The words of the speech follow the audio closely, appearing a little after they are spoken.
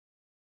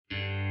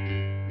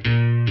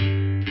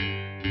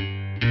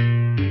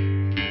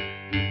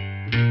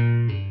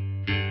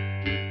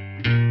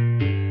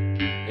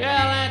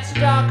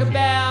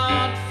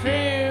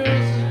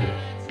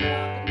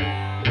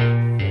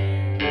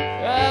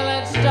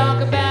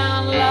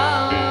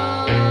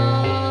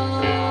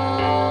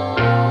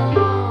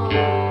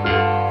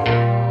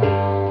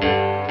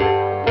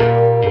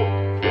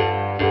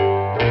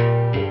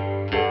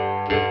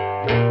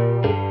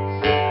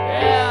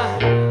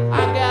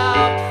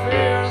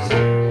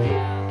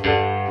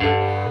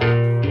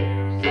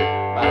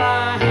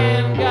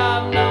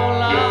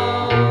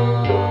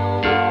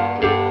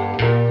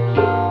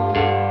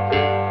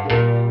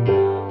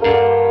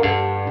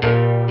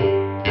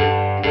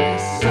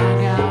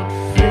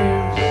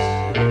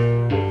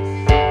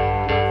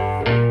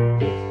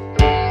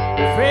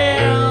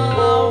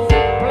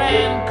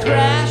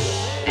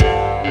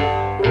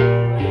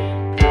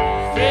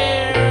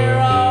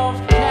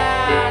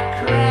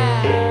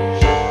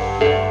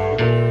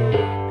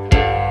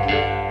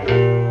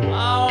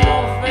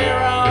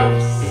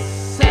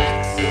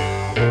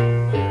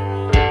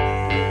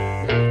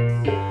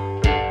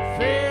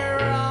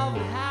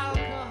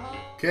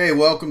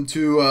welcome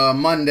to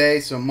Monday.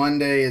 So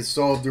Monday is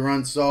solved or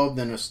unsolved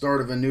and the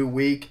start of a new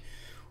week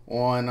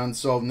on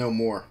Unsolved No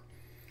More.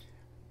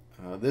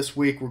 This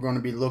week we're going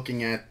to be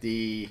looking at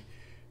the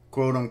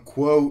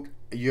quote-unquote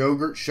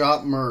yogurt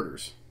shop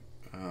murders.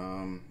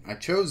 I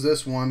chose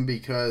this one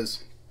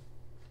because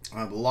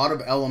a lot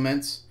of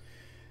elements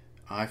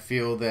I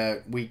feel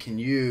that we can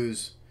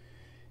use.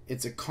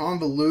 It's a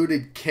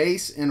convoluted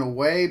case in a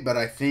way, but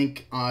I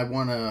think I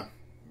want to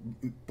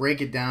break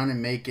it down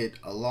and make it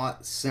a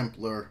lot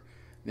simpler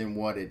than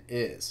what it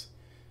is.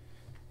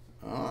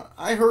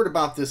 I heard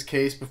about this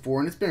case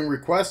before, and it's been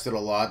requested a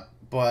lot,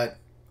 but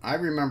I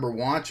remember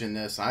watching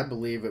this. I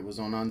believe it was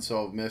on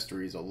Unsolved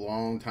Mysteries a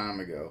long time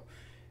ago,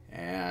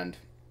 and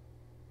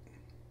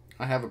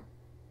I have a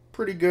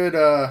pretty good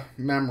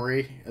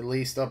memory, at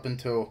least up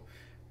until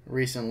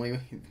recently,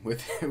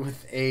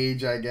 with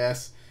age, I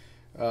guess.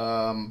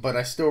 But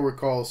I still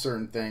recall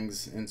certain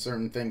things, and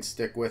certain things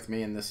stick with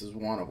me, and this is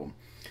one of them.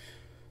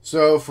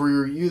 So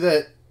for you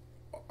that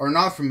are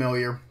not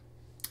familiar,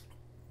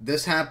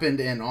 this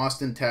happened in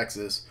Austin,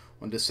 Texas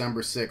on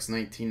December 6,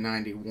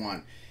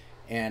 1991,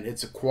 and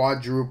it's a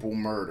quadruple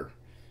murder.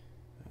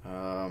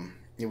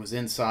 It was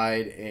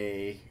inside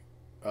a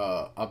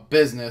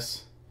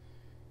business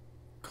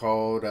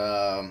called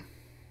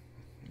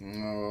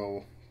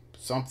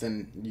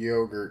something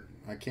yogurt.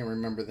 I can't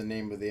remember the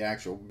name of the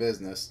actual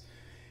business,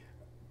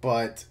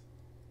 but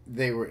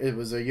it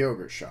was a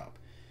yogurt shop,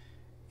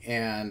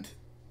 and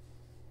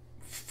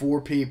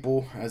 4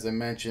 people, as I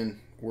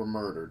mentioned, were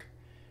murdered.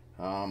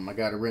 I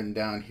got it written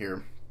down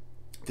here.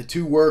 The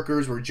 2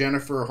 workers were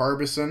Jennifer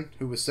Harbison,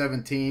 who was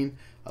 17,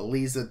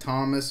 Eliza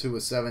Thomas, who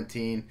was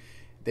 17.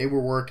 They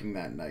were working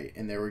that night,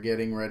 and they were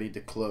getting ready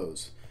to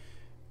close.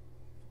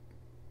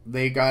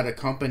 They got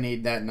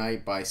accompanied that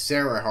night by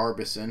Sarah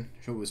Harbison,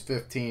 who was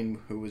 15,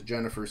 who was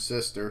Jennifer's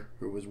sister,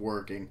 who was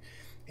working,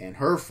 and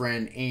her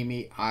friend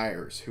Amy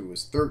Ayers, who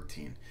was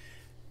 13.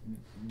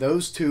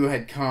 Those 2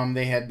 had come.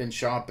 They had been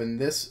shopping.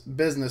 This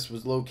business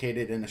was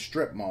located in a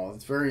strip mall.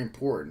 It's very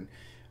important,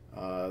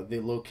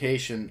 the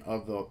location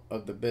of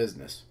the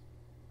business.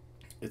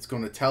 It's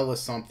going to tell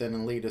us something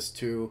and lead us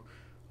to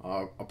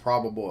a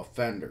probable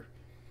offender,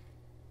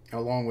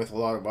 along with a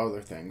lot of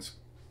other things.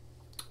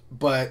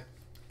 But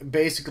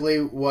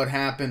basically what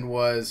happened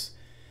was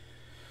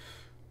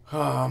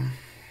a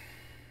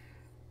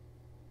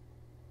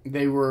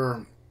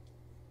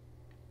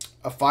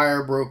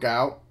fire broke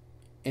out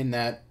in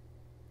that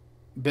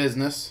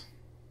business.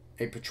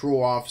 A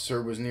patrol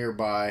officer was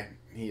nearby.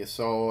 He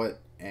saw it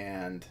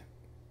and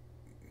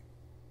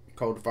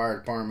called the fire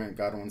department,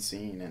 got on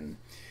scene, and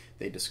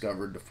they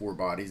discovered the 4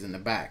 bodies in the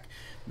back.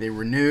 They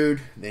were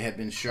nude. They had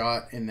been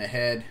shot in the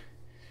head,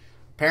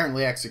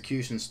 apparently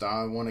execution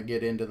style. I want to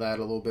get into that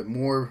a little bit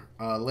more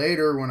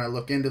later when I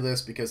look into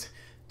this, because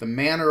the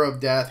manner of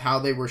death, how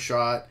they were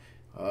shot,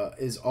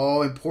 is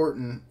all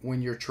important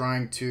when you're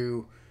trying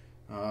to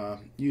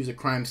use a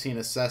crime scene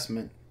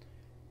assessment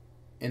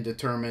and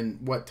determine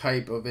what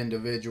type of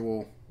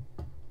individual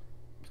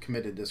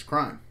committed this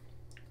crime.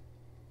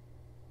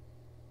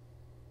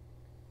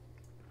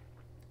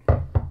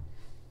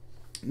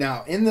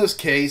 Now, in this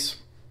case,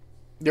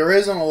 there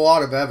isn't a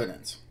lot of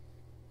evidence,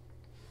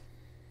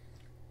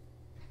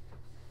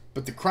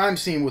 but the crime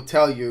scene will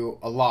tell you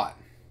a lot.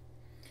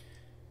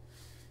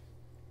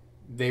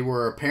 They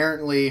were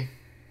apparently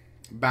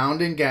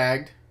bound and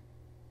gagged.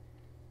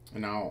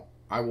 And now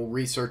I will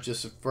research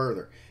this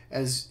further.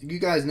 As you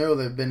guys know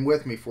that have been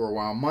with me for a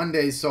while,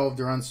 Monday's Solved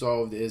or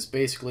Unsolved is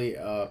basically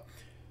a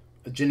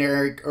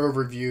generic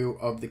overview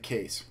of the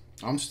case.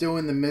 I'm still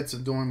in the midst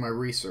of doing my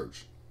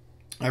research.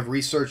 I've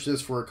researched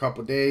this for a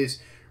couple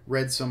days,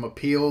 read some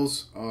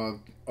appeals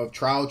of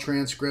trial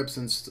transcripts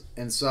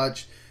and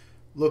such,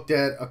 looked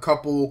at a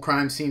couple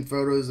crime scene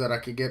photos that I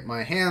could get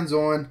my hands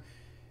on,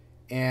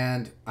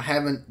 and I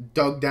haven't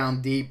dug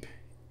down deep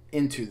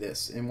into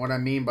this. And what I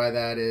mean by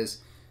that is,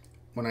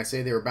 when I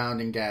say they were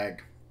bound and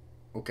gagged,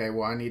 okay,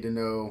 well, I need to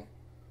know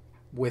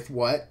with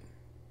what.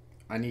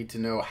 I need to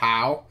know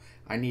how.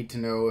 I need to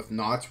know if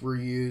knots were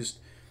used.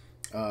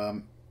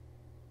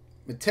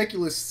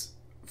 Meticulous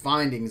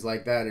findings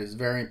like that is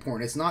very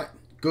important. It's not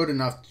good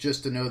enough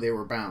just to know they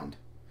were bound.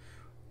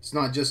 It's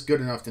not just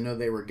good enough to know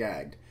they were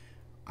gagged.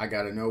 I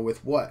got to know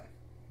with what.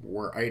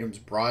 Were items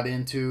brought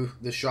into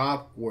the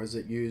shop? Was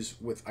it used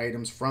with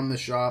items from the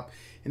shop?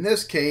 In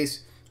this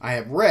case, I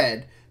have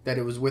read that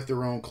it was with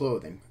their own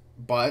clothing.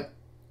 But,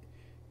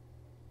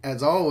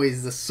 as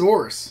always, the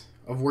source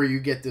of where you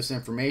get this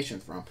information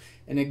from.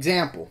 An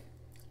example.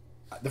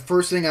 The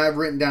first thing I've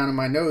written down in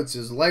my notes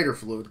is lighter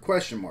fluid, ?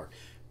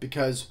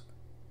 Because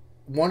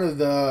one of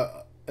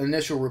the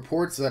initial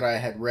reports that I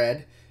had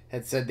read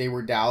had said they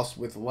were doused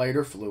with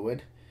lighter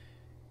fluid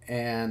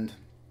and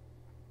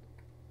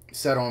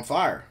set on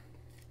fire.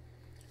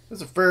 That's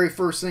the very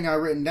first thing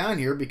I've written down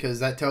here, because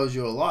that tells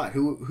you a lot.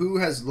 Who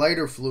has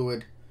lighter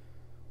fluid,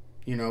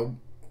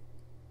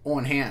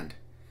 on hand?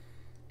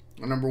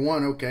 Number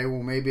one, okay,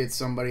 well, maybe it's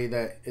somebody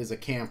that is a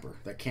camper,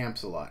 that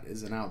camps a lot,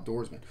 is an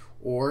outdoorsman.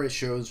 Or it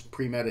shows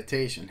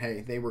premeditation.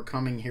 Hey, they were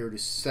coming here to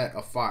set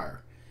a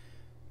fire.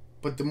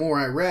 But the more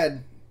I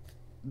read,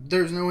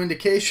 there's no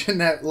indication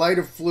that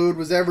lighter fluid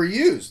was ever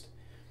used.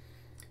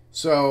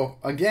 So,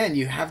 again,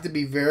 you have to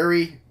be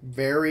very,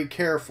 very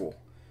careful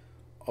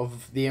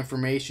of the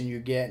information you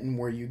get and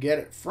where you get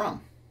it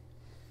from.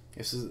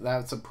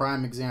 That's a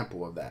prime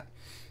example of that.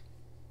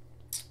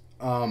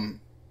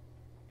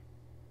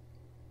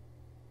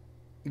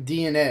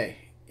 DNA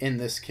in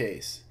this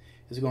case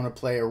is going to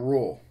play a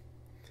role.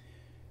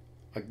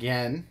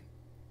 Again,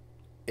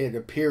 it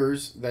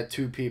appears that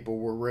 2 people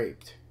were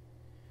raped.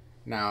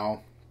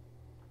 Now,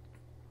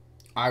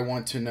 I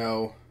want to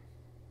know,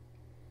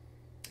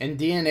 and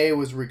DNA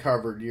was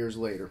recovered years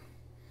later.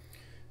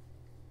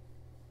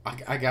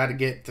 I got to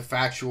get the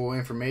factual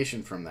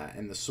information from that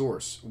and the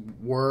source.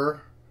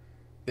 Were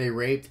they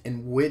raped,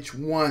 and which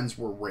ones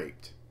were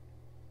raped?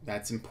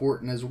 That's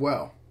important as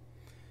well.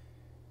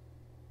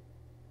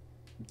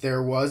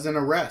 There was an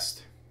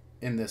arrest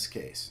in this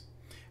case.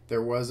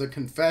 There was a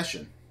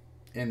confession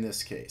in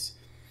this case.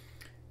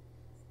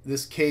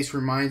 This case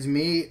reminds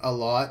me a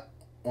lot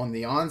on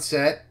the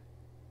onset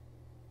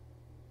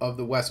of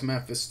the West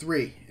Memphis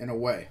 3 in a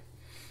way.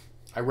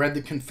 I read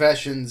the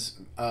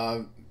confessions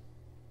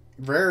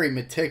very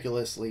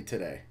meticulously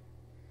today.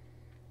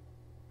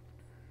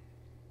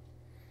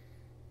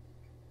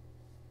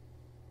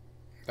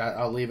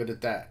 I'll leave it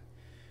at that.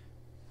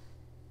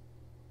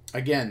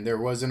 Again, there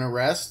was an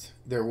arrest.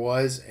 There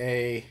was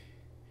a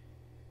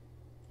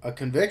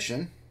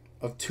conviction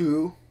of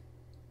 2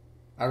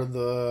 out of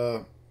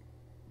the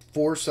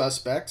 4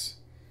 suspects.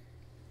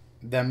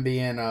 Them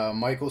being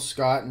Michael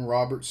Scott and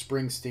Robert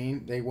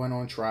Springsteen. They went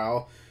on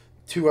trial.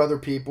 2 other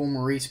people,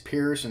 Maurice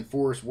Pierce and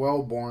Forrest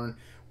Wellborn,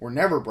 were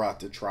never brought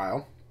to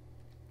trial.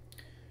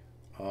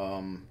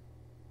 The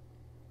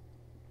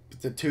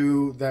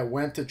 2 that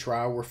went to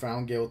trial were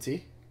found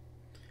guilty,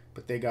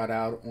 but they got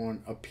out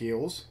on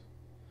appeals.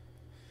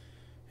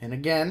 And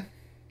again,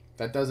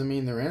 that doesn't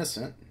mean they're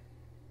innocent.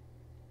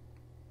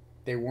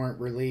 They weren't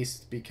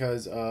released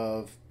because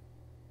of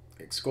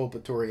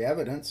exculpatory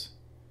evidence.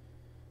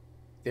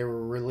 They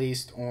were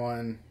released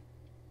on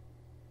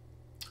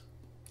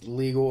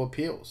legal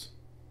appeals.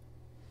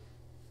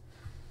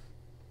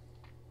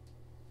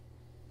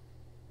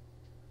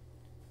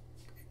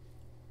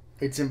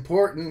 It's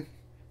important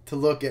to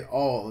look at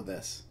all of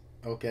this,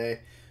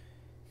 okay?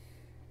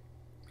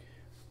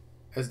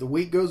 As the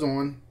week goes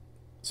on,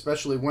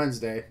 especially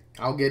Wednesday,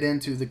 I'll get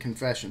into the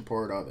confession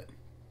part of it,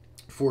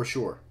 for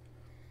sure.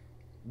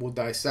 We'll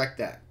dissect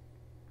that.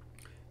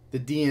 The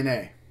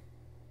DNA,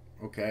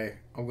 okay?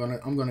 I'm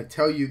gonna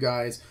tell you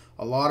guys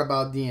a lot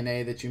about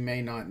DNA that you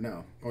may not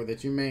know, or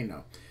that you may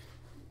know.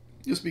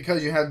 Just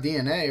because you have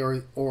DNA,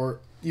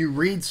 or you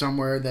read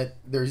somewhere that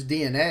there's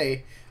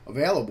DNA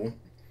available,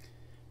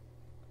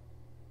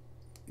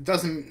 it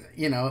doesn't,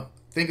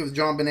 think of the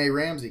John Benet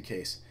Ramsey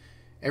case.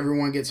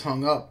 Everyone gets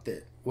hung up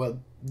that, well,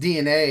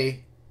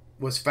 DNA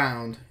was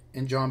found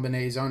in John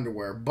Benet's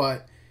underwear,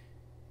 but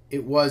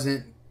it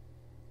wasn't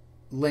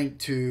linked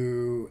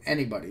to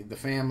anybody, the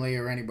family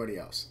or anybody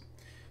else.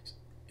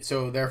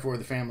 So therefore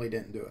the family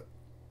didn't do it.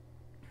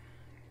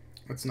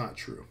 That's not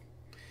true.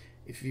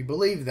 If you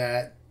believe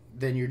that,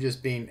 then you're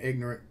just being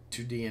ignorant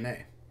to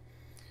DNA.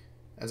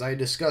 As I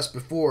discussed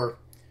before,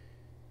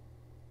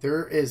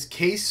 there is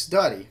case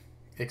study,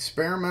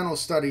 experimental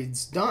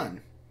studies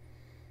done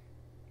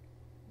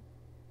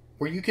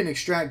where you can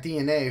extract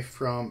DNA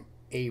from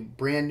a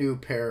brand new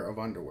pair of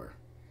underwear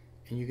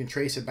and you can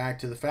trace it back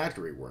to the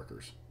factory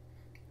workers.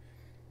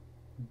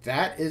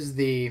 That is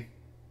the,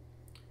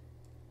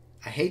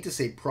 I hate to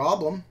say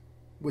problem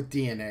with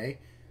DNA,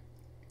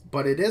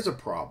 but it is a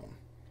problem.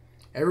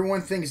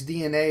 Everyone thinks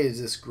DNA is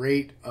this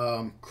great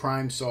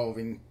crime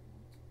solving,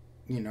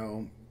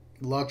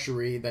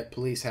 luxury that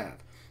police have.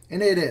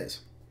 And it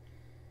is.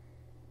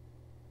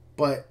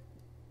 But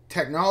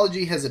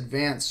technology has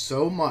advanced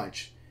so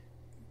much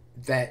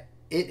that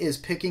it is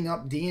picking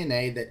up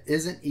DNA that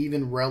isn't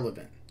even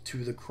relevant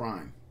to the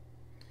crime.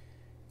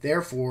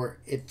 Therefore,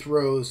 it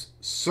throws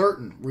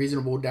certain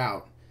reasonable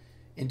doubt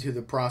into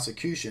the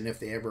prosecution if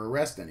they ever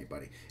arrest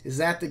anybody. Is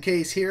that the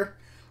case here?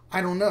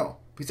 I don't know,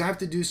 because I have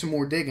to do some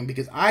more digging,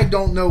 because I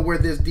don't know where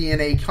this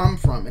DNA come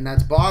from, and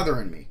that's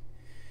bothering me.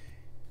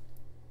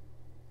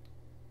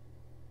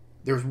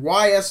 There's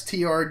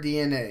YSTR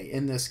DNA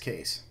in this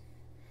case.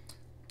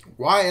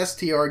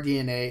 YSTR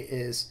DNA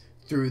is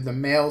through the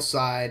male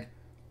side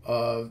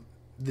of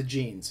the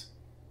genes.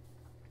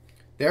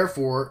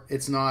 Therefore,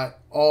 it's not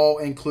all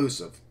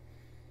inclusive.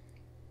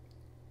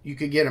 You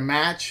could get a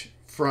match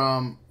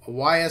from a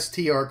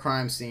YSTR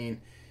crime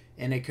scene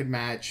and it could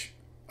match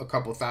a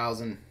couple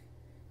thousand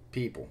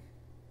people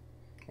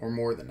or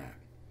more than that.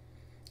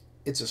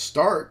 It's a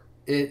start.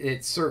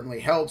 It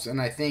certainly helps,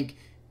 and I think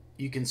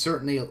you can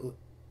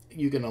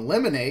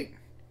eliminate,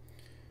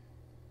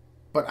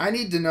 but I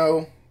need to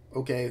know,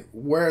 okay,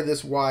 where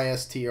this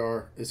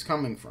YSTR is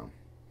coming from.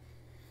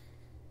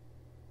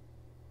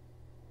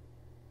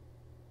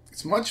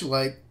 It's much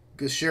like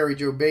the Sherry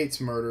Joe Bates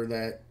murder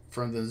that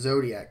from the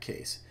Zodiac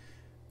case.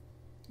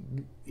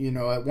 You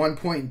know, at one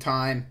point in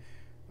time,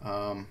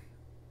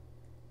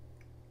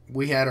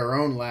 we had our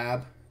own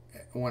lab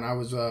when I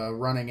was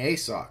running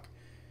ASOC.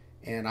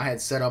 And I had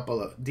set up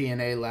a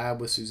DNA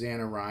lab with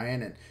Susanna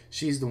Ryan, and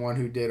she's the one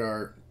who did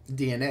our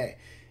DNA.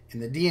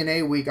 And the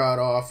DNA we got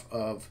off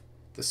of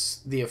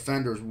the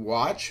offender's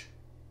watch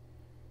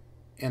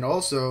and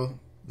also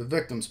the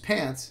victim's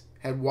pants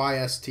had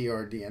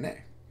YSTR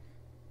DNA.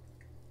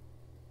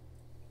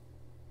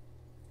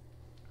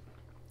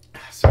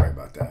 Sorry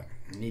about that.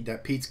 I need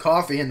that Pete's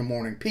coffee in the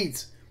morning.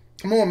 Pete's,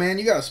 come on, man.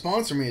 You got to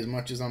sponsor me as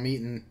much as I'm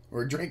eating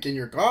or drinking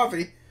your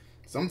coffee.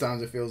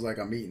 Sometimes it feels like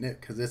I'm eating it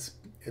because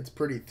it's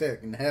pretty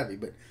thick and heavy,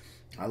 but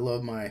I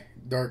love my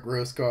dark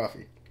roast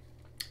coffee.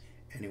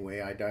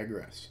 Anyway, I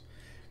digress.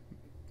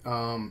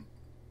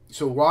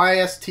 So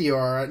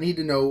YSTR, I need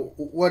to know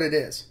what it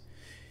is.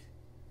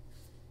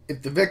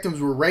 If the victims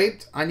were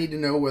raped, I need to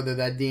know whether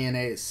that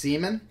DNA is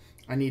semen.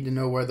 I need to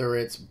know whether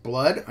it's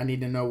blood. I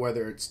need to know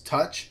whether it's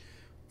touch.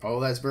 Oh,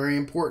 that's very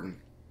important.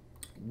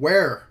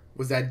 Where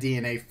was that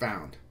DNA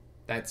found?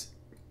 That's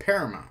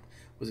paramount.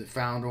 Was it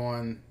found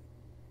on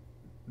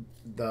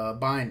the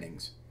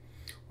bindings?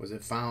 Was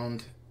it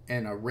found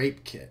in a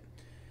rape kit?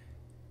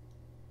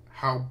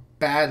 How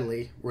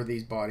badly were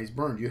these bodies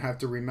burned? You have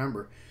to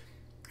remember,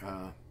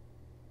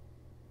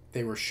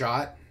 they were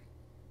shot,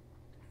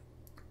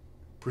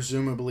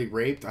 presumably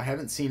raped. I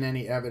haven't seen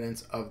any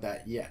evidence of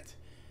that yet.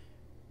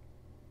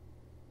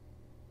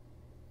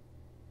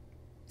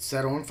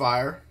 Set on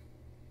fire,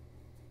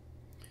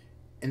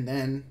 and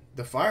then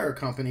the fire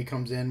company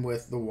comes in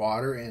with the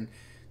water, and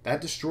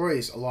that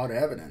destroys a lot of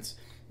evidence.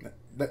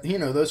 You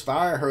know, those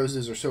fire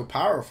hoses are so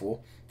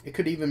powerful, it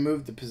could even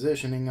move the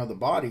positioning of the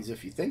bodies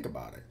if you think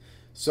about it.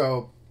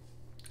 So,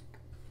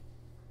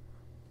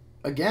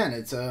 again,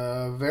 it's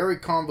a very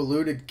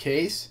convoluted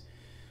case,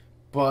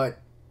 but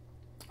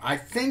I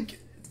think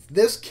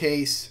this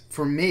case,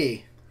 for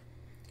me,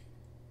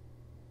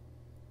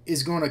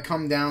 is going to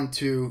come down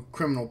to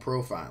criminal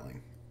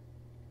profiling.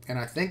 And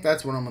I think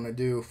that's what I'm going to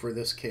do for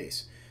this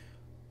case.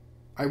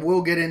 I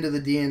will get into the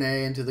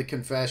DNA, into the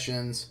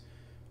confessions.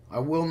 I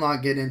will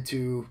not get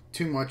into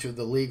too much of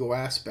the legal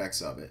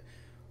aspects of it.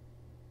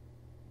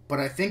 But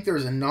I think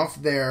there's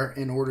enough there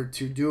in order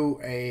to do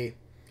a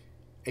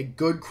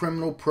good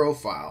criminal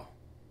profile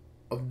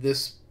of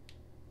this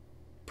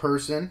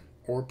person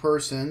or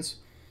persons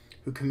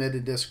who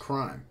committed this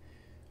crime.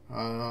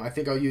 I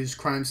think I'll use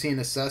crime scene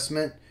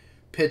assessment,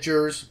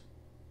 pictures,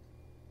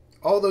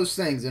 all those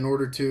things in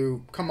order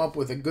to come up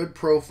with a good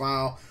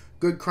profile,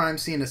 good crime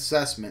scene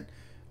assessment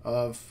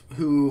of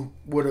who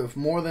would have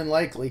more than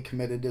likely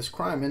committed this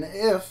crime. And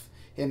if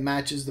it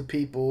matches the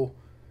people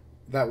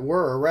that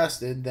were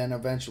arrested, then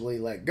eventually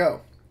let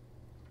go.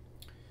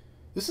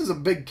 This is a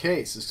big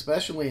case,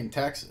 especially in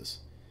Texas.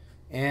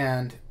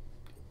 And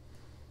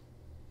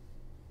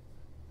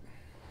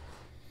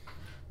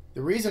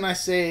the reason I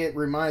say it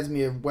reminds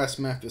me of West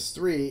Memphis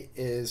 3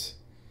 is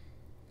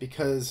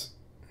because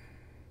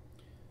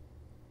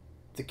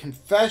the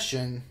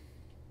confession,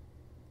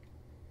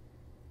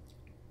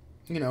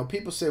 you know,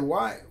 people say,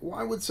 why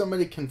would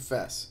somebody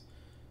confess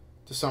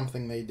to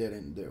something they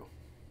didn't do?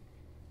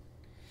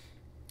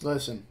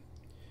 Listen,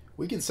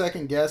 we can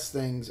second guess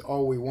things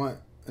all we want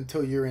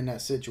until you're in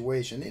that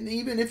situation. And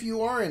even if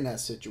you are in that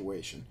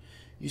situation,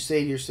 you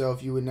say to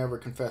yourself you would never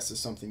confess to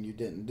something you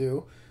didn't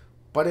do,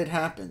 but it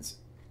happens.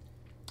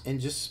 And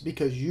just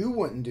because you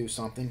wouldn't do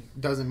something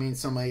doesn't mean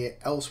somebody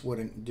else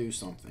wouldn't do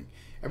something.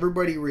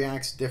 Everybody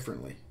reacts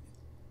differently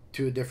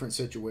to a different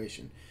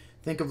situation.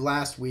 Think of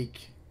last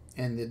week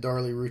in the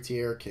Darlie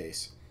Routier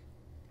case,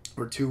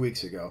 or 2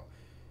 weeks ago,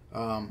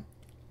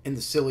 in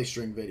the silly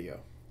string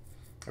video.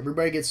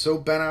 Everybody gets so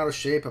bent out of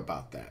shape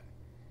about that.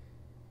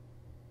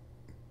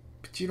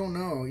 But you don't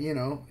know, you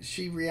know,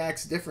 she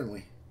reacts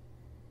differently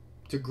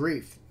to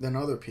grief than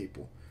other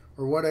people,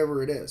 or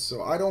whatever it is.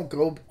 So I don't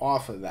go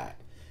off of that.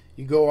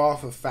 You go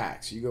off of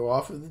facts. You go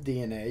off of the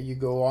DNA. You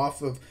go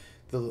off of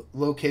the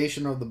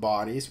location of the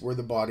bodies, where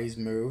the bodies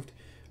moved,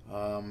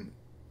 the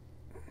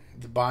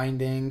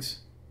bindings,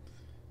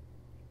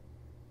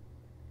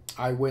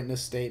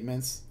 eyewitness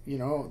statements. You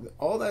know,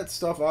 all that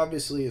stuff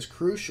obviously is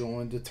crucial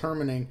in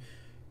determining,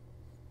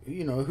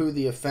 you know, who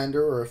the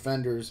offender or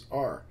offenders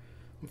are.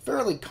 I'm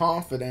fairly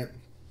confident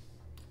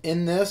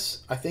in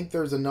this. I think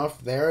there's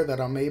enough there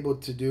that I'm able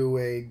to do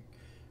a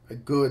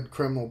good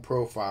criminal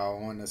profile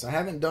on this. I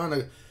haven't done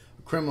a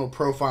criminal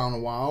profile in a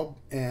while,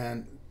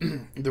 and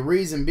the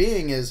reason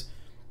being is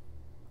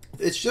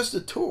it's just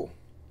a tool.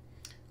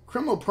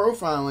 Criminal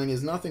profiling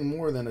is nothing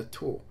more than a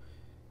tool.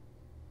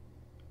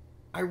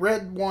 I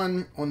read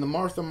one on the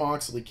Martha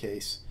Moxley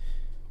case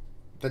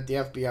that the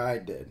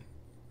FBI did,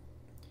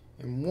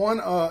 and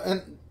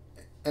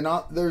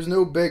there's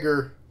no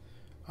bigger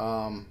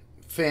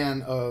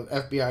fan of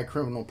FBI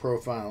criminal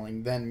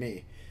profiling than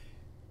me.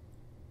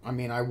 I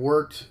mean, I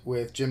worked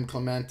with Jim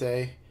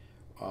Clemente,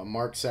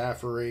 Mark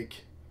Safarik,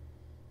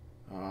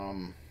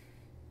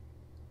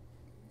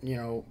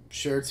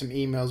 shared some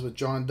emails with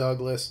John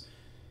Douglas.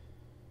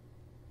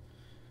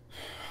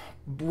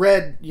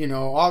 Read,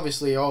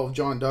 obviously all of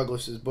John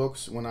Douglas's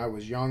books when I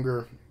was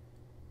younger.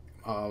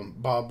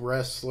 Bob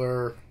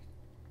Ressler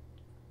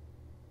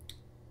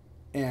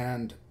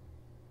and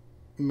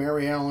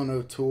Mary Ellen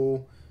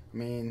O'Toole. I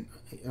mean,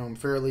 I'm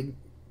fairly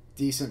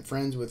decent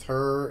friends with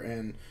her,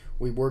 and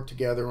we worked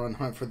together on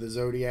Hunt for the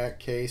Zodiac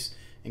case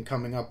and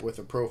coming up with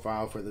a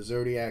profile for the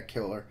Zodiac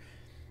killer.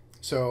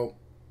 So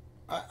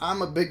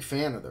I'm a big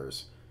fan of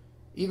theirs.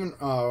 Even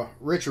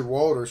Richard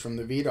Walters from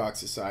the VDOC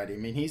Society. I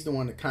mean, he's the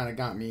one that kind of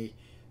got me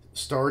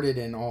started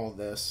in all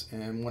this.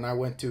 And when I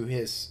went to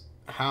his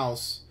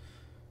house,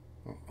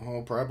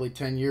 probably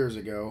 10 years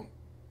ago,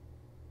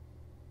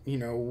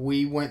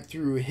 we went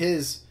through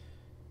his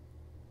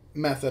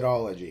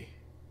methodology,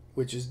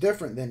 which is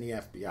different than the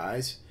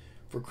FBI's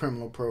for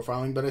criminal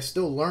profiling, but I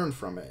still learned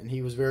from it. And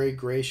he was very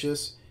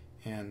gracious,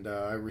 and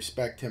I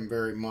respect him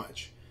very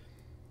much.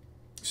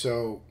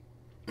 So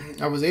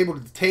I was able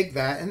to take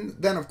that, and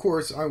then of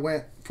course I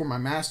went for my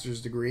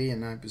master's degree,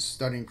 and I was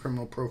studying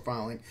criminal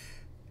profiling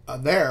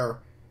there.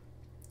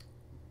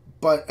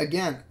 But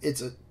again,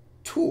 it's a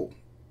tool.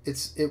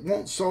 It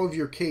won't solve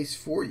your case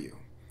for you,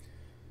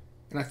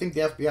 and I think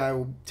the FBI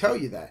will tell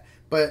you that.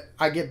 But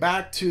I get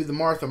back to the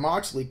Martha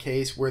Moxley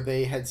case, where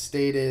they had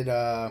stated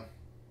that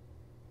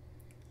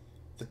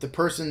the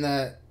person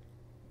that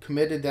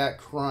committed that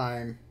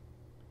crime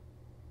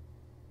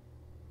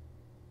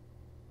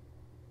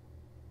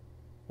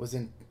was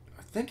in,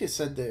 I think it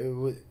said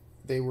that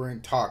they were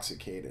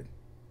intoxicated,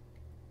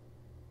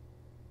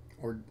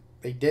 or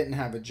they didn't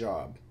have a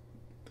job.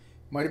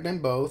 Might have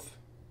been both.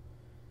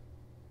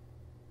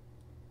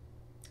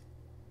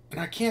 And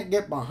I can't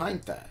get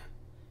behind that,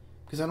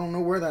 because I don't know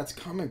where that's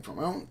coming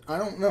from. I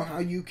don't know how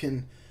you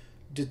can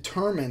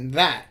determine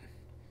that.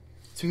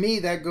 To me,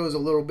 that goes a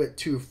little bit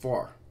too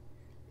far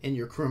in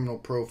your criminal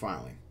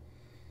profiling.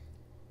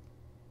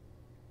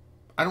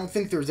 I don't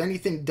think there's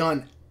anything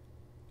done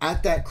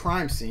at that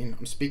crime scene,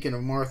 I'm speaking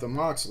of Martha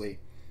Moxley,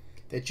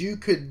 that you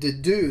could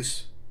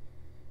deduce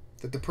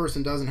that the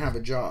person doesn't have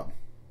a job.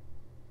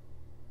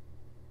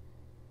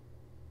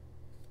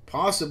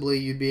 Possibly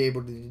you'd be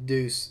able to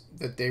deduce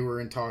that they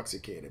were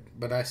intoxicated,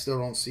 but I still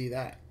don't see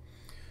that.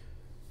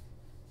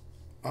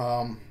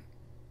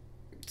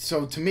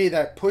 So to me,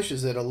 that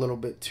pushes it a little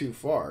bit too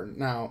far.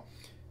 Now,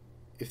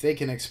 if they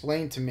can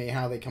explain to me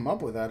how they come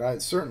up with that, I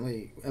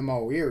certainly am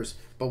all ears.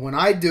 But when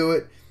I do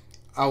it,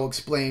 I'll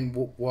explain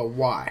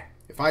why.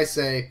 If I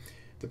say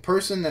the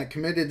person that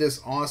committed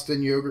this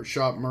Austin yogurt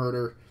shop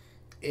murder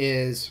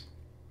is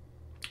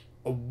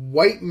a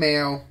white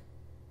male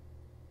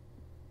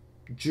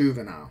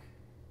juvenile,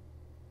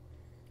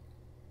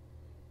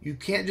 you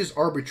can't just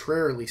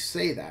arbitrarily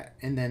say that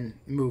and then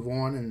move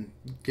on and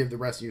give the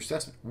rest of your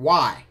assessment.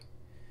 Why?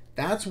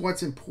 That's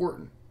what's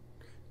important.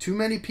 Too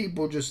many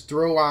people just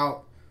throw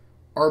out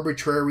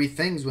arbitrary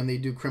things when they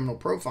do criminal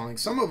profiling.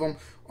 Some of them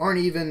aren't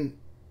even,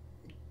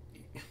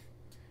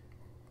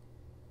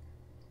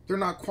 they're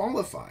not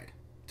qualified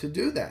to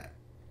do that.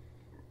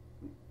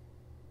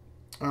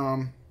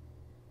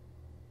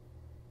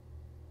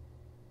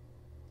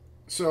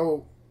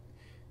 So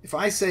if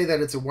I say that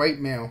it's a white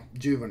male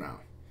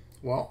juvenile,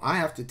 well, I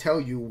have to tell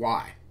you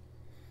why.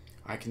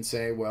 I can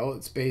say, well,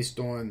 it's based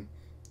on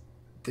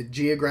the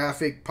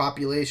geographic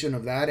population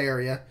of that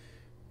area.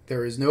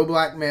 There is no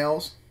black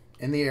males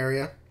in the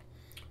area.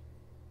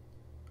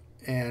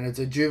 And it's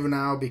a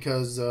juvenile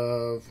because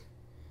of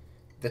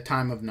the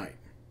time of night.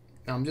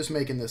 Now, I'm just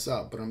making this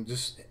up, but I'm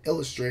just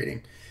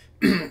illustrating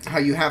how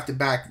you have to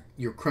back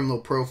your criminal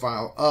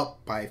profile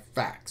up by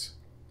facts.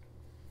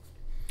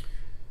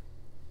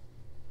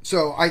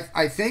 So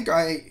I think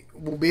I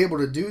will be able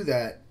to do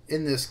that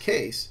in this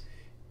case,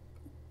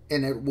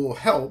 and it will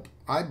help,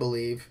 I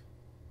believe,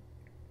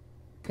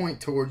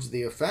 point towards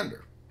the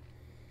offender.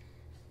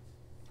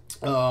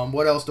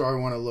 What else do I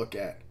want to look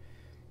at?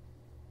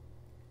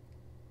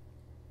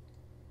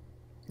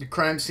 The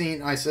crime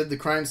scene, I said the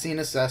crime scene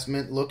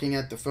assessment, looking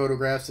at the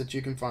photographs that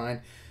you can find.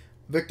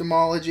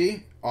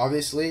 Victimology,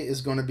 obviously,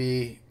 is going to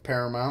be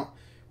paramount.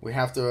 We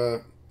have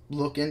to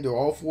look into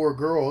all four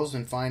girls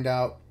and find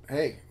out,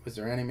 hey, was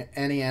there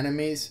any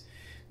enemies?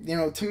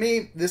 To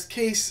me, this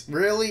case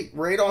really,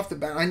 right off the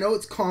bat, I know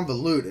it's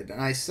convoluted, and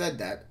I said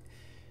that.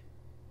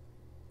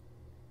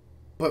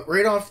 But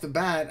right off the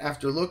bat,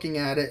 after looking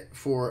at it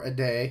for a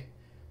day,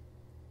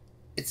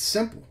 it's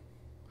simple.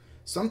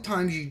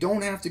 Sometimes you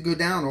don't have to go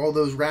down all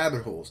those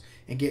rabbit holes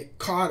and get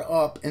caught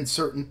up in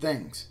certain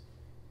things.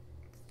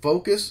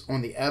 Focus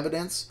on the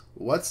evidence,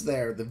 what's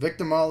there, the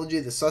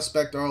victimology, the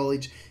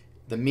suspectology,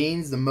 the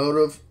means, the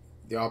motive,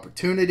 the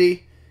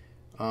opportunity,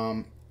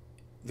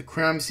 the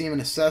crime scene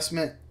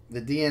assessment,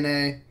 the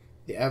DNA,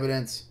 the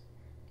evidence.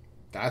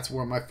 That's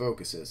where my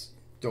focus is.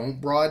 Don't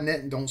broaden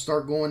it and don't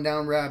start going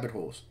down rabbit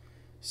holes.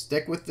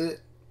 Stick with the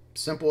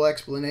simple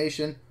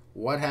explanation.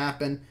 What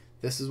happened?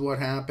 This is what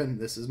happened.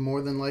 This is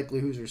more than likely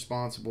who's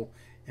responsible,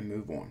 and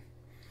move on.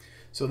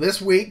 So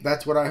this week,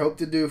 that's what I hope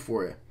to do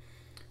for you.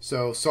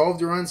 So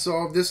solved or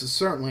unsolved, this is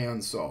certainly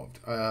unsolved,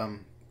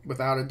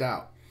 without a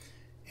doubt.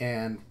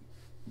 And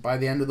by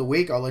the end of the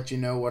week, I'll let you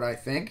know what I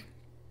think.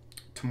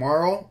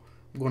 Tomorrow,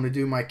 I'm going to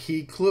do my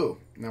key clue.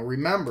 Now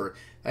remember,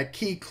 that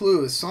key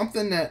clue is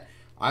something that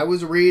I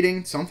was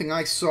reading, something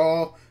I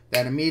saw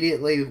that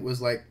immediately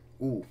was like,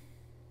 ooh,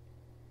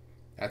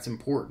 that's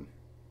important.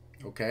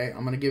 Okay,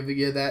 I'm going to give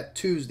you that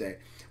Tuesday.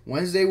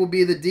 Wednesday will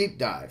be the deep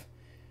dive.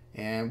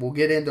 And we'll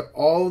get into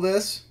all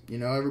this. You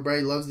know,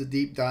 everybody loves the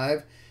deep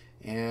dive.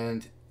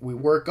 And we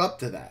work up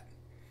to that.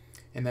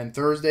 And then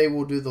Thursday,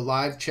 we'll do the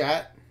live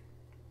chat.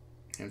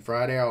 And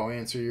Friday, I'll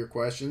answer your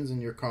questions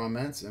and your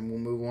comments. And we'll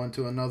move on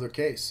to another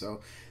case. So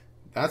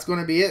that's going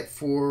to be it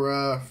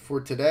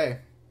for today.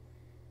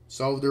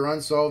 Solved or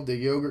unsolved, the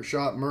yogurt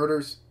shop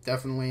murders,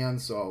 definitely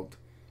unsolved.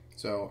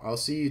 So I'll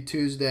see you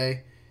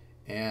Tuesday.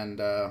 And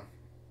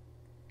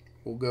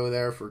we'll go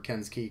there for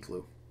Ken's key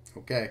clue.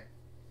 Okay.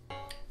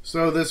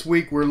 So this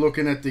week we're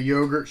looking at the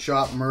yogurt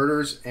shop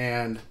murders,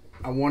 and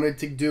I wanted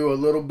to do a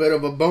little bit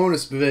of a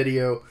bonus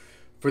video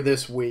for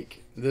this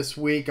week. This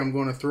week I'm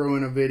going to throw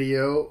in a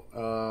video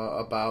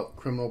about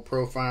criminal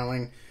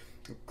profiling,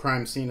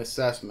 crime scene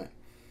assessment.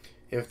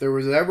 If there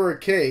was ever a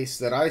case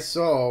that I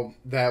saw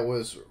that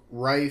was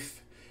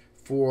rife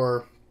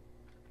for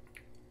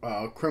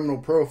criminal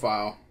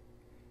profile,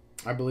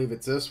 I believe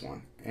it's this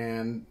one.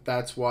 And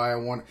that's why I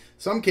want...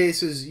 Some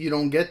cases you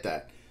don't get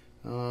that.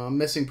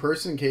 Missing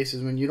person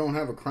cases, when you don't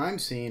have a crime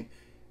scene,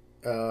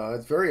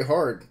 it's very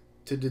hard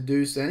to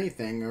deduce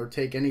anything or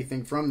take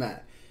anything from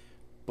that.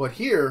 But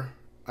here,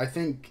 I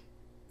think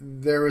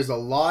there is a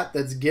lot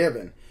that's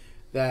given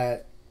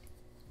that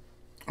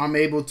I'm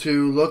able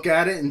to look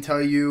at it and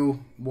tell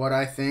you what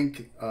I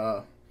think.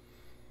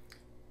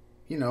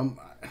 You know,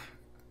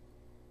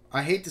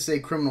 I hate to say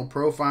criminal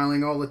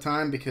profiling all the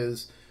time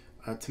because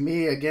to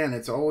me, again,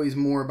 it's always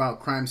more about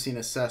crime scene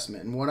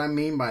assessment. And what I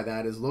mean by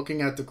that is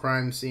looking at the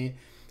crime scene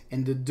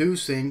and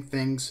deducing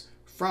things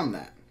from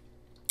that.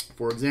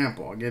 For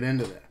example, I'll get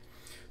into that.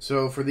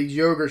 So for these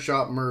yogurt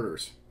shop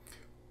murders,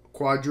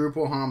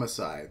 quadruple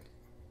homicide,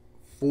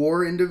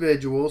 4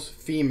 individuals,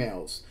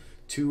 females,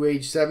 2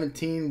 age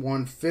 17,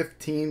 1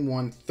 15,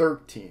 1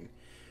 13.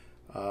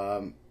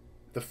 The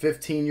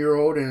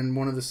 15-year-old and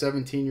one of the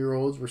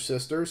 17-year-olds were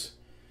sisters.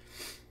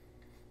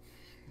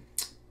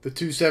 The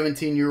 2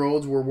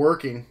 17-year-olds were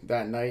working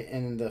that night,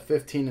 and the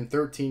 15 and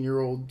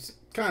 13-year-olds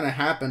kind of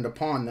happened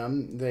upon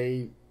them.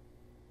 They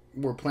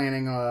were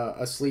planning a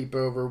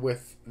sleepover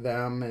with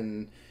them,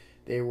 and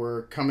they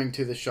were coming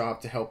to the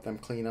shop to help them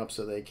clean up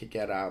so they could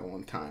get out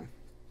on time.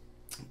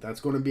 That's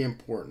going to be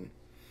important.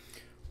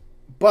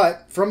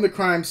 But from the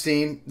crime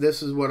scene,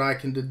 this is what I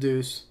can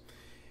deduce.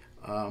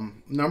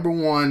 Number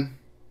one,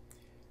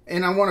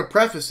 and I want to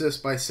preface this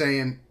by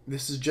saying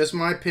this is just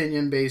my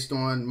opinion based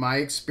on my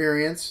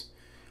experience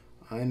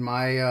and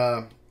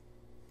my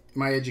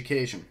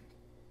education.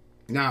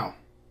 Now,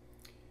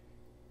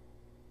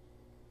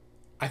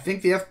 I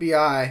think the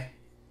FBI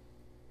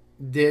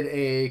did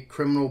a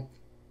criminal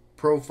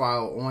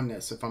profile on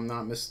this, if I'm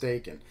not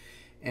mistaken.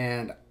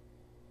 And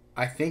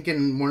I think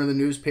in one of the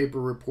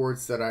newspaper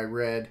reports that I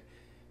read,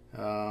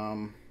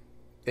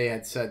 they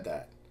had said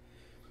that.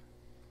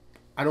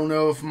 I don't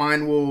know if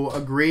mine will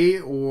agree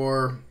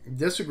or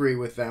disagree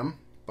with them,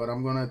 but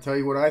I'm going to tell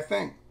you what I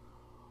think.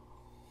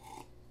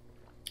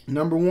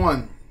 Number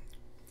one,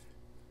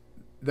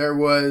 there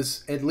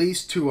was at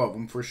least 2 of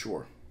them for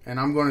sure. And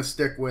I'm going to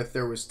stick with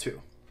there was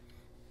 2.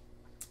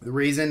 The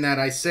reason that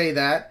I say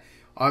that,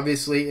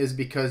 obviously, is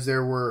because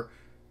there were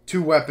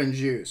 2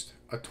 weapons used.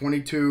 A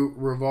 .22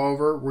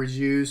 revolver was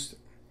used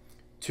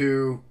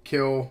to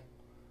kill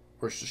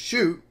or to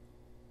shoot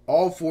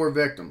all 4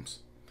 victims.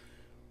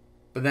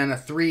 But then a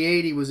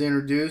 .380 was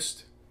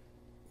introduced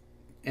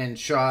and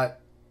shot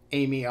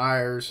Amy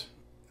Ayers,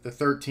 the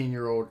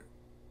 13-year-old,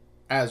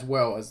 as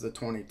well as the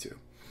 .22.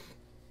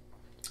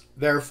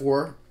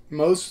 Therefore,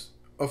 most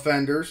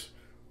offenders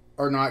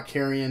are not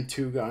carrying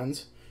 2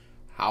 guns.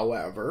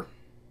 However,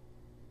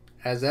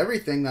 as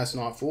everything, that's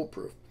not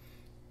foolproof.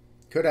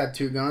 Could have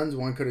 2 guns,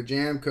 one could have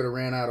jammed, could have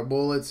ran out of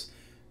bullets,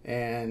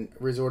 and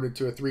resorted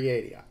to a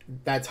 .380.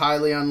 That's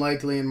highly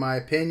unlikely in my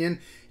opinion,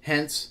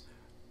 hence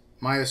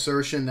my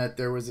assertion that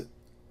there was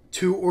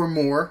 2 or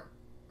more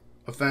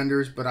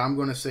offenders, but I'm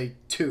going to say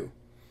 2.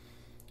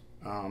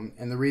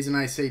 And the reason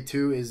I say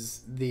 2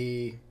 is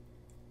the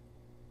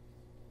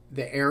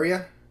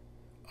area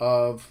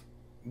of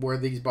where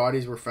these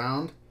bodies were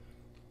found,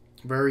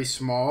 very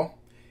small.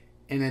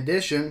 In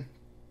addition,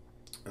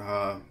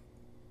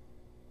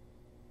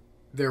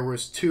 there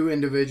was 2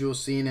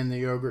 individuals seen in the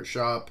yogurt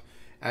shop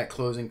at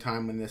closing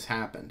time when this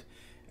happened.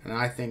 And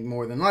I think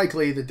more than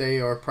likely that they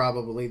are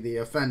probably the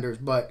offenders,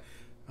 but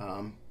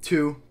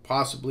 2,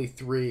 possibly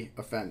 3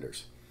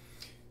 offenders.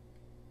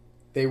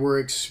 They were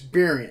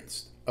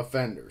experienced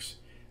offenders.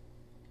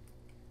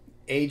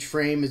 Age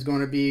frame is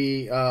going to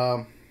be...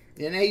 and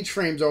age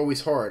frame's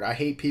always hard. I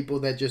hate people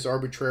that just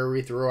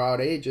arbitrarily throw out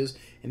ages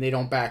and they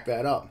don't back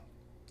that up.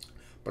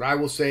 But I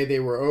will say they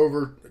were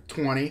over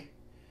 20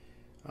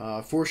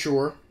 for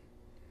sure.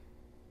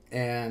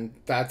 And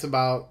that's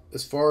about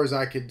as far as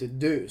I could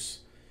deduce.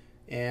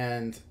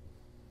 And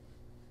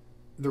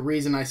the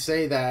reason I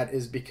say that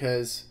is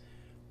because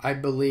I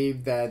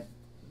believe that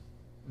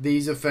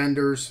these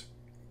offenders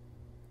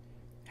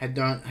had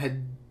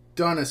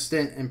done a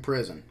stint in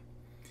prison.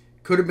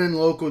 Could have been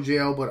local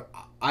jail, but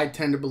I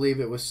tend to believe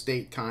it was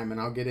state time,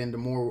 and I'll get into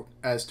more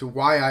as to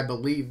why I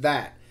believe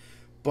that.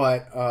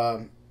 But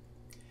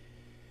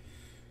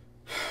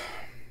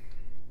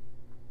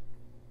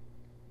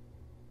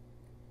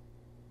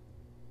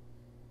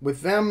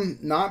with them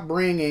not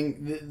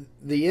bringing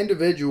the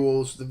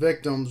individuals, the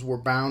victims were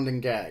bound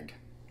and gagged.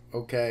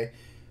 Okay,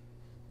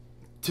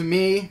 to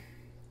me,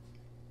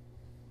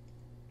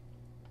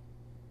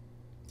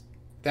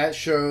 that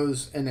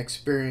shows an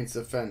experienced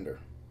offender.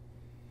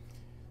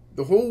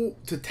 The whole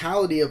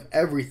totality of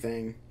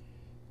everything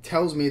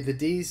tells me that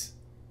these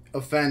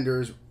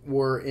offenders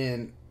were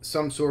in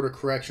some sort of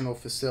correctional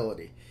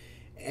facility.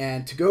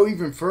 And to go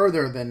even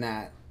further than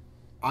that,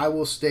 I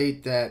will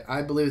state that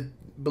I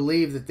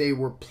believe that they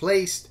were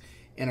placed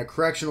in a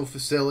correctional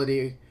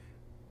facility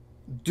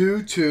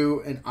due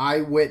to an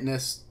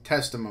eyewitness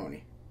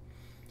testimony.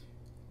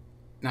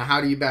 Now, how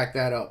do you back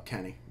that up,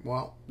 Kenny?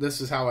 Well,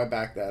 this is how I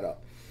back that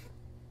up.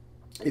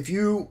 If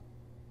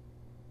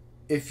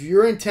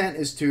your intent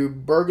is to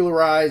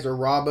burglarize or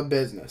rob a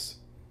business,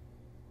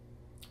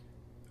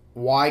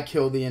 why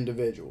kill the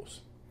individuals?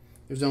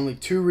 There's only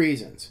two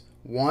reasons.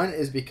 One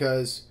is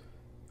because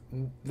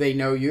they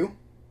know you,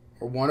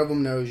 or one of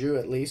them knows you,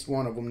 at least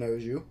one of them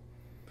knows you.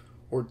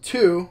 Or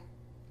two,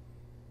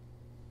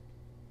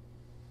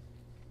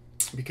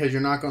 because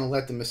you're not going to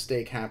let the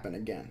mistake happen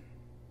again.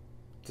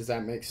 Does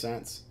that make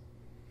sense?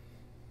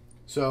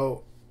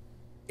 So,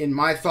 in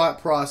my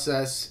thought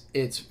process,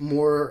 it's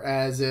more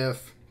as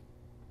if,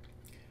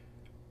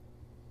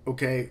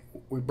 okay,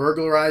 we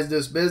burglarized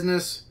this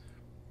business,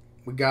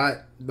 we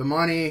got the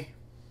money,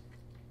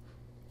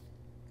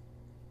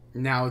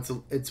 now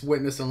it's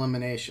witness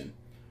elimination.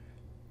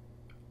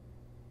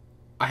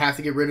 I have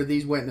to get rid of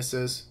these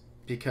witnesses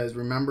because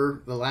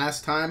remember the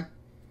last time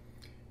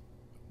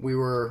we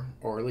were,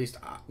 or at least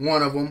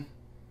one of them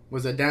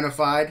was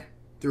identified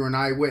through an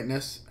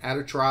eyewitness at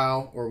a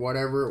trial or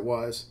whatever it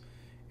was,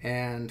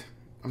 and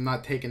I'm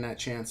not taking that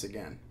chance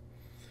again.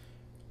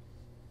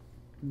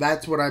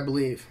 That's what I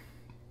believe.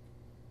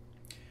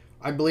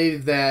 I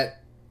believe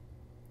that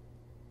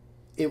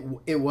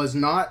it was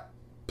not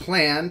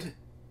planned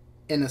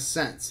in a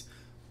sense.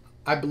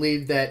 I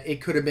believe that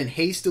it could have been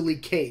hastily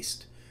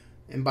cased.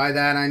 And by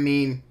that I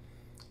mean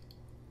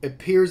it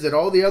appears that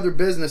all the other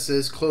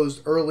businesses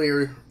closed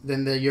earlier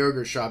than the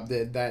yogurt shop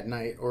did that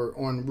night or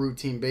on a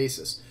routine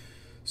basis.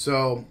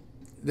 So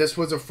this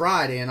was a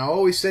Friday, and I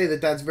always say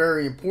that that's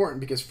very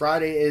important because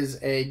Friday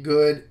is a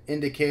good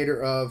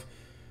indicator of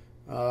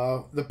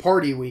the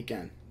party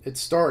weekend. It's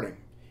starting.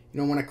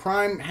 You know, when a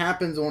crime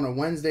happens on a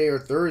Wednesday or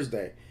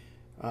Thursday,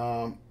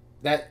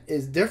 that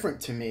is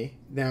different to me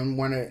than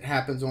when it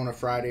happens on a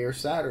Friday or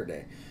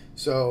Saturday.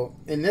 So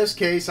in this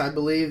case, I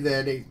believe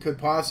that it could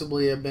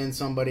possibly have been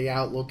somebody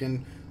out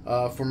looking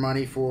for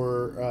money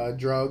for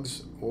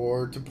drugs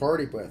or to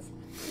party with.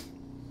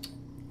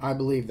 I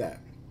believe that.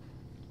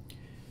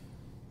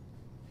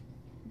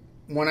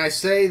 When I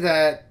say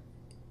that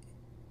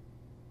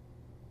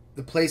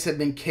the place had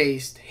been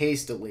cased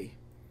hastily,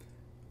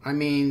 I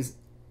mean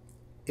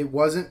it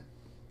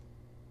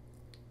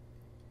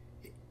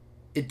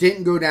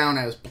didn't go down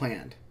as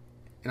planned.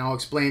 And I'll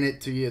explain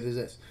it to you as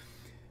this.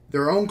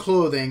 Their own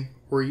clothing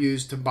were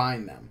used to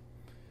bind them.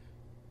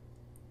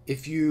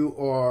 If you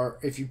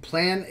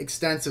plan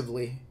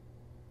extensively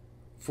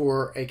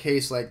for a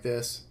case like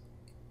this,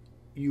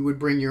 you would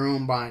bring your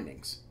own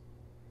bindings.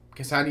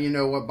 Because how do you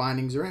know what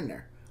bindings are in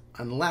there?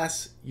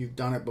 Unless you've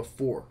done it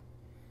before.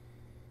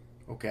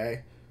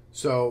 Okay?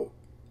 So,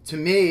 to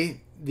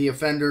me, the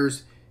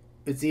offenders,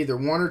 it's either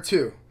one or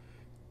two.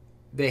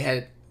 They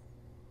had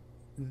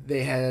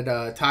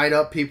tied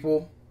up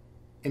people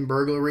in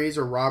burglaries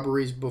or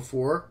robberies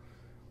before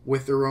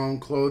with their own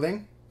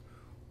clothing,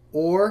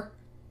 or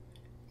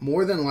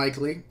more than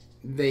likely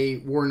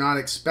they were not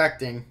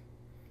expecting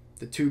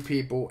the two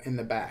people in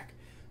the back.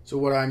 So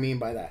what do I mean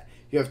by that?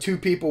 You have two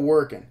people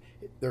working.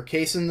 They're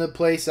casing the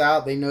place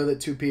out. They know that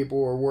two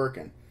people are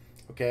working.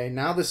 Okay,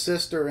 now the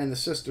sister and the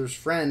sister's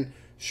friend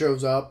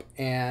shows up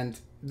and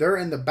they're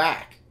in the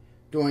back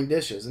doing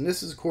dishes. And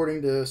this is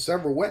according to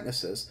several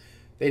witnesses.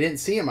 They didn't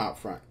see them out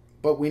front,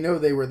 but we know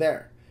they were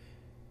there.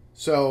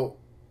 So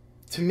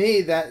to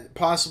me, that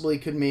possibly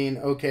could mean,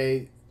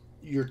 okay,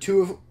 your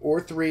two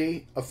or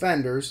three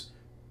offenders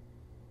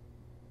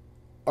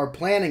are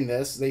planning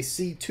this. They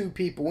see two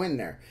people in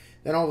there.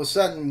 Then all of a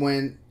sudden,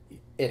 when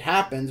it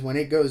happens, when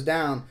it goes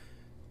down,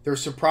 they're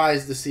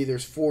surprised to see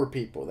there's four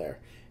people there.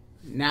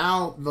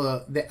 Now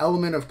the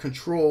element of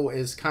control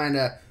is kind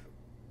of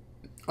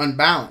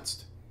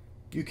unbalanced.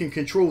 You can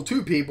control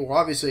two people,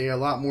 obviously a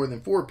lot more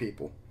than four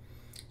people.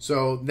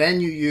 So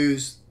then you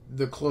use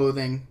the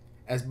clothing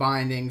as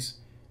bindings,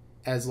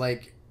 as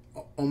like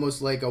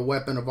almost like a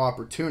weapon of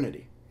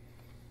opportunity.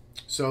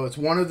 So it's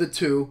one of the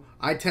two.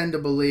 I tend to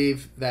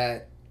believe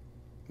that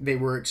they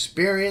were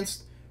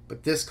experienced,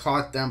 but this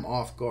caught them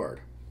off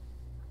guard.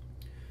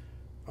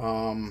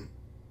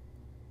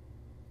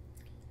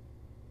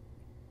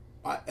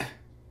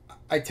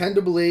 I tend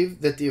to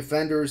believe that the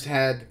offenders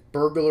had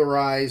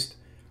burglarized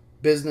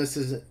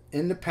businesses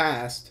in the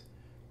past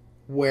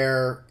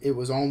where it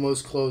was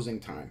almost closing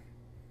time.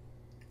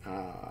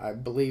 I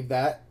believe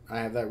that. I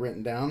have that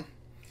written down.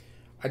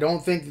 I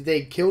don't think that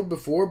they killed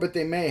before, but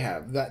they may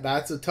have.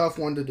 That's a tough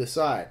one to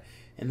decide.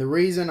 And the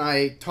reason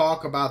I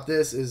talk about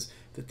this is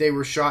that they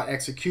were shot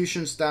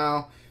execution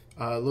style.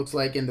 Looks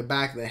like in the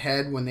back of the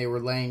head when they were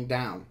laying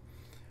down.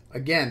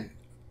 Again,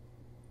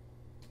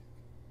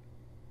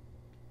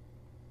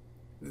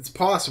 it's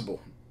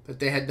possible that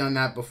they had done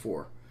that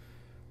before.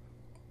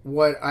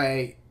 What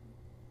I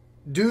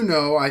do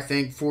know, I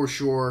think for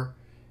sure,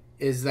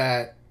 is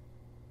that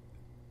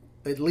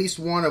at least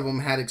one of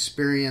them had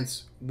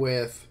experience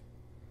with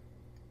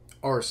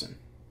arson.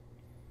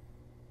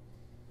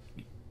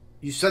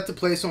 You set the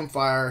place on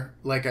fire,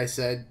 like I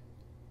said,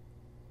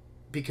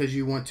 because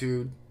you want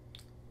to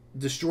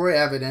destroy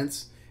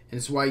evidence, and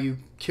it's why you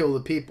kill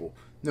the people.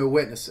 No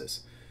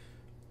witnesses.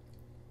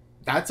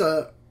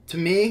 To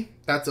me,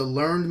 that's a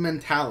learned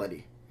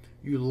mentality.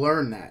 You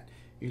learn that.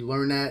 You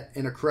learn that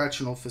in a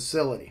correctional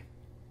facility.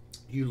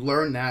 You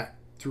learn that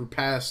through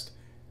past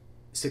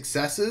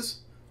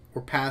successes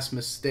or past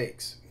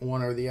mistakes,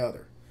 one or the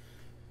other.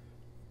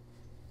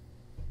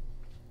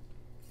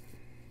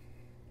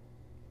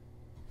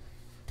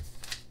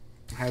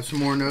 I have some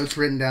more notes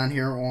written down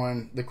here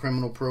on the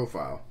criminal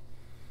profile.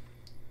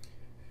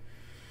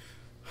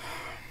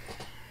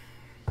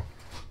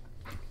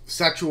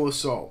 Sexual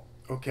assault.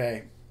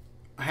 Okay.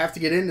 I have to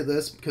get into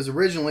this because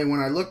originally when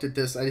I looked at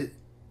this,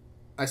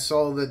 I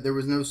saw that there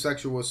was no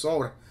sexual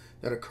assault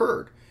that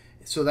occurred.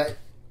 So that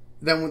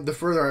then the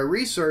further I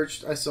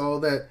researched, I saw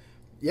that,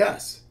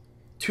 yes,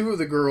 2 of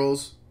the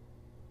girls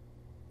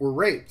were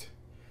raped.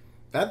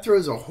 That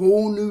throws a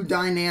whole new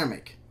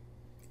dynamic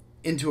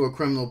into a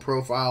criminal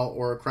profile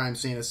or a crime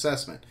scene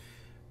assessment.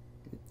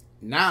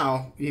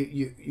 Now,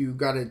 you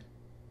got to,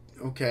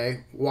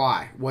 okay,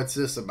 why? What's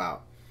this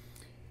about?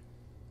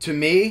 To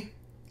me,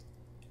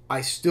 I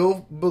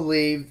still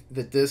believe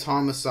that this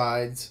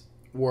homicides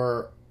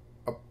were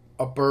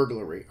a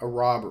burglary, a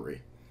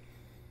robbery.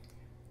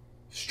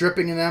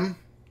 Stripping them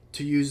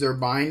to use their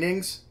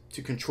bindings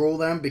to control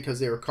them because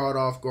they were caught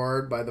off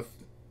guard by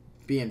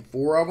being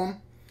 4 of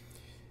them.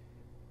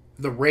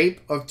 The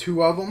rape of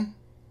 2 of them,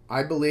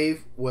 I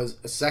believe, was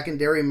a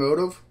secondary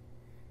motive.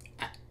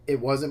 It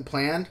wasn't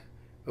planned.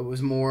 It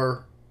was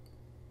more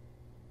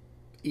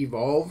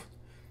evolved.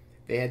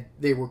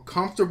 They were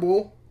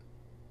comfortable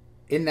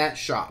in that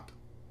shop.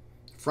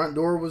 The front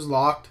door was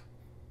locked.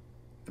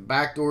 The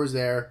back door's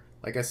there.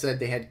 Like I said,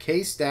 they had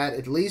case stat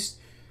at least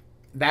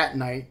that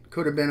night.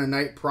 Could have been a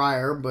night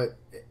prior, but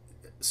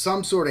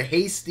some sort of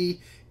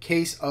hasty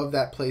case of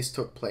that place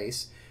took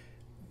place.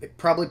 They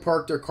probably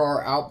parked their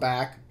car out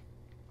back,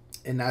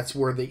 and that's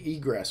where the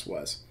egress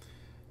was.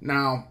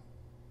 Now,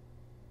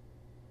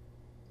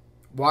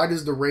 why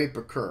does the rape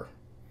occur?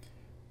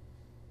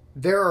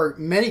 There are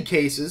many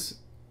cases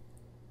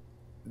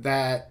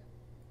that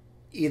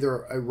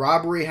either a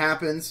robbery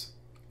happens,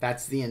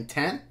 that's the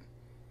intent,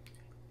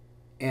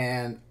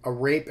 and a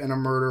rape and a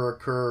murder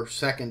occur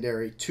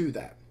secondary to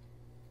that,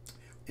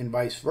 and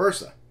vice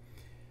versa.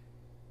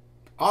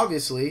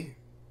 Obviously,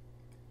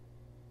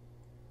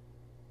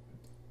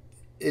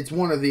 it's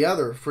one or the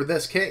other for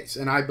this case,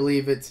 and I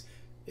believe it's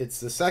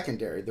the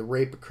secondary. The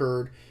rape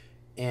occurred,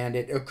 and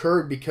it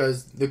occurred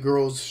because the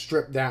girls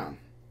stripped down,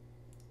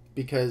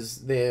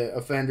 because the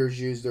offenders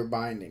used their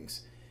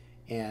bindings,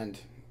 and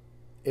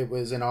it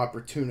was an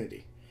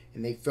opportunity,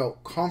 and they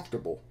felt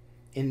comfortable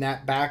in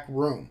that back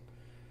room.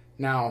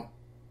 Now,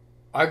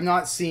 I've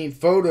not seen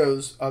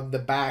photos of the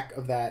back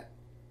of that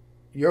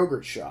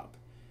yogurt shop,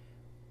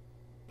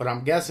 but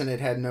I'm guessing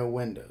it had no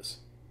windows.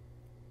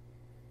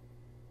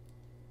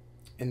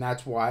 And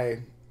that's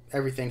why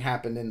everything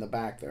happened in the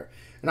back there.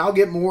 And I'll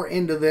get more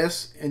into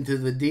this, into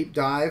the deep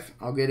dive.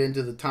 I'll get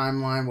into the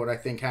timeline, what I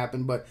think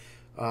happened. But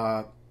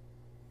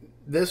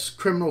this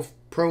criminal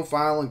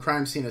profile and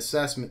crime scene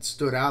assessment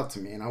stood out to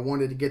me. And I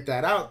wanted to get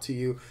that out to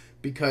you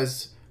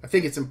because I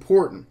think it's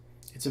important.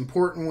 It's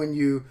important when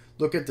you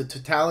look at the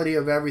totality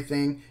of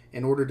everything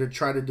in order to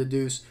try to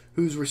deduce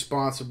who's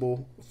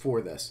responsible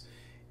for this.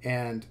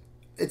 And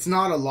it's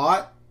not a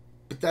lot,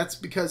 but that's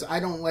because I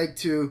don't like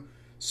to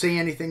say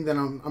anything that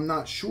I'm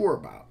not sure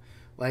about.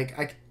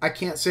 Like, I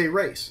can't say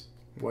race,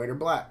 white or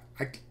black.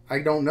 I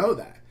don't know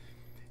that.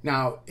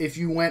 Now, if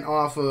you went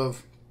off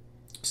of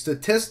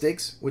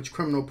statistics, which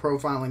criminal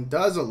profiling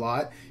does a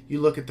lot,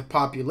 you look at the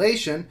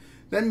population,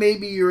 then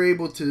maybe you're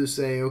able to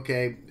say,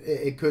 okay,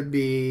 it could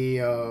be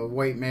a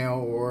white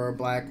male or a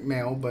black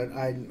male, but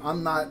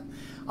I'm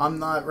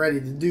not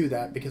ready to do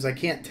that because I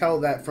can't tell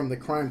that from the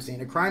crime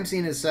scene. A crime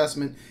scene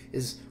assessment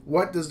is,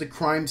 what does the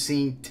crime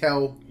scene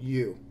tell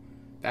you?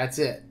 That's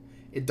it.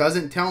 It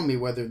doesn't tell me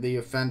whether the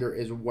offender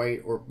is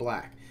white or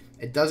black.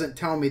 It doesn't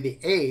tell me the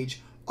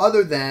age,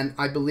 other than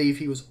I believe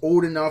he was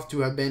old enough to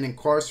have been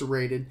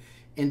incarcerated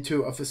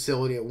into a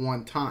facility at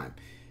one time.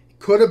 It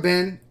could have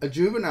been a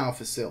juvenile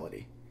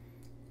facility,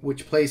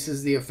 which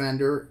places the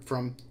offender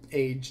from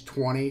age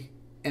 20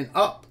 and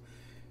up.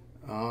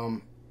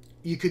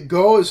 You could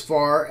go as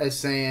far as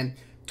saying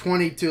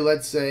 20 to,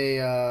 let's say,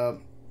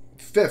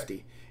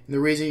 50. And the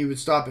reason you would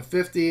stop at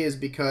 50 is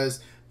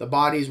because the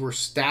bodies were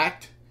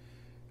stacked,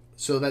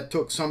 so that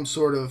took some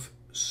sort of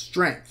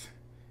strength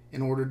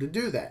in order to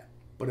do that.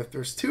 But if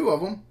there's two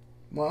of them,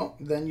 well,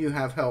 then you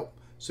have help.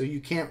 So you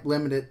can't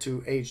limit it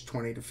to age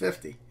 20 to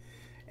 50.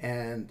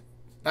 And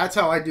that's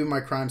how I do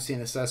my crime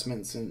scene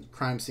assessments and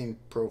crime scene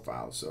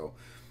profiles. So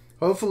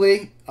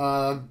hopefully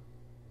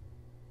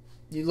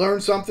you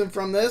learn something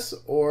from this,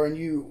 or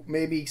you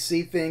maybe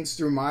see things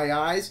through my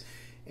eyes.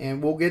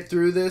 And we'll get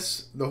through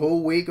this, the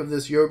whole week of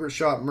this yogurt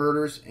shop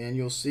murders, and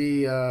you'll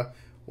see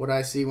what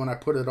I see when I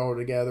put it all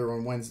together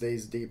on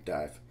Wednesday's deep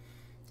dive.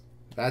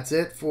 That's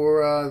it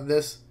for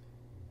this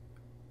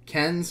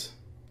Ken's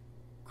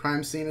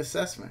crime scene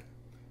assessment.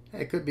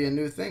 Hey, it could be a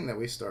new thing that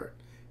we start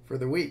for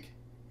the week.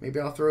 Maybe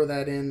I'll throw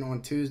that in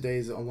on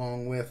Tuesdays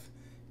along with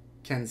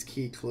Ken's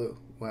key clue.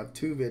 We'll have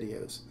 2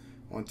 videos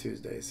on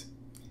Tuesdays,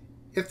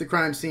 if the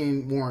crime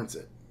scene warrants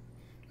it.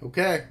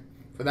 Okay,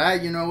 for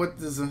that, you know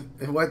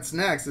what's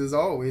next. As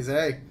always,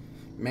 hey,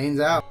 Mains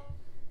out.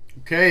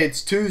 Okay,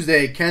 it's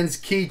Tuesday. Ken's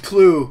key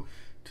clue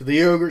to the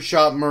yogurt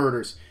shop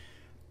murders.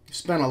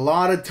 Spent a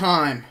lot of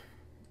time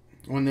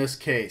on this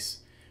case,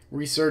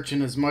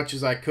 researching as much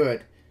as I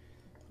could.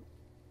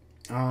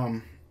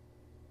 The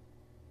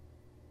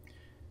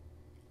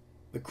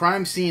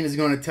crime scene is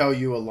going to tell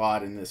you a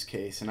lot in this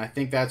case, and I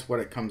think that's what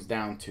it comes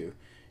down to.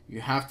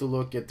 You have to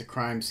look at the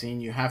crime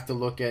scene. You have to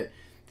look at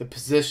the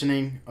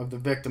positioning of the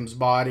victims'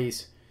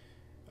 bodies.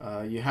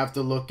 You have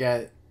to look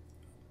at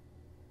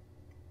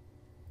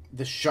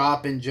the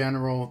shop in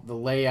general, the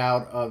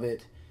layout of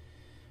it.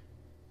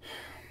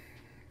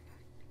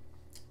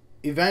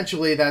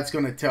 Eventually, that's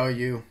going to tell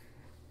you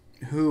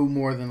who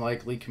more than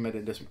likely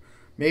committed this.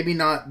 Maybe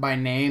not by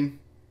name,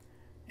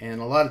 and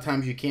a lot of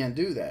times you can't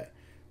do that,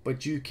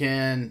 but you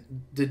can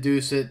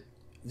deduce it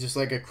just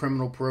like a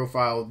criminal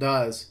profile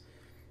does,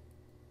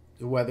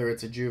 whether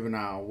it's a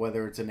juvenile,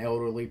 whether it's an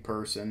elderly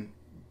person,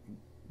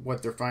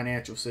 what their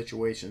financial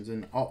situations,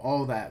 and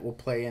all that will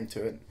play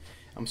into it.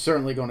 I'm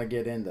certainly going to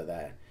get into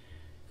that.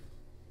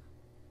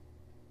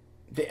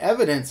 The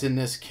evidence in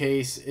this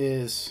case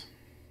is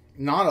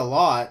not a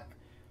lot,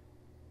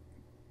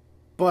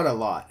 but a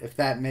lot, if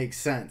that makes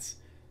sense.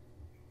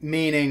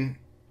 Meaning,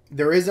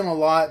 there isn't a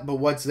lot, but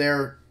what's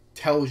there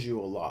tells you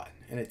a lot,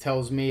 and it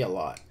tells me a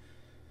lot.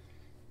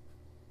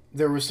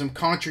 There was some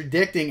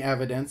contradicting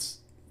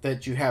evidence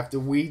that you have to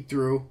weed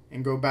through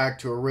and go back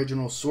to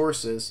original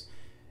sources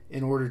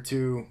in order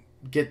to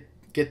get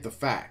the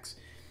facts.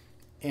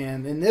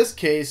 And in this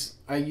case,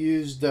 I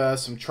used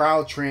some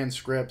trial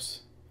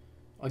transcripts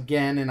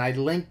again, and I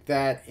linked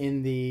that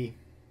in the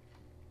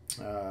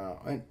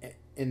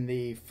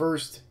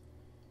first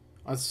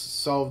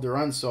Solved or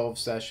Unsolved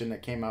session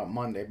that came out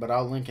Monday, but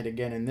I'll link it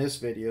again in this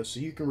video so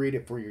you can read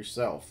it for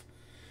yourself.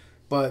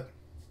 But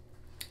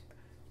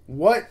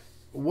what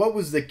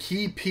was the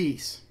key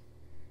piece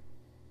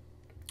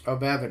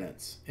of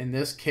evidence in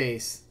this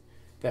case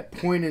that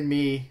pointed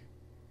me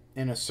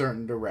in a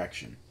certain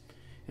direction?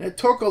 And it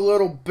took a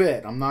little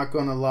bit, I'm not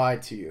going to lie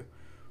to you,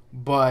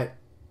 but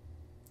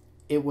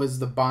it was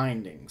the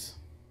bindings.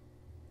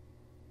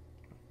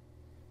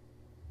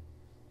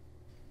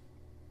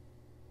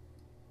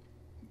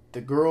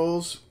 The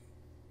girls,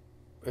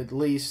 at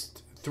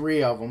least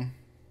 3 of them,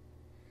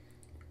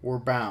 were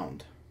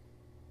bound.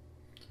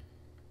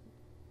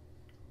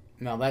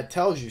 Now that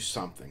tells you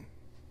something.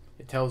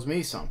 It tells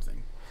me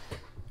something.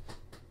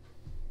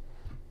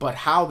 But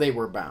how they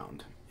were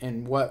bound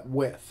and what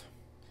with.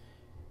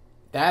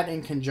 That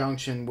in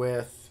conjunction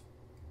with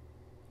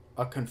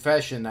a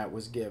confession that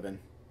was given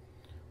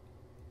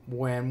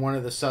when one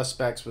of the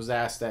suspects was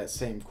asked that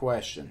same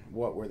question.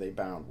 What were they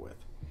bound with?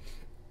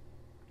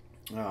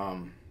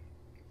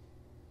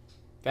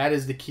 That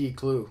is the key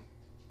clue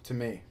to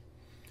me.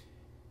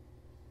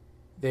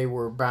 They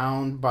were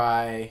bound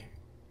by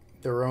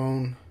their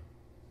own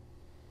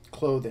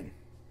clothing.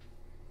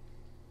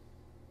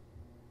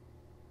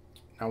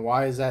 Now,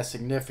 why is that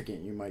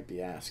significant, you might be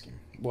asking?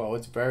 Well,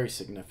 it's very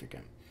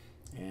significant,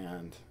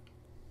 and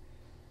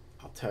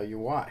I'll tell you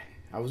why.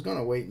 I was going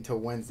to wait until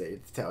Wednesday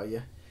to tell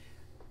you.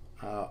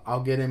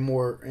 I'll get in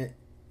more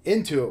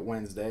into it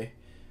Wednesday,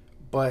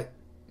 but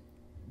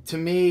to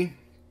me,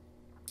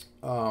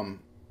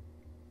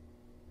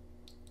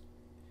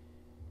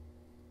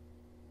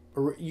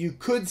 you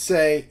could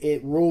say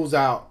it rules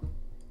out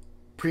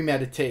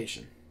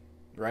premeditation,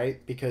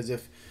 right? Because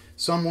if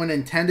someone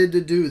intended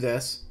to do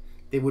this,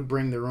 they would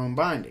bring their own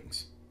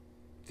bindings.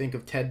 Think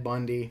of Ted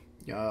Bundy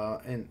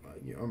and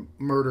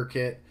murder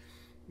kit.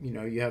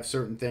 You have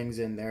certain things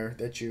in there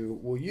that you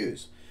will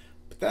use.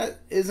 But that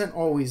isn't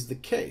always the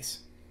case.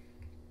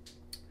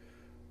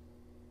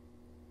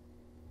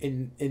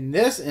 In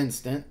this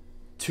instant,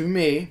 to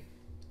me,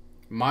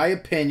 my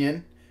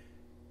opinion,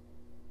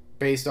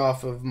 based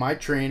off of my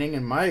training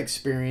and my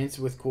experience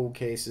with cold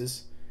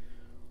cases,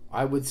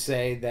 I would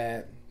say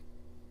that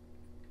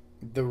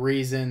the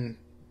reason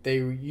they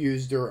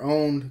used their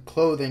own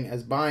clothing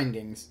as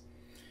bindings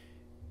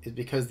is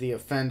because the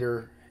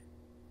offender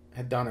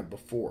had done it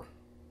before.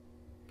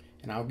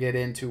 And I'll get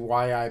into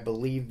why I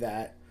believe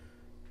that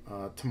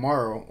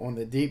tomorrow on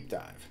the deep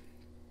dive.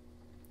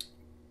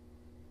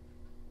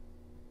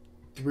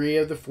 3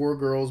 of the 4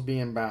 girls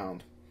being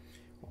bound.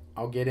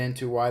 I'll get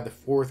into why the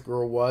 4th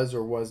girl was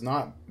or was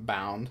not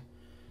bound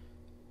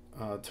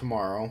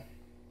tomorrow.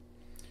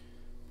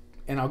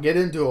 And I'll get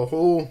into a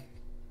whole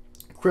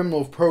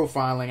criminal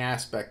profiling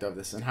aspect of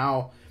this and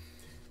how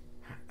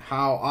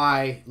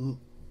I,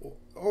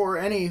 or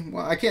any,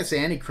 well, I can't say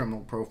any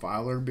criminal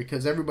profiler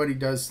because everybody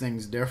does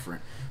things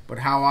different, but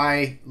how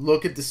I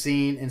look at the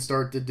scene and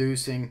start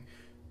deducing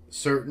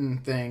certain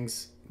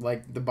things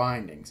like the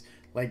bindings,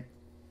 like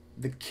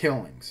the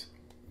killings.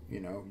 You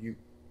know,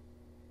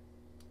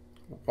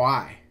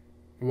 why,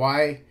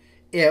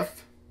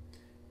 if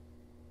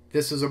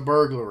this is a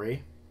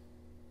burglary,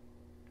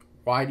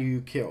 why do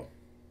you kill?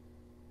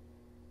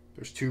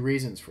 There's 2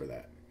 reasons for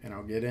that, and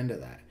I'll get into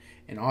that.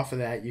 And off of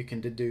that, you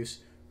can deduce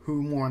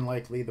who more than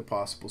likely the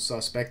possible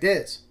suspect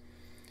is.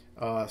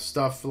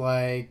 Stuff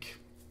like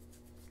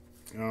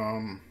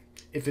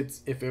if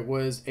it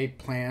was a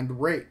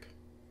planned rape,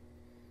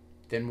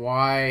 then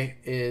why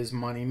is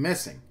money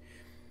missing?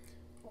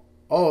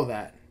 All of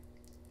that.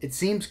 It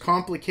seems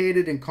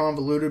complicated and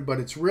convoluted, but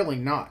it's really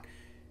not.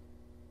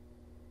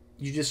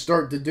 You just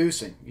start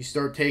deducing. You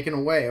start taking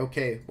away,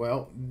 okay,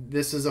 well,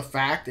 this is a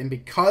fact, and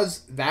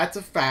because that's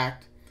a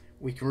fact,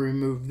 we can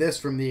remove this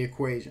from the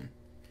equation.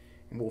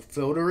 And we'll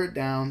filter it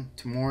down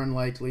to more than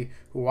likely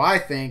who I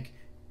think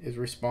is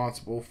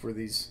responsible for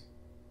these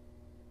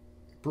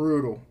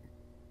brutal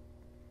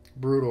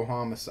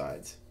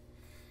homicides.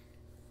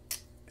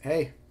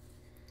 Hey,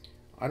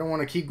 I don't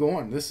want to keep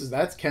going.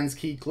 That's Ken's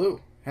key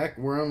clue. Heck,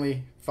 we're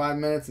only 5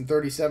 minutes and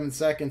 37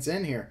 seconds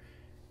in here,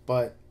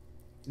 but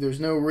there's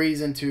no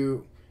reason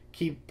to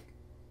keep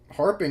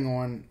harping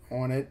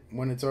on it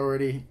when it's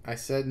already, I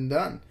said and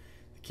done.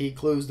 The key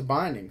clue is the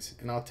bindings,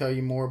 and I'll tell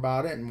you more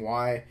about it and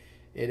why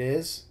it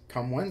is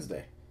come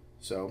Wednesday.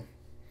 So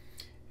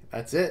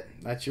that's it.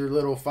 That's your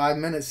little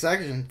 5-minute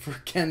section for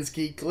Ken's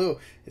key clue.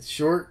 It's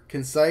short,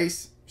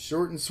 concise,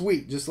 short and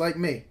sweet, just like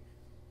me.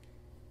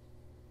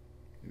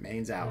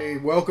 Mains out. Hey,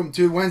 welcome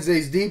to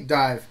Wednesday's deep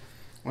dive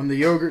on the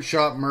yogurt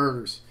shop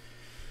murders.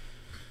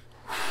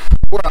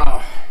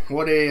 Wow,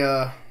 what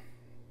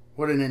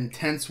an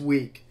intense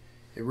week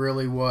it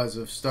really was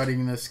of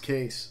studying this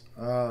case.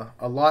 A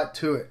lot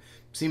to it.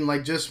 Seemed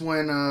like just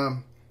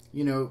when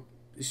you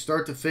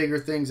start to figure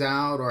things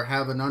out or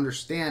have an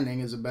understanding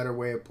is a better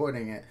way of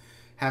putting it,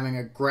 having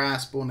a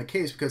grasp on the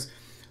case, because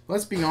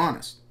let's be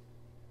honest,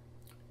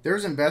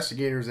 there's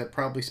investigators that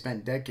probably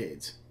spent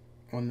decades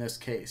on this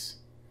case.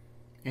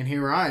 And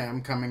here I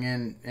am coming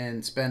in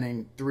and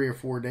spending 3 or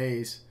 4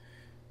 days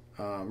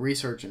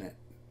researching it.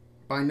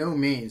 By no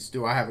means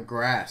do I have a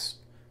grasp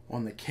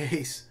on the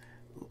case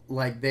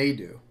like they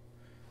do.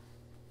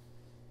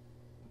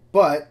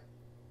 But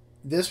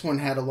this one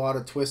had a lot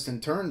of twists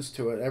and turns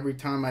to it. Every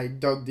time I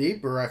dug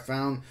deeper, I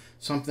found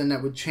something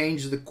that would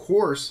change the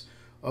course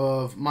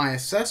of my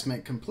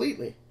assessment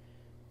completely.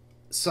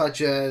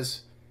 Such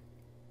as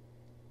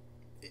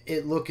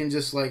it looking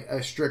just like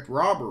a strict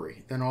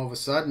robbery. Then all of a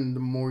sudden, the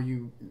more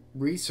you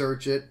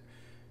research it,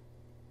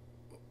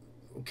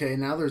 okay,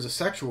 now there's a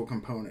sexual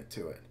component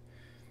to it.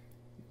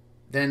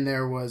 Then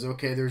there was,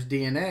 okay, there's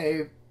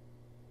DNA,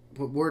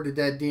 but where did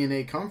that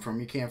DNA come from?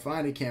 You can't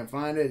find it,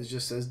 It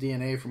just says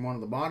DNA from one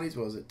of the bodies.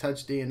 Was it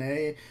touch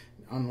DNA?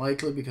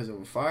 Unlikely because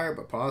of a fire,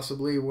 but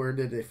possibly. Where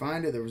did they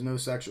find it? There was no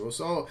sexual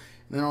assault.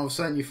 And then all of a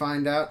sudden you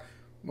find out,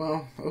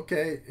 well,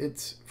 okay,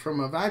 it's from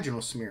a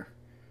vaginal smear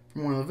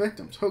from one of the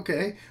victims.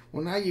 Okay,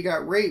 well now you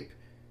got rape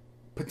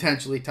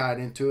potentially tied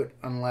into it,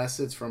 unless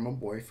it's from a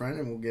boyfriend,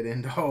 and we'll get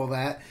into all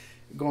that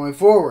going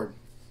forward.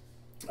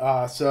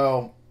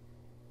 So,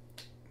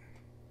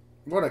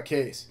 what a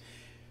case.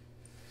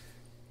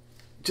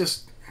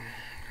 Just,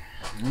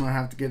 I'm going to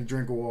have to get a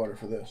drink of water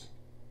for this.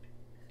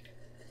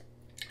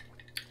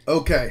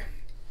 Okay.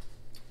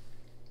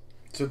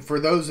 So,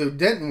 for those who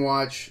didn't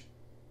watch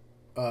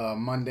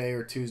Monday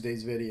or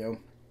Tuesday's video,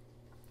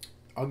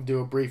 I'll do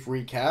a brief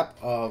recap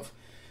of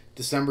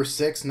December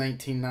 6,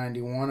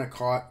 1991, a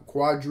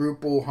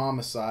quadruple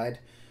homicide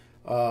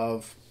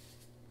of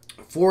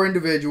 4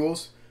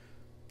 individuals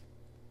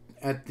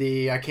at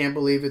the, I can't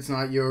believe it's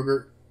not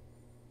yogurt,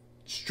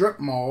 strip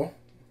mall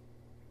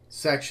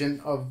section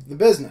of the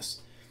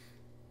business.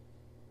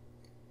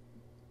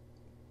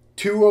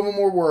 2 of them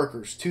were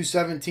workers, 2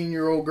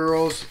 17-year-old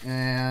girls,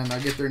 and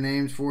I'll get their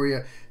names for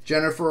you.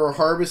 Jennifer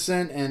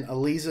Harbison and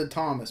Eliza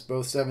Thomas,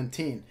 both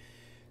 17.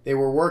 They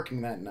were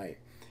working that night.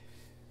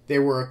 They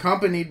were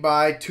accompanied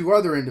by 2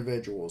 other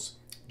individuals.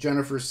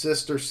 Jennifer's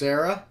sister,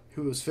 Sarah,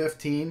 who was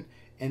 15,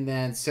 and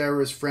then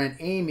Sarah's friend,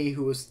 Amy,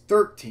 who was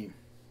 13.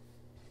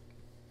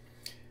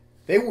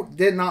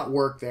 did not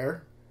work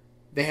there.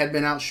 They had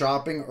been out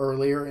shopping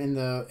earlier in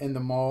the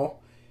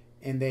mall,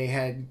 and they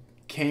had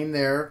came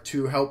there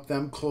to help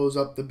them close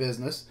up the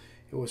business.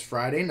 It was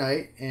Friday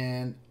night,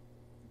 and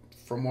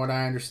from what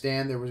I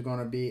understand, there was going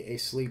to be a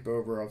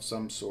sleepover of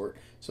some sort.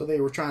 So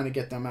they were trying to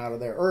get them out of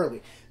there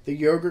early. The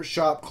yogurt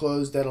shop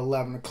closed at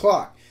 11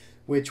 o'clock,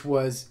 which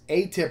was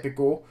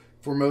atypical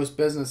for most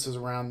businesses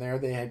around there.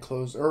 They had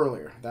closed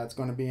earlier. That's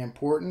going to be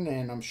important,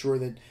 and I'm sure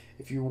that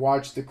if you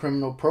watch the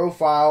criminal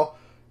profile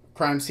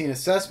crime scene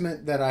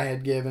assessment that I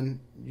had given,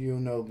 you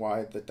know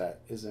why that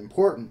is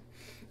important.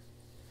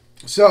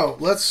 So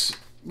let's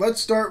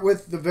start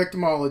with the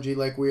victimology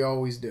like we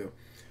always do.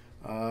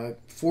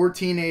 4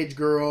 teenage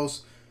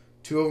girls,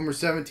 2 of them are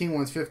 17,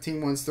 one's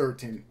 15, one's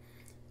 13.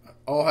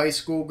 All high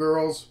school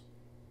girls.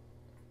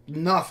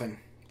 Nothing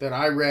that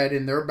I read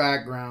in their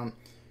background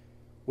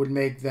would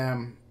make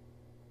them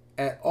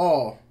at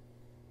all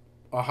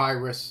a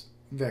high-risk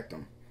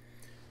victim.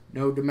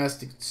 No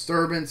domestic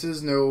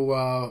disturbances,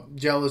 no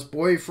jealous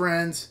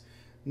boyfriends,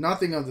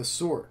 nothing of the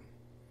sort.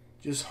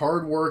 Just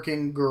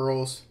hard-working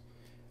girls,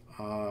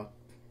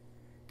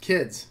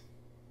 kids,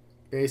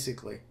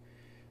 basically.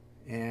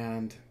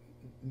 And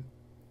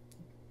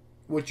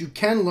what you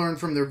can learn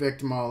from their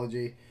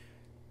victimology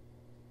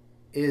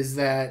is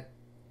that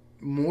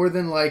more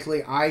than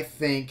likely, I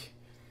think,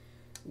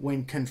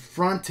 when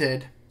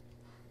confronted,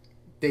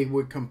 they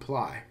would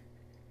comply.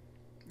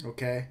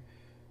 Okay?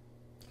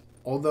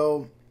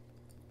 Although,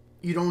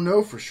 you don't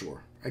know for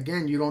sure.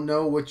 Again, you don't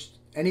know what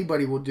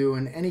anybody will do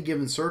in any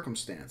given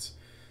circumstance.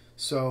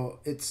 So,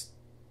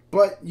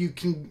 but you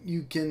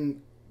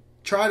can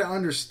try to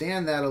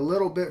understand that a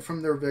little bit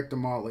from their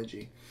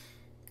victimology.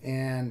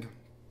 And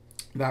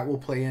that will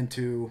play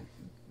into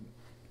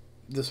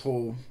this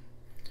whole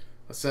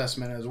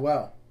assessment as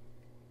well.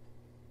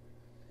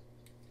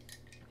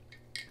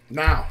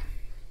 Now,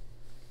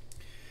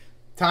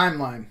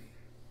 timeline.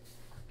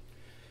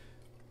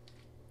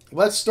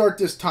 Let's start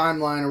this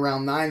timeline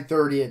around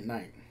 9:30 at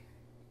night.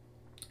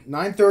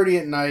 9:30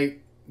 at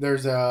night,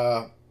 there's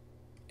a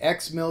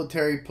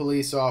ex-military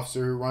police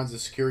officer who runs a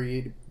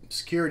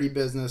security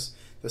business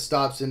that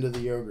stops into the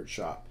yogurt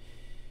shop.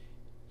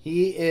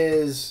 He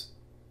is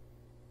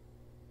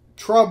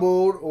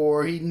troubled,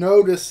 or he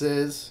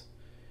notices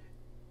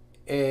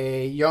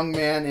a young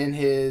man in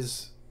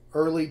his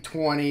early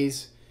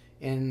 20s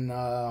in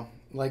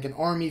like an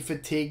army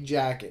fatigue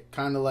jacket,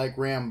 kind of like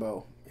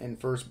Rambo in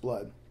First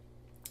Blood.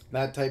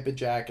 That type of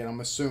jacket,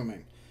 I'm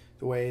assuming.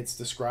 The way it's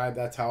described,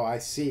 that's how I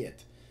see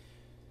it.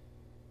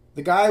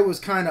 The guy was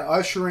kind of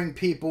ushering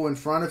people in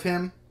front of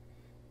him.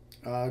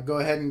 Go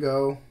ahead and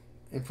go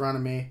in front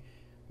of me.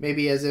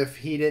 Maybe as if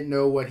he didn't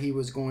know what he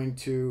was going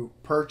to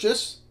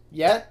purchase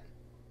yet,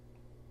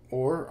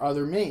 or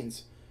other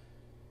means.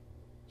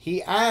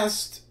 He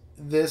asked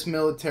this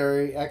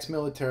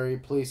ex-military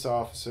police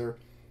officer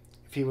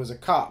if he was a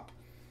cop.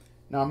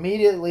 Now,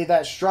 immediately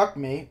that struck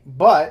me,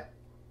 but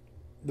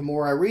the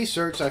more I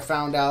researched, I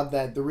found out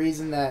that the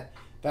reason that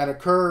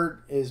occurred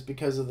is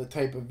because of the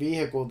type of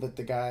vehicle that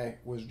the guy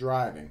was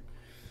driving.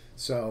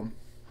 So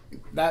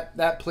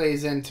that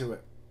plays into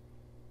it.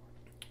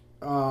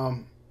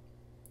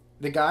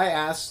 The guy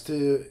asks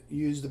to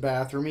use the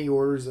bathroom. He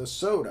orders a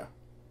soda,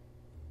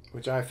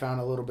 which I found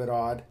a little bit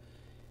odd.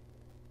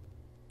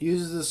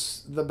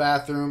 Uses the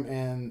bathroom,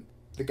 and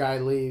the guy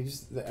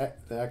leaves. The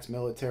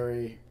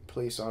ex-military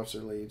police officer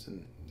leaves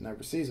and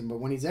never sees him. But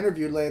when he's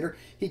interviewed later,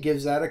 he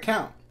gives that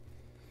account.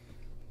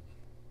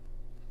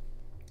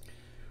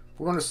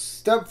 We're going to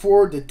step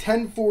forward to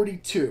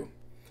 10:42.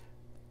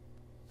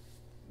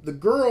 The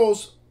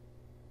girls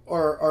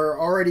are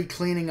already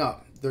cleaning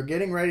up. They're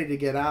getting ready to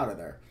get out of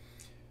there.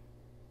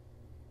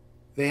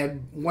 They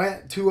had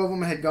went, 2 of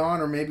them had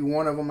gone, or maybe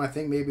one of them, I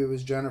think maybe it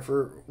was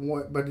Jennifer,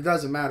 but it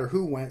doesn't matter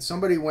who went.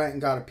 Somebody went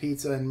and got a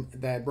pizza, and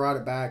they had brought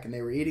it back, and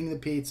they were eating the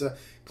pizza,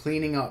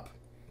 cleaning up.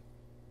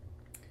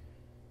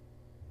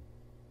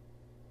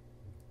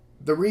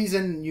 The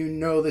reason you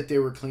know that they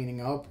were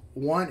cleaning up,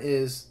 one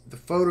is the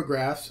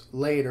photographs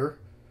later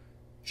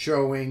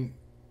showing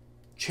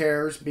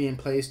chairs being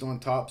placed on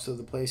top so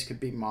the place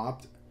could be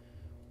mopped.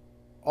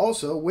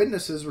 Also,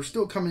 witnesses were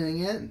still coming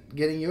in,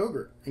 getting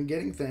yogurt and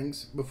getting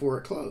things before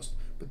it closed.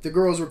 But the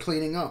girls were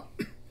cleaning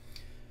up.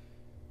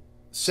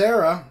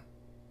 Sarah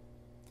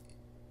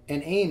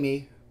and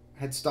Amy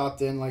had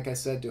stopped in, like I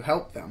said, to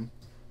help them.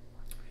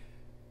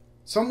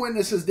 Some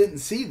witnesses didn't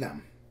see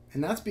them,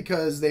 and that's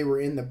because they were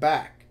in the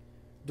back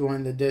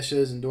doing the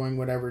dishes and doing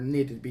whatever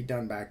needed to be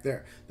done back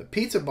there. The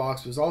pizza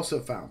box was also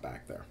found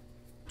back there,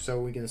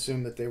 so we can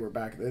assume that they were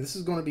back there. This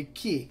is going to be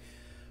key.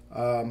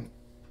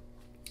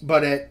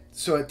 But at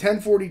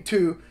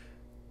 10:42,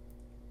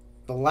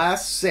 the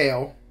last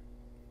sale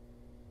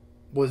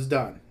was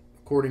done,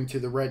 according to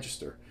the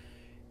register.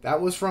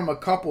 That was from a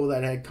couple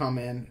that had come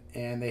in,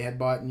 and they had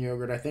bought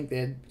yogurt. I think they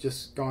had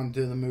just gone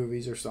to the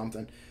movies or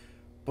something.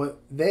 But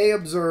they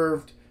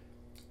observed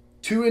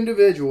 2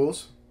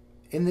 individuals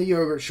in the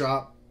yogurt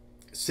shop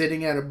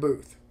sitting at a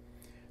booth.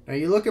 Now,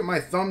 you look at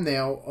my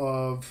thumbnail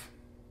of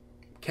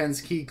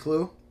Ken's Key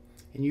Clue.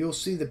 and you'll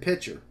see the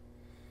picture.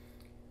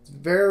 It's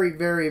very,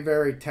 very,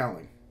 very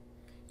telling.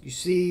 You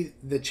see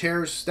the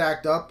chairs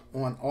stacked up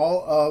on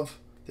all of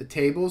the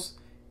tables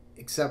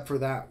except for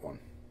that one.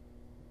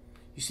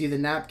 You see the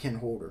napkin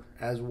holder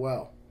as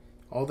well.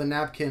 All the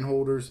napkin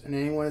holders, and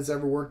anyone that's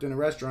ever worked in a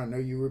restaurant know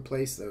you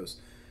replace those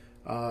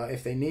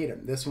if they need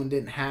them. This one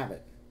didn't have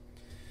it.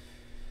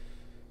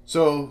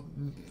 So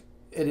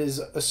it is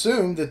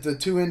assumed that the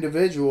two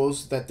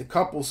individuals that the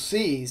couple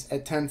sees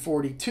at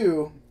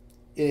 10:42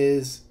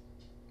 is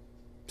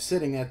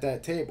sitting at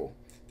that table.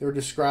 They're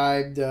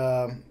described,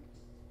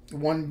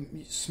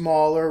 one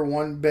smaller,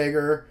 one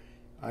bigger,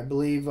 I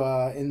believe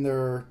in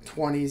their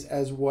 20s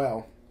as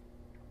well.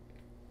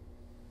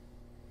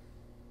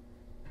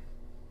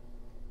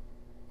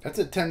 That's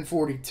at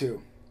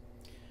 10:42.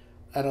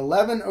 At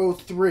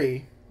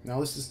 11:03, now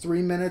this is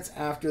 3 minutes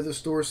after the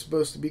store's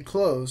supposed to be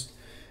closed,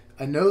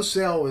 a no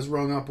sale was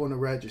rung up on the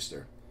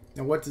register.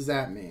 Now what does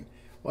that mean?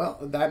 Well,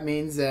 that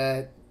means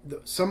that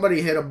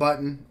somebody hit a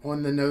button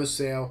on the no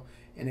sale,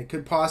 and it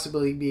could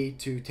possibly be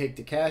to take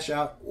the cash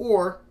out,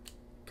 or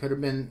could have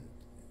been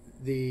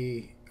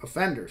the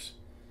offenders.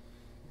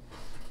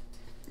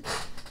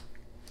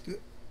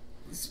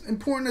 It's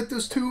important that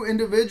those two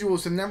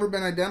individuals have never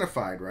been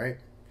identified, right?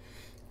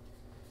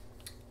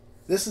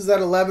 This is at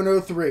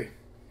 11:03.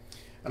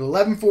 At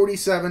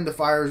 11:47, the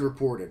fire is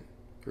reported.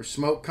 There's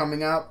smoke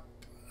coming up.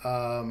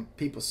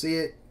 People see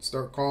it,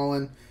 start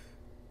calling.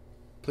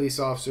 Police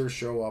officers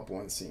show up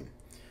on scene.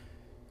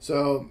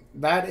 So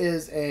that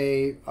is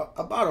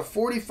about a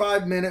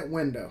 45-minute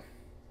window.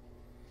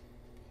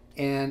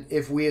 And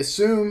if we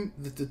assume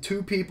that the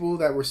two people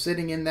that were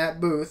sitting in that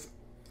booth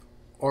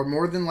are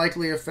more than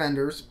likely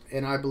offenders,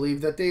 and I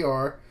believe that they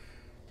are,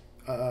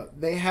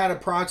 they had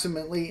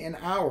approximately an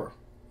hour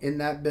in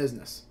that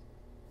business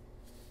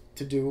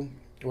to do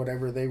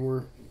whatever they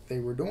were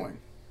doing.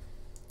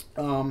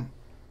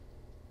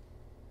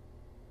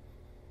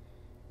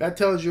 That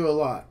tells you a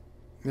lot,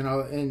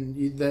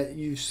 and that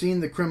you've seen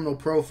the criminal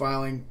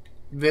profiling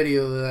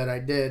video that I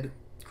did,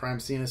 crime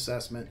scene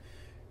assessment.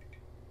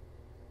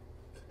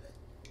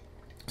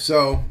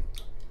 So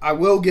I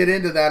will get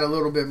into that a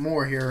little bit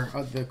more here,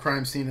 the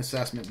crime scene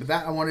assessment, but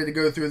that I wanted to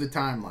go through the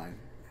timeline.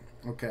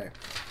 Okay.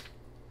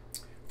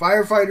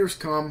 Firefighters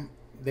come,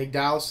 they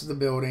douse the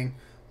building.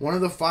 One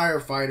of the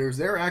firefighters,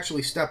 they're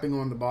actually stepping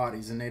on the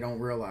bodies and they don't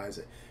realize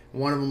it.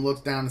 One of them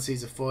looks down and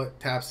sees a foot,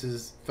 taps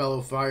his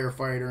fellow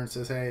firefighter and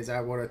says, "Hey, is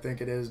that what I think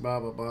it is?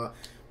 Blah, blah, blah."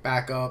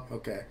 Back up.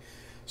 Okay.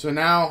 So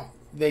now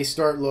they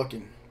start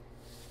looking.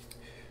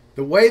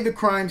 The way the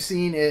crime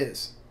scene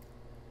is,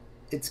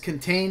 it's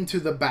contained to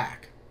the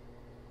back.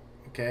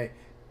 Okay.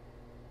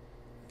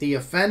 The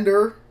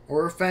offender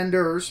or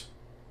offenders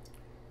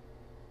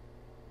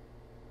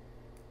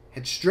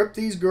had stripped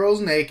these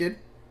girls naked,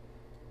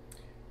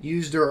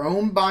 used their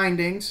own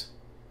bindings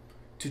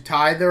to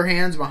tie their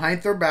hands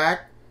behind their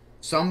back.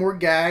 Some were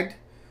gagged.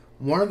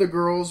 One of the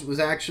girls was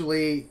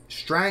actually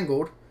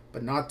strangled,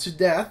 but not to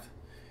death.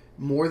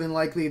 More than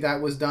likely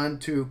that was done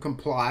to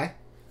comply.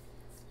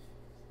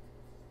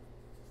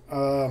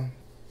 And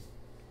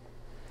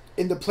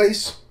the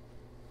place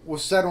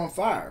was set on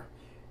fire.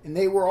 And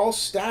they were all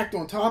stacked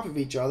on top of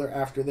each other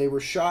after they were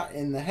shot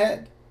in the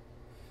head.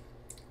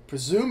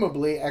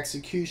 Presumably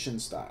execution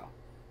style.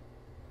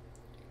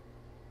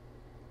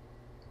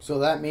 So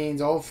that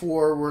means all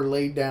four were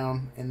laid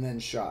down and then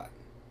shot.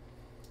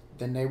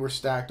 Then they were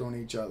stacked on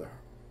each other.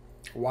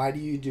 Why do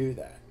you do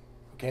that?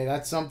 Okay,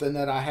 that's something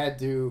that I had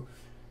to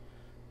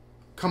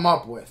come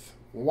up with.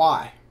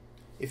 Why?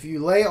 If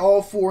you lay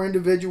all four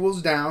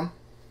individuals down,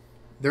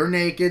 they're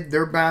naked,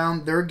 they're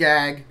bound, they're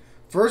gagged.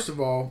 First of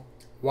all,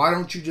 why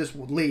don't you just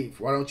leave?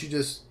 Why don't you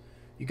just...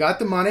 You got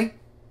the money.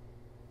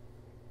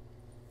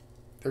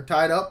 They're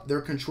tied up,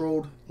 they're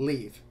controlled,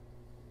 leave.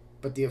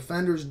 But the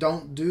offenders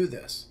don't do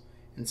this.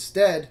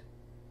 Instead,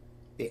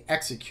 they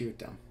execute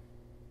them.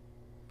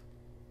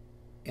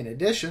 In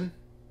addition,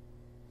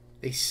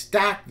 they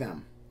stack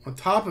them on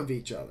top of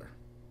each other.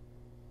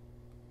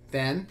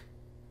 Then,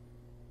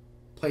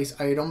 place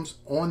items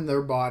on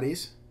their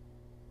bodies,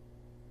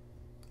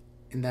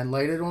 and then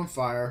light it on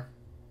fire,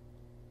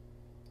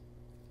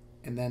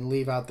 and then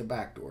leave out the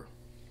back door.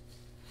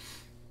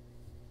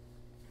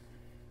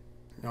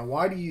 Now,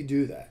 why do you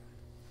do that?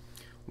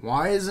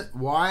 Why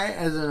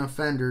as an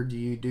offender do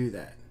you do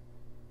that?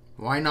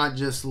 Why not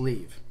just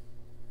leave?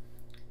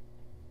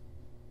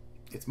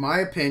 It's my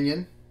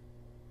opinion,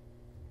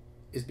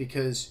 is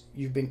because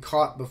you've been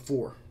caught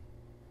before.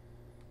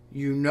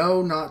 You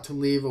know not to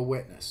leave a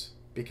witness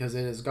because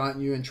it has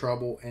gotten you in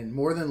trouble and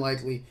more than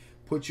likely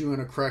put you in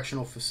a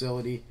correctional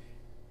facility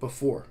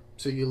before.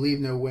 So you leave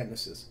no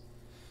witnesses.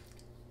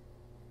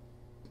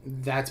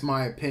 That's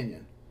my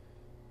opinion.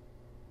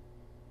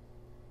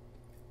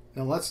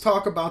 Now let's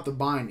talk about the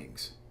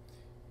bindings.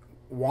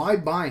 Why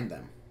bind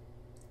them?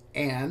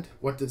 And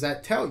what does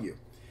that tell you?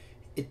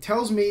 It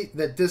tells me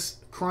that this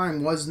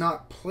crime was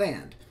not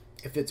planned.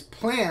 If it's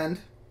planned,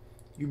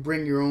 you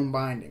bring your own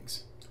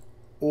bindings.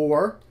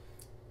 Or,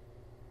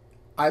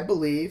 I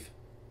believe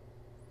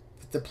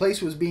that the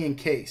place was being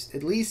cased,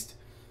 at least,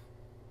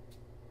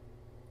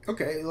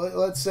 okay,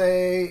 let's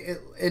say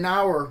an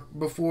hour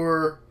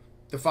before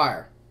the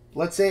fire.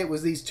 Let's say it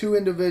was these two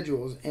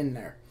individuals in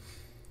there.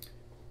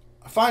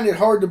 I find it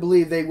hard to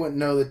believe they wouldn't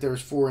know that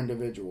there's 4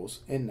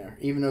 individuals in there,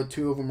 even though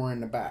 2 of them were in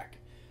the back.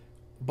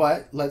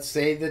 But let's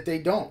say that they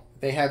don't.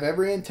 They have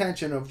every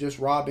intention of just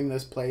robbing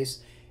this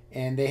place,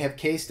 and they have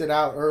cased it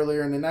out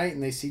earlier in the night,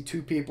 and they see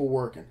 2 people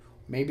working.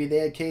 Maybe they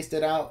had cased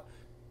it out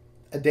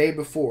a day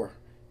before,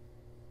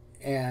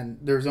 and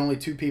there's only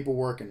 2 people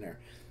working there.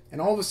 And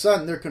all of a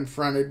sudden, they're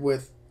confronted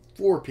with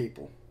 4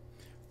 people.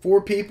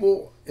 4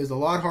 people is a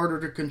lot harder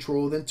to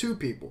control than 2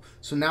 people.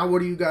 So now what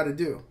do you got to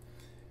do?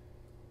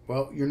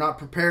 Well, you're not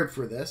prepared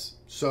for this,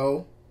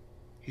 so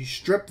you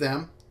strip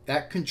them.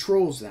 That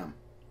controls them.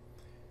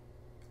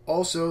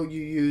 Also,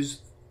 you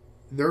use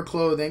their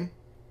clothing,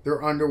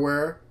 their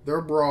underwear,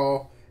 their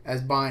bra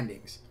as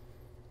bindings.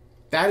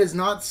 That is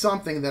not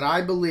something that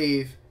I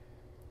believe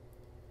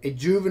a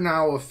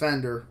juvenile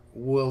offender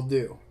will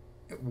do.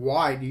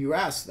 Why do you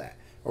ask that?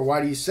 Or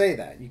why do you say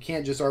that? You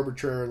can't just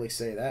arbitrarily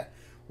say that.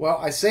 Well,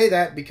 I say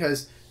that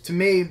because, to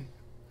me,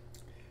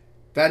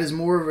 that is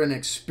more of an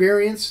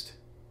experienced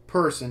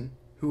person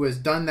who has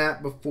done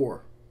that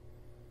before.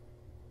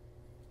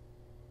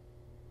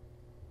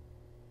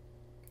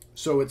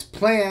 So it's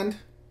planned,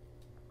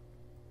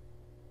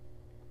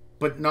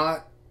 but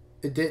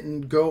it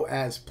didn't go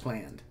as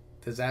planned.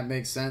 Does that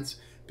make sense?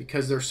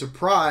 Because they're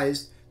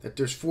surprised that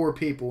there's 4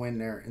 people in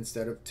there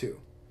instead of 2.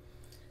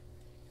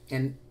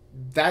 And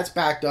that's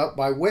backed up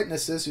by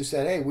witnesses who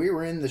said, hey, we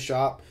were in the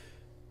shop.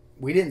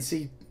 We didn't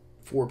see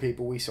 4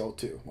 people. We saw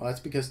 2. Well, that's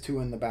because 2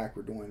 in the back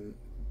were doing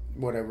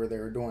whatever they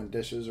were doing,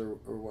 dishes or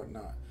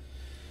whatnot.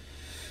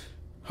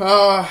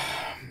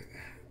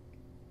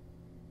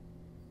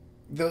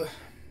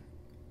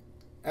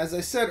 As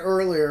I said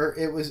earlier,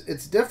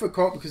 it's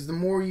difficult because the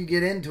more you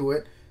get into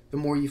it, the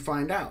more you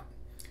find out.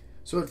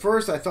 So at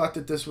first I thought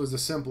that this was a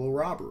simple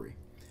robbery.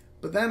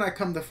 But then I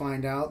come to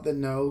find out that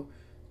no,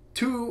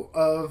 2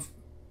 of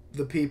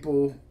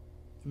the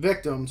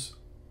victims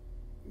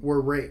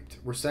were raped,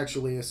 were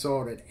sexually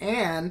assaulted.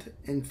 And,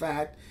 in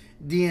fact,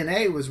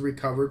 DNA was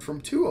recovered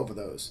from 2 of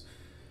those.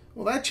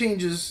 Well, that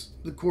changes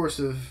the course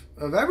of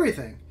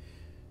everything.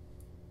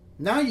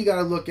 Now you got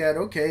to look at,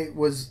 okay,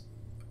 was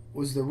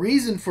the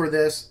reason for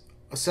this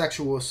a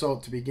sexual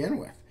assault to begin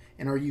with?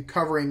 And are you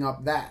covering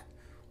up that?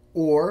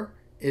 Or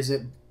is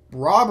it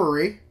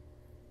robbery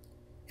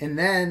and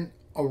then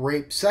a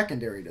rape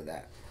secondary to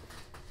that?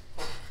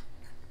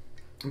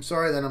 I'm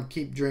sorry that I'm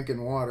keep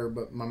drinking water,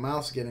 but my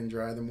mouth's getting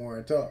dry the more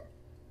I talk.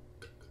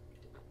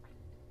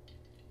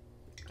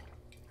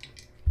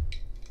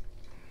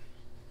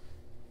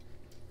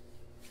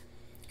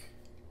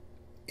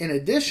 In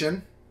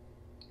addition,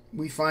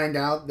 we find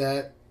out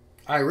that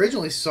I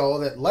originally saw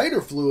that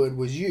lighter fluid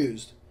was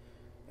used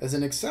as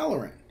an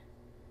accelerant.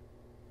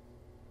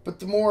 But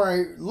the more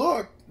I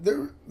looked,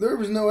 there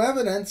was no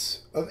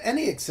evidence of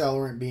any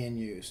accelerant being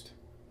used.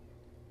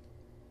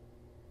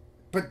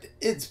 But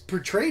it's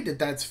portrayed that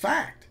that's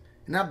fact.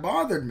 And that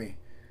bothered me.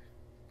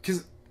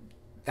 Because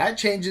that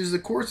changes the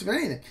course of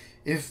anything.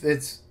 If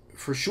it's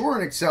for sure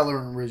an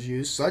accelerant was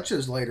used, such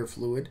as lighter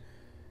fluid,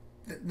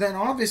 then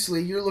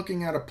obviously you're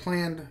looking at a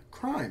planned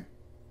crime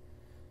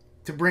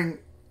to bring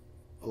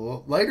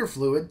lighter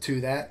fluid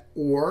to that,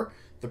 or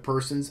the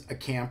person's a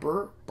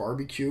camper,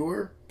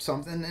 barbecuer,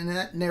 something, and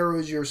that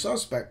narrows your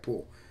suspect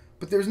pool.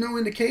 But there's no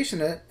indication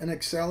that an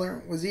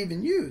accelerant was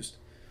even used.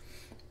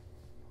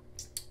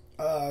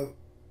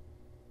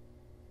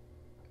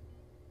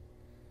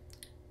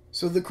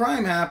 So the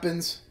crime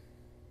happens,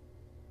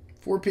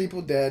 4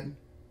 people dead,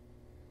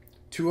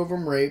 2 of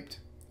them raped,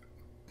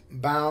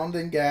 bound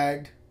and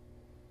gagged,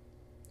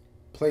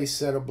 place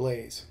set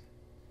ablaze.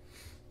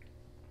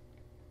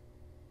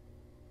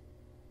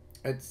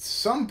 At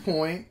some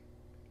point,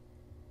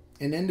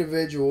 an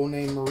individual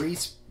named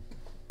Maurice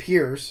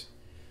Pierce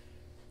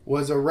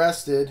was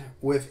arrested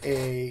with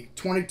a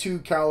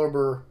 .22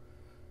 caliber,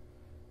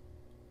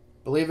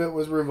 I believe it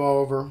was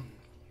revolver,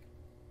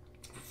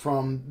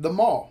 from the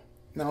mall.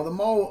 Now the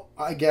mall,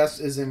 I guess,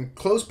 is in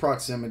close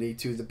proximity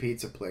to the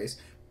pizza place,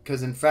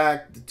 because in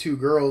fact the 2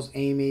 girls,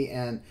 Amy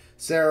and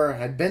Sarah,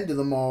 had been to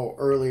the mall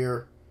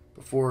earlier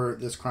before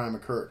this crime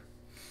occurred.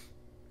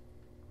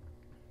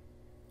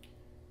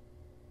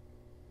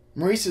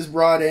 Maurice is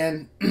brought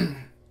in,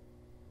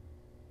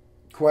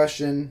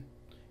 questioned,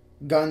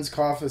 guns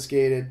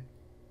confiscated,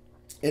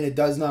 and it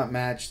does not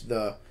match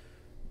the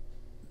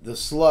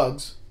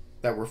slugs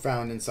that were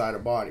found inside a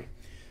body.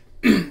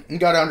 You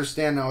got to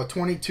understand now, a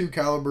 .22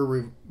 caliber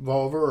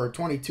revolver, or a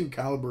 .22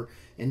 caliber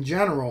in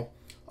general,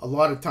 a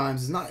lot of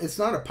times it's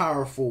not a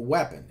powerful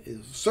weapon.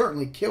 It'll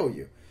certainly kill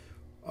you,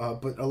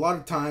 but a lot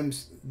of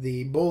times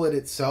the bullet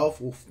itself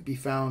will be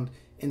found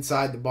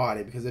inside the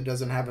body because it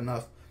doesn't have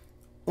enough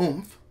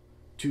oomph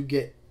to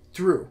get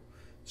through.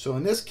 So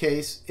in this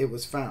case, it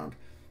was found.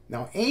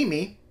 Now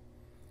Amy,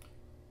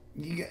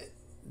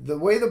 the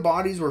way the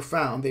bodies were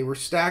found, they were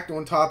stacked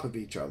on top of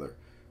each other.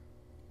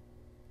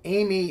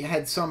 Amy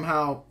had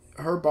somehow,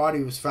 her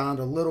body was found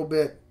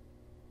a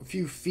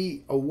few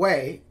feet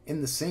away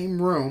in the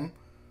same room,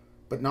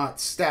 but not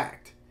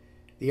stacked.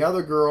 The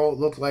other girl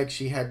looked like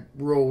she had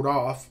rolled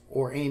off,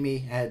 or Amy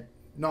had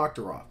knocked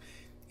her off.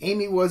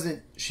 Amy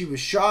she was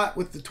shot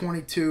with the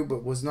 .22,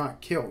 but was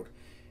not killed.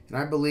 And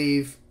I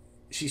believe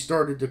she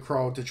started to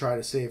crawl to try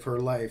to save her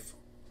life,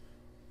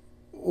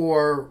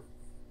 or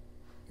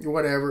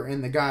whatever,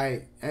 and the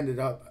guy ended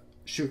up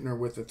shooting her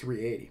with a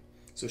 .380.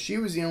 So she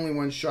was the only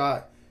one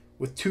shot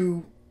with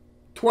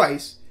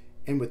twice,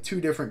 and with two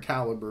different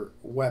caliber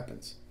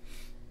weapons.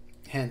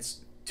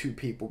 Hence, two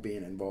people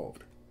being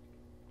involved.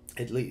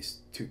 At least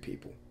two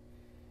people.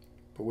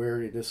 But we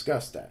already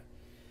discussed that.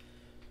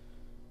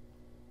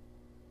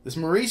 This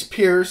Maurice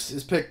Pierce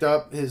is picked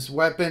up. His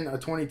weapon, a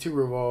 .22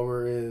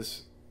 revolver,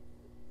 is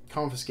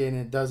confiscated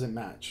and it doesn't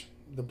match.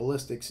 The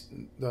ballistics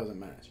doesn't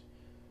match.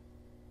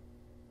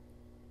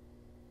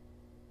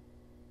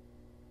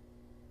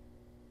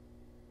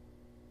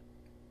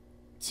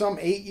 Some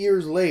 8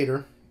 years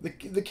later,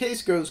 the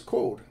case goes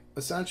cold,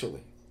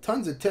 essentially.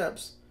 Tons of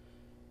tips,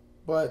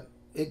 but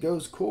it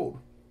goes cold.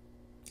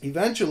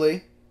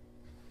 Eventually,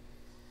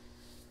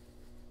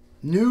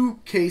 new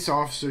case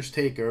officers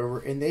take over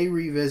and they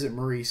revisit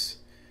Maurice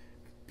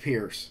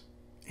Pierce.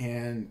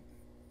 And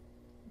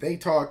they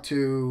talk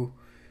to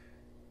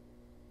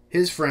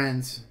his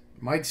friends,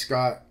 Mike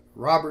Scott,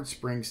 Robert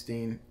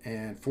Springsteen,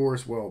 and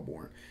Forrest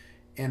Wellborn.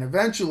 And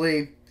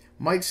eventually,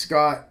 Mike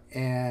Scott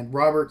and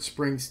Robert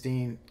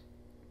Springsteen,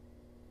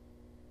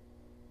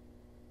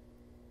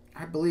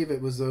 I believe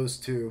it was those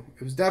two.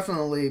 It was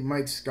definitely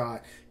Mike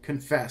Scott,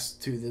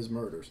 confessed to these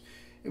murders.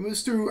 It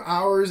was through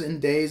hours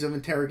and days of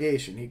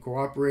interrogation. He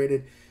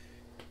cooperated,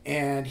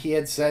 and he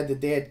had said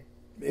that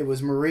it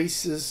was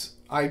Maurice's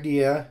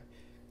idea.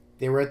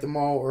 They were at the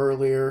mall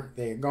earlier.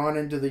 They had gone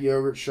into the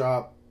yogurt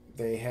shop.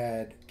 They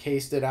had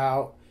cased it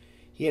out.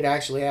 He had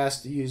actually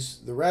asked to use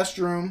the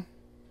restroom,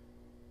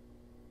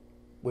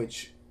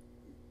 which,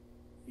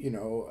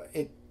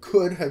 it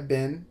could have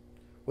been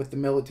what the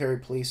military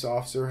police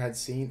officer had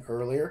seen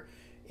earlier.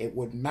 It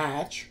would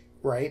match,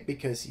 right?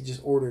 Because he just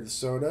ordered a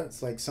soda.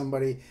 It's like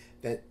somebody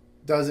that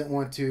doesn't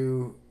want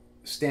to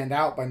stand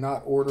out by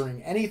not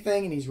ordering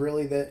anything, and he's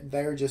really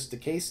there just to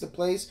case the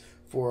place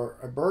for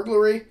a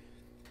burglary.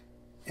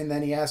 And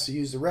then he asked to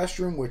use the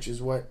restroom, which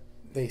is what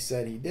they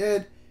said he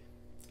did.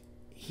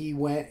 He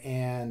went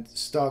and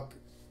stuck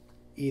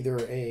either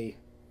a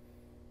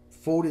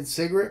folded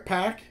cigarette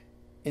pack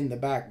in the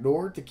back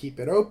door to keep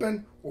it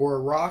open, or a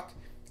rock.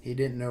 He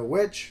didn't know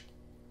which.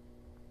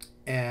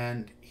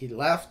 And he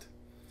left.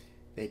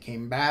 They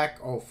came back,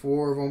 all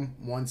four of them.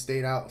 One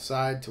stayed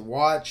outside to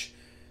watch.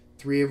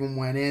 3 of them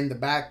went in the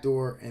back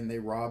door, and they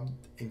robbed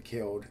and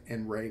killed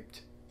and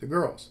raped the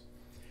girls.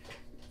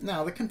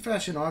 Now, the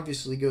confession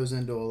obviously goes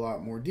into a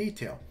lot more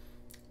detail.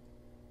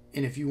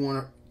 And if you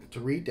want to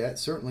read that,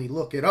 certainly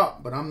look it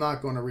up, but I'm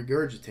not going to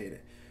regurgitate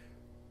it.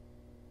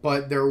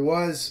 But there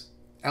was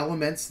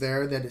elements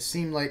there that it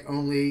seemed like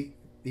only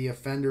the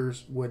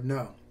offenders would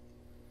know.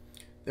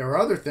 There are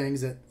other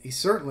things that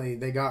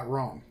they got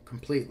wrong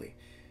completely.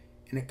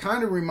 And it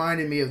kind of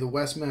reminded me of the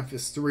West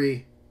Memphis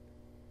 3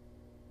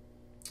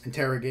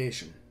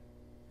 interrogation.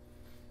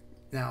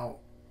 Now,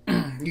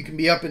 you can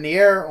be up in the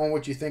air on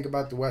what you think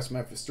about the West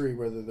Memphis 3,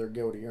 whether they're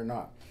guilty or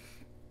not.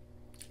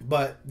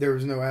 But there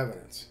was no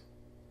evidence.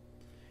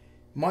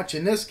 Much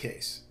in this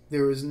case,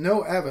 there was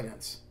no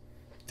evidence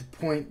to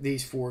point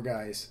these 4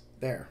 guys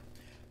there.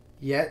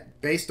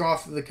 Yet, based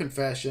off of the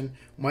confession,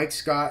 Mike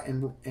Scott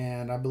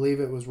and I believe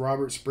it was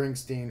Robert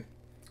Springsteen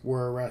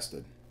were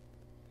arrested.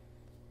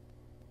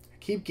 I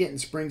keep getting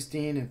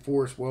Springsteen and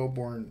Forrest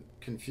Wellborn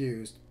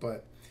confused,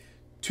 but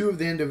 2 of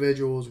the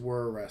individuals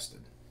were arrested.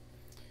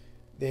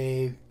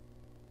 They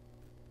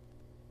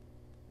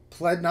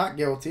pled not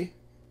guilty.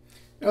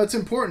 Now, it's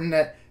important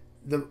that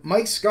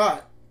Mike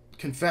Scott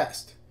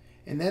confessed.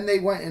 And then they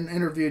went and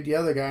interviewed the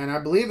other guy, and I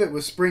believe it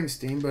was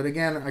Springsteen, but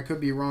again, I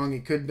could be wrong.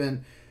 It could have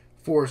been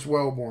Forrest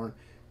Wellborn.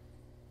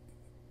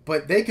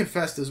 But they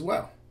confessed as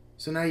well.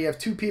 So now you have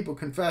 2 people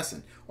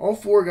confessing. All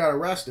 4 got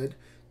arrested.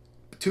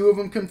 2 of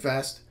them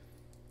confessed.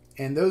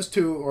 And those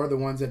 2 are the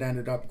ones that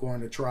ended up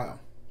going to trial.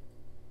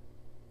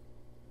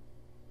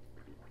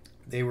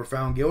 They were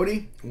found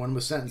guilty. One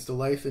was sentenced to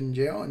life in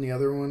jail, and the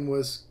other one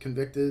was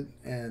convicted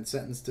and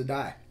sentenced to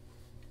die.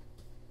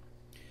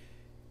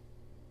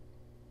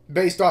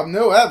 Based off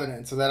no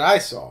evidence that I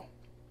saw.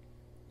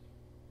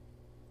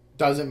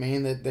 Doesn't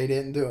mean that they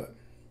didn't do it.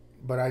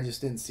 But I just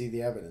didn't see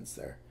the evidence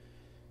there.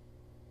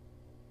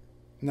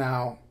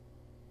 Now,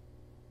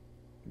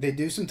 they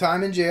do some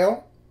time in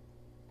jail,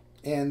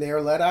 and they are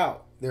let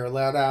out. They're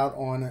let out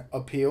on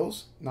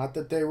appeals. Not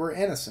that they were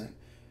innocent.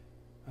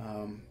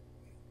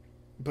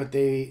 But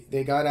they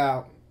got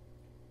out,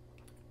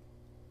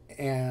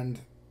 and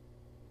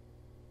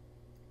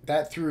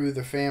that threw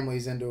the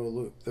families into a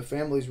loop. The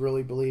families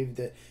really believed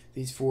that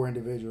these 4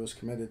 individuals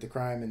committed the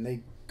crime, and they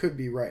could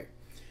be right.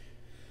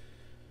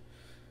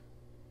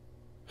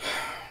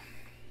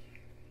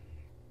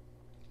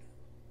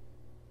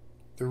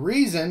 The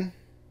reason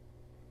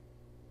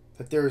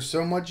that there is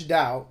so much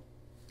doubt,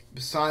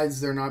 besides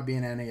there not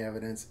being any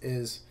evidence,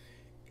 is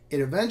it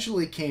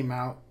eventually came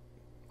out,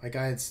 like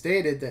I had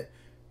stated, that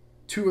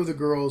 2 of the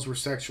girls were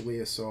sexually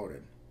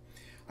assaulted.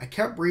 I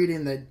kept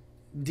reading that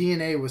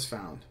DNA was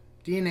found.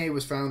 DNA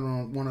was found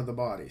on one of the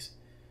bodies.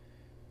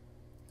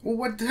 Well,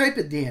 what type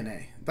of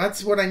DNA?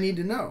 That's what I need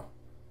to know.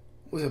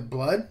 Was it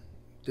blood?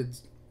 Did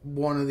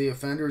one of the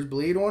offenders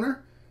bleed on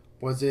her?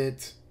 Was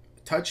it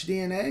touch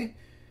DNA?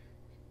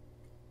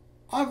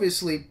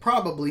 Obviously,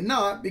 probably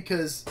not,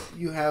 because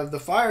you have the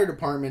fire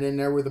department in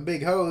there with a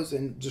big hose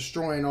and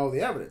destroying all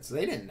the evidence.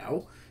 They didn't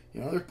know.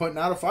 You know, they're putting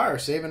out a fire,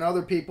 saving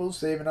other people,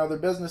 saving other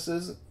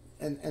businesses,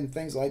 and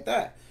things like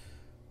that.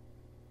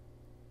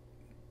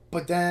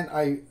 But then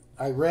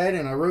I read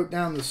and I wrote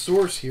down the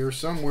source here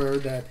somewhere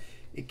that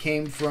it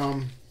came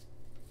from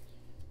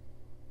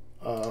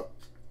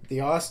the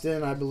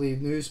Austin, I believe,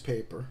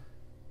 newspaper.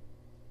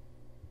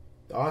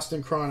 The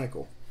Austin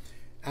Chronicle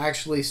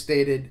actually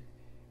stated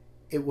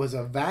it was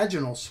a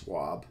vaginal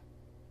swab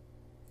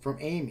from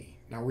Amy.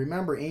 Now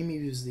remember,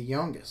 Amy was the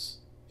youngest.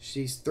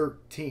 She's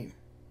 13.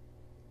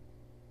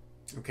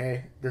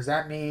 Okay, does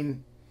that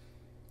mean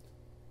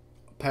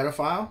a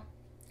pedophile?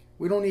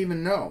 We don't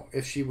even know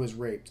if she was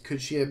raped.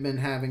 Could she have been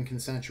having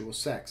consensual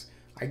sex?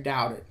 I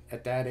doubt it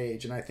at that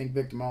age, and I think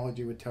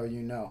victimology would tell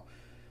you no.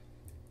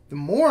 The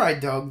more I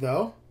dug,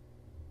 though,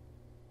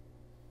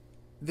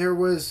 there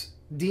was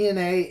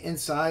DNA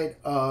inside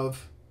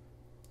of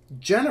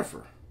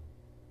Jennifer,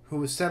 who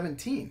was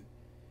 17,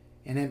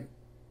 and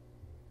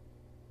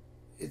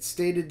it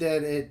stated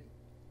that it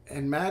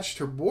had matched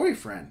her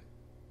boyfriend.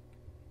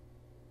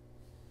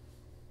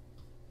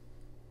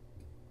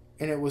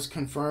 And it was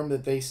confirmed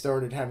that they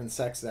started having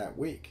sex that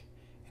week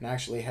and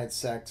actually had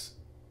sex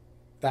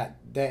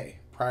that day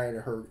prior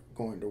to her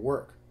going to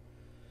work.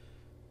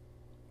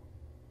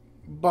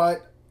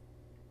 But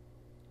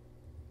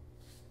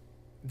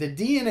the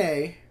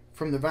DNA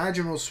from the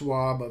vaginal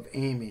swab of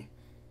Amy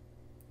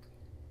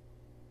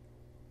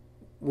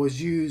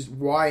was used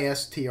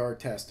YSTR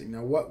testing.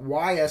 Now, what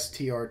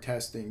YSTR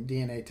testing,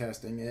 DNA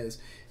testing, is,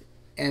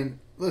 and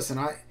listen,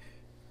 I'm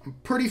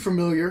pretty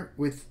familiar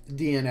with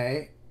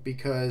DNA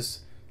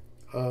because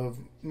of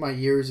my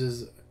years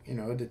as, you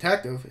know, a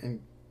detective,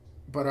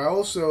 but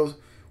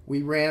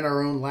we ran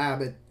our own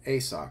lab at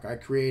ASOC. I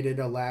created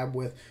a lab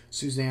with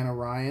Susanna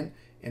Ryan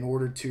in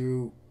order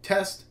to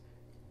test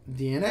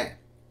DNA.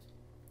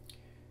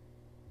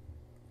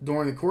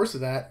 During the course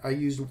of that, I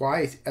used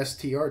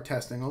YSTR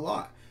testing a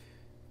lot.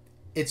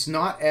 It's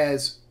not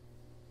as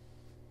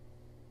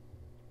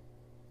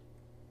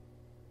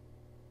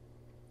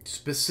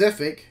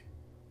specific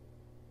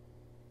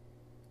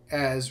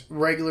as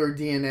regular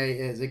DNA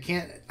is. It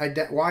can't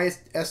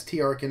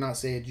YSTR cannot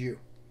say it's you,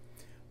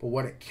 but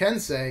what it can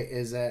say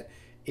is that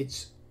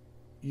it's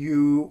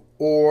you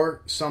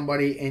or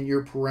somebody in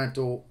your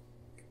parental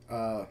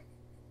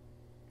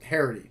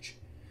heritage.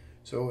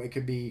 So it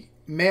could be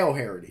male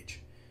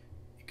heritage.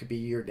 It could be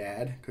your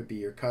dad, could be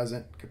your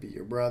cousin, could be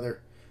your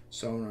brother,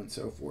 so on and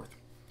so forth.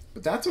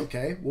 But that's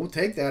okay. We'll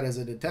take that as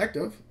a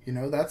detective. You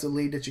know, that's a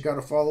lead that you got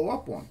to follow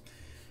up on.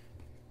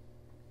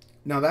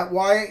 Now, that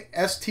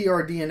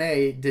YSTR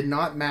DNA did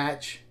not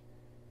match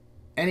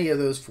any of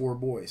those 4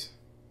 boys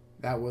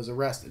that was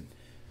arrested.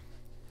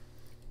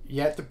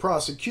 Yet the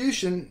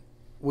prosecution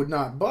would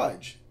not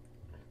budge.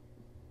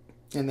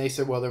 And they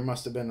said, well, there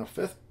must have been a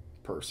 5th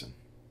person.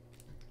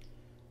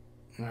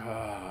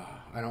 I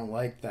don't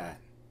like that.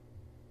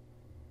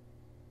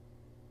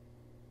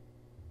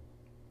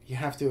 You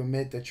have to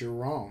admit that you're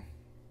wrong.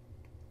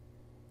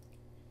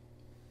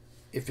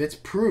 If it's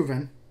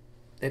proven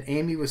that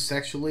Amy was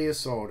sexually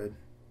assaulted,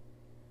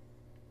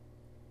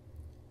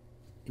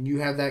 and you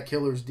have that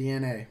killer's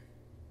DNA,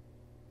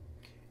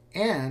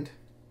 and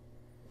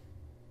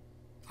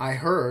I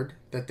heard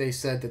that they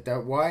said that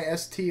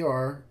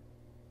YSTR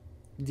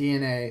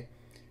DNA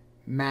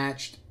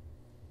matched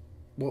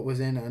what was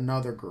in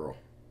another girl,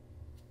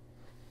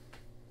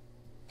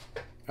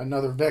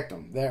 another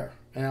victim there,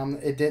 and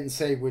it didn't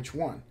say which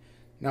one.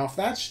 Now, if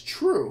that's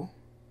true,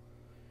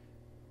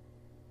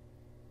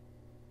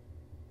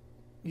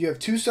 you have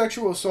 2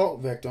 sexual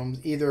assault victims,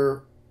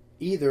 either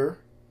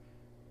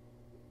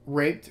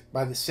raped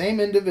by the same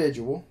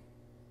individual,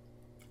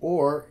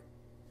 or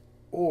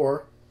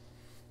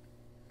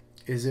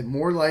is it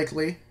more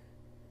likely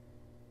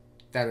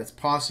that it's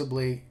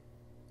possibly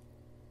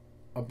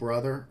a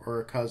brother or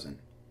a cousin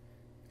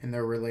and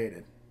they're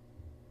related?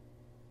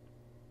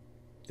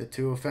 The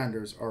 2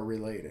 offenders are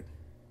related.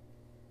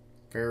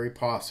 Very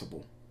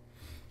possible.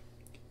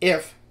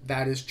 If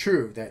that is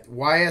true, that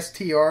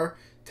YSTR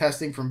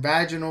testing from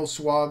vaginal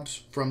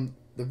swabs from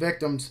the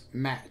victims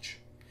match.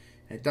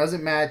 It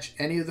doesn't match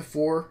any of the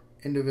 4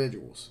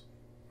 individuals.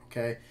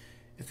 Okay?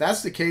 If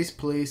that's the case,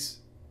 police,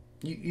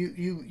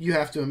 you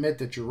have to admit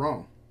that you're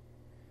wrong.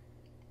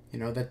 You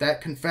know,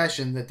 that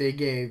confession that they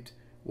gave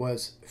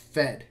was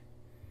fed.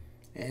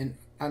 And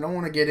I don't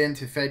want to get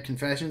into fed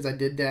confessions. I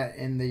did that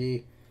in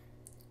the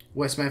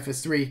West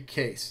Memphis 3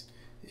 case.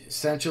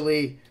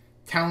 Essentially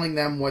telling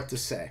them what to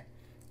say.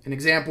 An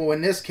example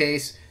in this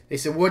case, they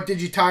said, "What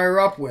did you tie her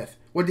up with?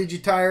 What did you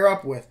tie her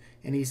up with?"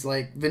 And he's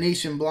like,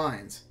 "Venetian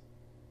blinds."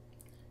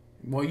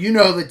 Well, you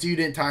know that you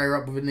didn't tie her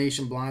up with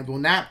Venetian blinds. Well,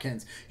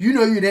 napkins. You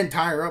know you didn't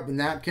tie her up with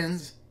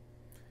napkins.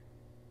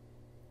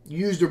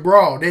 You used her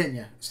bra, didn't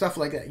you? Stuff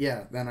like that.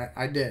 Yeah, then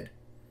I did.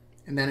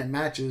 And then it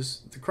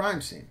matches the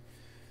crime scene.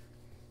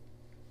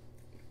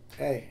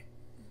 Hey,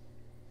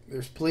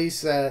 there's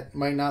police that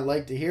might not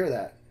like to hear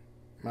that.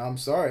 I'm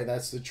sorry,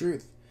 that's the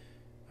truth.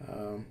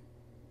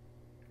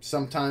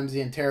 Sometimes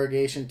the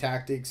interrogation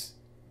tactics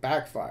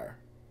backfire.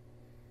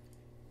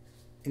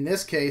 In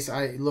this case,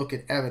 I look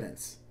at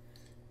evidence.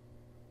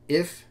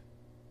 If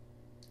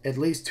at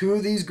least 2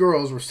 of these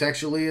girls were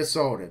sexually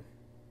assaulted,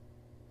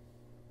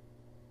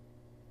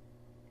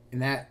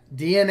 and that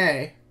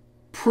DNA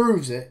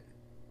proves it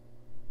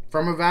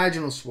from a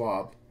vaginal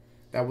swab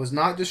that was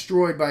not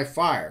destroyed by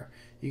fire,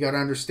 you got to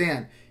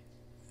understand,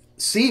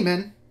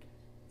 semen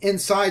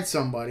inside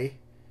somebody,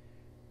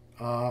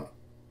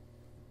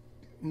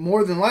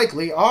 more than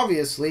likely,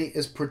 obviously,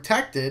 is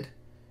protected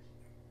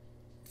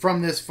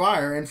from this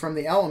fire and from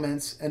the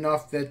elements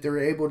enough that they're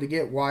able to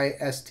get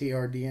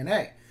YSTR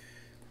DNA.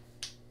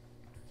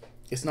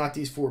 It's not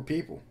these 4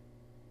 people.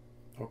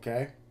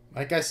 Okay?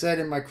 Like I said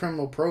in my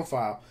criminal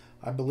profile,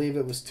 I believe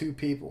it was 2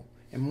 people.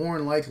 And more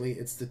than likely,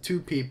 it's the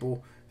 2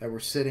 people that were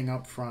sitting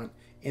up front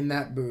in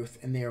that booth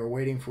and they are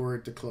waiting for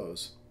it to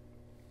close.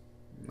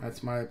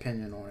 That's my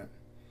opinion on it.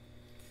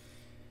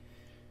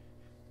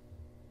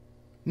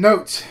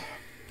 Notes.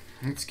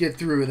 Let's get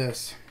through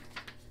this.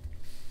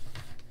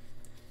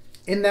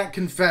 In that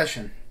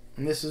confession,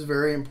 and this is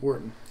very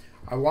important,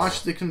 I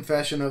watched the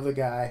confession of the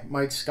guy,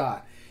 Mike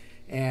Scott,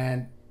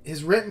 and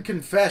his written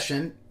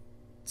confession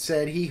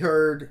said he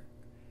heard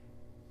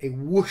a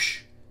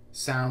whoosh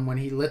sound when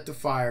he lit the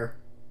fire,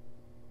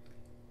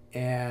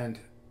 and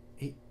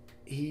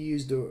he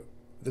used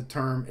the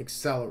term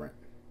accelerant.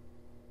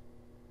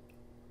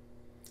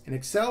 An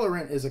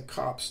accelerant is a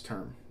cop's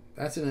term.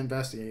 That's an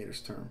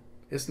investigator's term.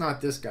 It's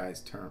not this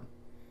guy's term.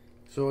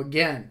 So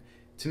again,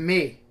 to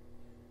me,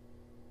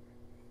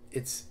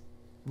 it's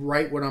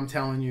write what I'm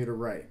telling you to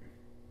write.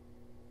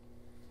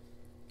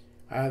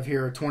 I have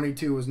here a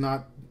 22 was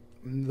not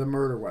the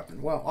murder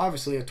weapon. Well,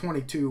 obviously a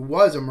 22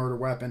 was a murder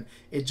weapon.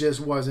 It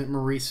just wasn't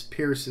Maurice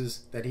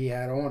Pierce's that he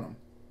had on him.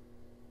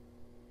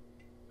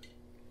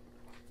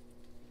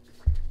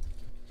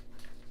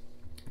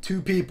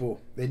 Two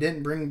people. They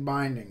didn't bring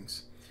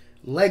bindings.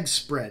 Leg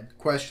spread,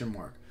 question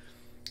mark.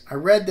 I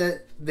read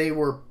that they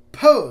were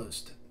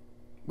posed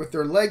with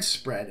their legs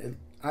spread.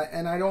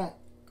 And I don't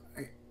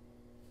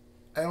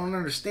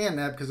understand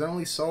that because I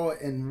only saw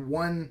it in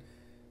one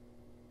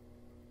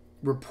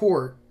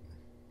report.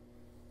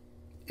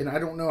 And I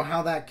don't know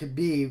how that could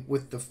be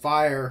with the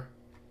fire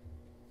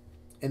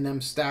and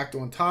them stacked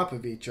on top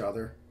of each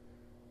other.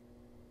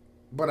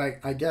 But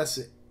I guess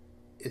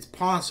it's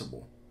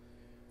possible.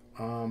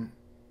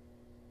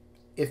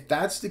 If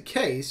that's the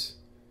case,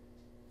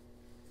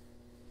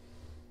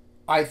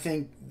 I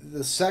think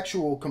the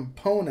sexual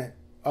component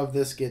of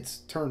this gets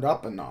turned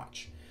up a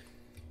notch.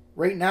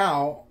 Right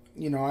now,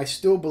 I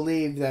still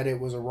believe that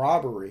it was a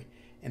robbery,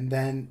 and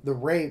then the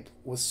rape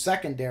was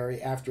secondary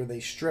after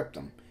they stripped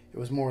them. It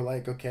was more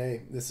like,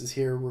 okay, this is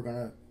here,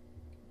 we're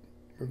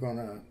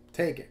gonna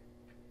take it,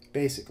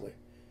 basically.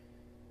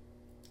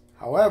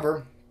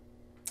 However,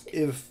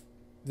 if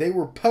they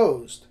were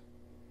posed,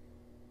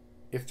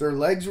 if their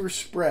legs were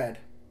spread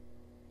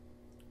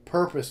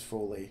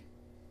purposefully,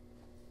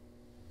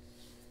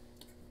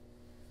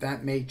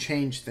 that may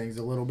change things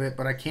a little bit,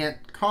 but I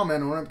can't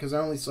comment on it because I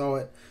only saw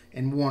it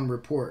in one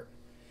report.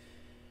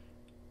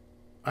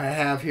 I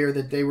have here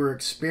that they were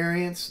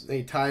experienced.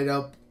 They tied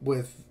up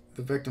with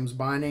the victim's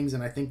bindings,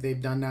 and I think they've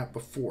done that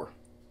before.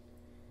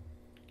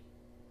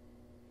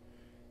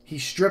 He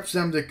strips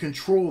them to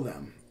control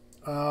them.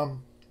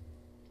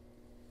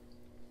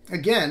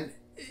 Again,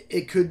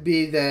 it could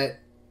be that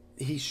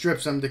he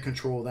strips them to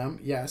control them,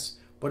 yes,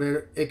 but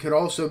it could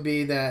also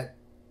be that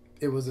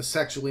it was a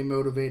sexually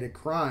motivated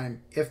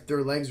crime if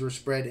their legs were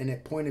spread and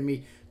it pointed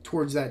me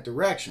towards that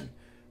direction.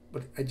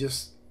 But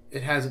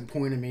it hasn't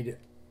pointed me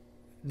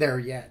there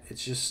yet.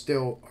 It's just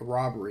still a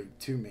robbery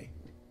to me.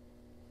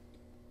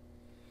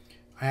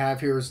 I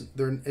have here,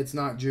 it's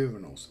not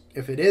juveniles.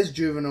 If it is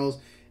juveniles,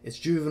 it's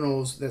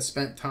juveniles that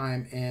spent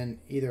time in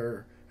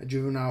either a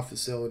juvenile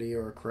facility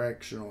or a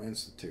correctional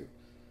institute.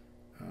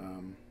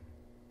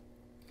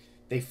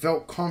 They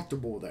felt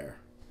comfortable there,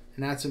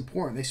 and that's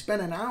important. They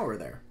spent an hour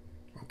there.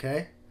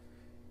 Okay?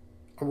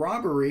 A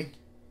robbery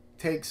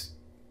takes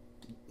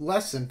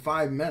less than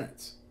 5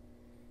 minutes.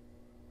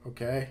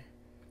 Okay?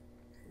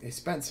 They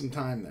spent some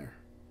time there.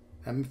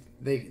 And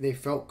they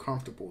felt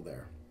comfortable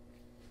there.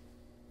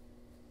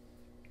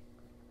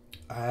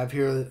 I have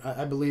here that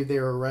I believe they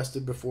were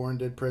arrested before and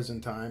did prison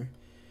time.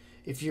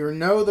 If you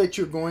know that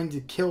you're going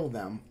to kill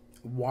them,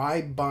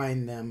 why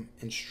bind them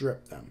and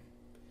strip them?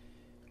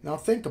 Now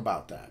think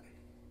about that.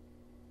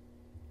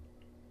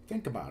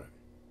 Think about it.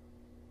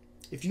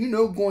 If you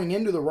know going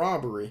into the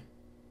robbery,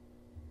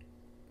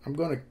 we're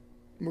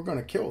going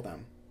to kill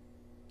them.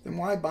 then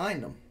why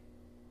bind them?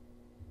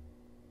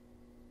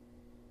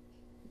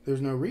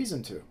 There's no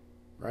reason to,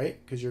 right?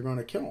 Because you're going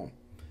to kill them.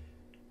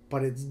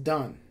 But it's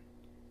done.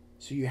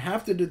 So you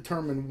have to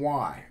determine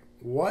why.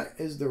 What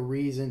is the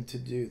reason to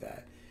do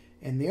that?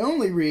 And the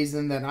only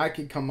reason that I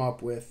could come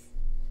up with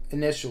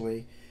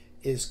initially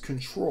is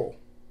control.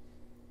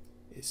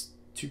 Is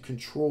to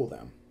control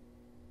them.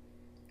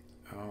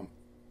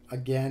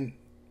 Again,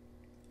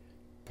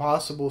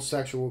 possible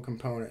sexual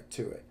component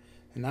to it.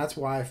 And that's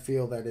why I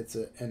feel that it's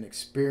an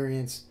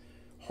experienced,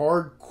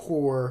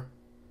 hardcore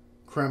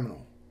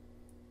criminals.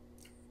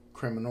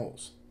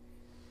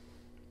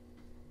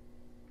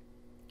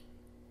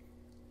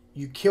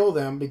 You kill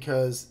them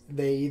because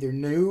they either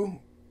knew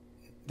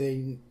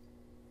the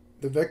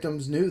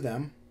victims knew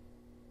them,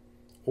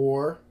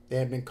 or they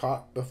had been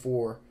caught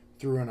before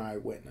through an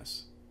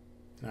eyewitness.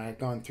 And I had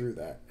gone through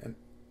that,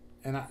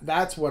 and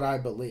that's what I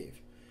believe.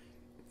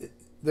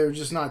 They're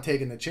just not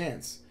taking the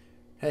chance.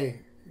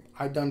 Hey,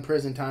 I've done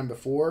prison time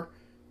before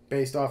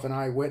based off an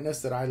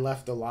eyewitness that I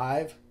left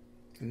alive,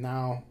 and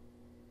now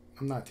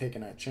I'm not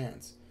taking that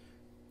chance.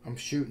 I'm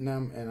shooting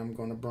them, and I'm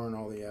going to burn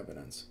all the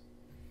evidence.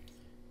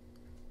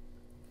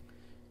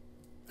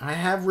 I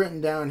have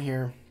written down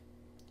here,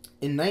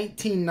 in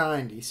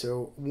 1990,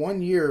 so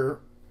 1 year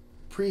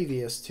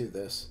previous to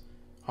this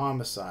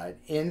homicide,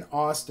 in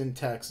Austin,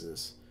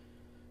 Texas,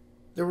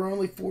 there were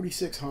only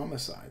 46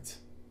 homicides.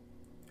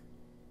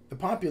 The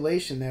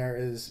population there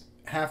is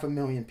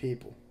 500,000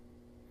 people.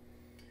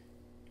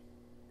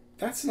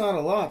 That's not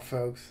a lot,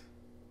 folks.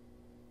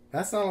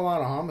 That's not a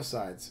lot of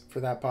homicides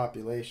for that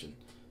population.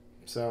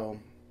 So,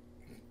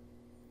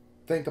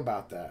 think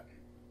about that.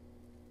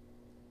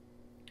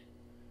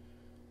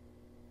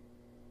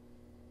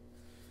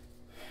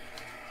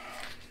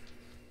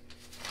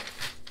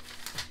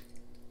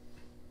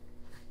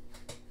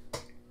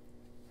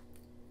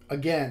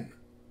 Again,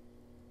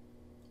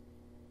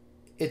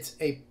 it's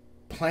a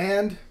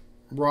planned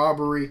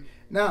robbery.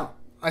 Now,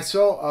 I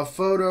saw a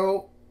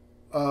photo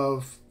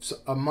of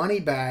a money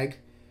bag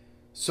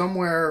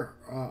somewhere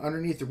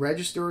underneath the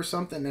register or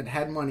something that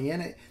had money in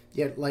it.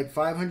 Yet like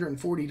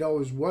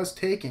 $540 was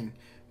taken,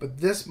 but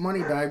this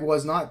money bag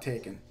was not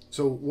taken.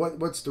 So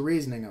what's the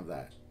reasoning of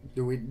that?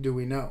 Do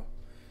we know?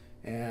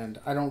 And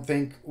I don't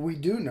think we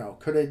do know.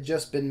 Could it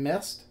just been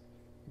missed?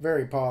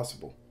 Very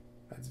possible.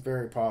 That's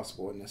very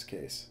possible in this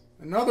case.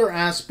 Another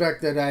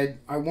aspect that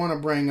I want to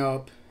bring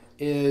up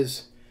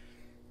is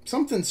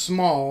something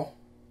small,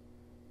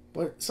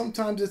 but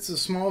sometimes it's the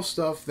small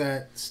stuff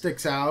that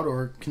sticks out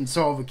or can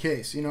solve a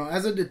case. You know,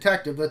 as a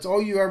detective, that's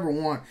all you ever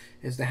want,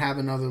 is to have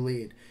another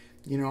lead.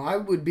 You know, I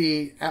would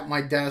be at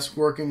my desk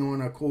working on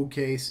a cold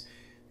case,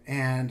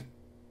 and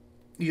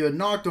you had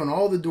knocked on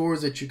all the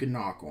doors that you could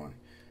knock on.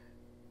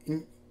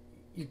 And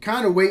you're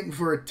kind of waiting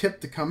for a tip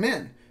to come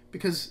in,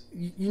 because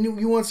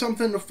you want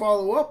something to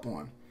follow up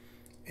on.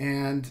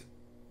 And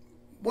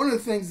one of the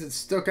things that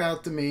stuck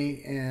out to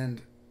me,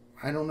 and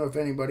I don't know if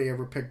anybody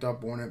ever picked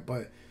up on it,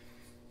 but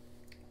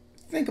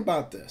think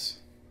about this.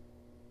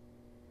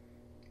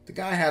 The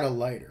guy had a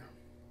lighter,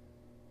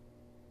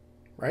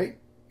 right?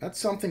 That's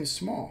something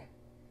small,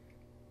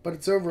 but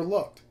it's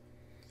overlooked.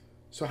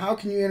 So how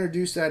can you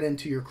introduce that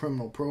into your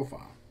criminal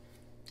profile?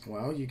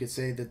 Well, you could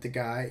say that the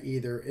guy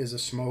either is a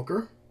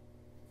smoker,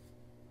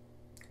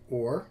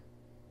 or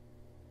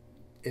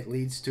it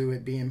leads to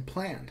it being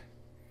planned.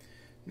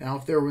 Now,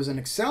 if there was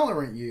an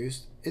accelerant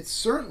used, it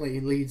certainly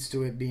leads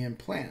to it being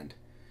planned.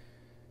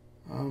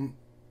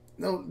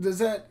 Now, does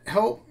that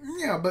help?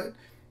 Yeah, but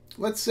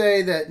let's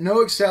say that no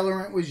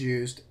accelerant was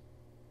used,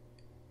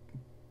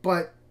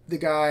 but the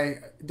guy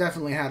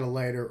definitely had a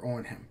lighter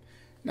on him.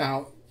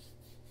 Now,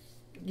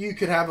 you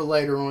could have a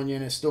lighter on you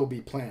and it still be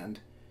planned,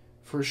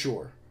 for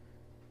sure.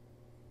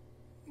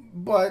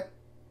 But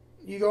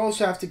you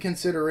also have to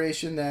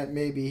consideration that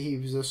maybe he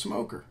was a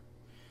smoker.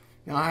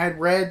 Now, I had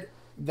read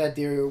that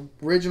the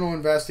original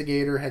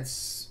investigator had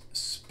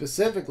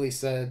specifically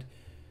said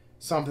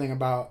something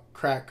about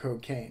crack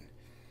cocaine,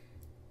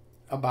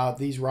 about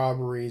these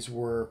robberies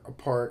were a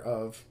part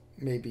of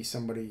maybe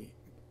somebody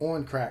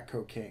on crack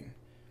cocaine.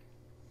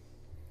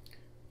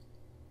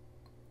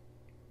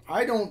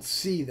 I don't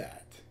see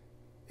that.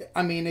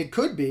 I mean, it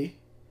could be,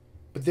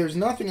 but there's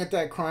nothing at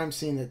that crime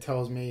scene that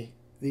tells me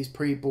these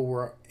people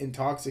were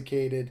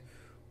intoxicated,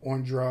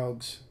 on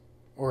drugs,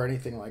 or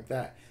anything like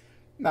that.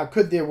 Now,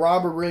 could the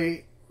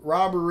robbery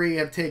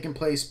have taken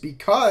place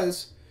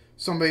because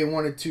somebody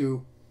wanted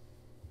to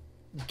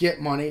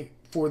get money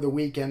for the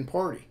weekend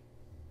party?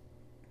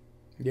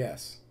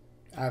 Yes,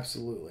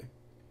 absolutely.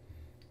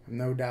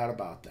 No doubt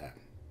about that.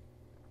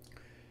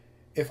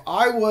 If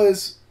I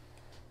was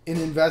an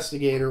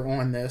investigator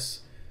on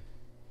this,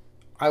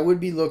 I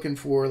would be looking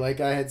for, like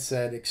I had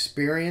said,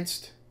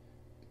 experienced,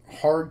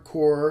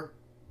 hardcore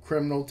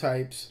criminal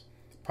types,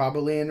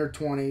 probably in their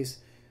 20s,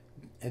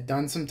 had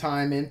done some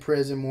time in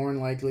prison more than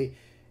likely,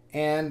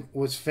 and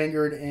was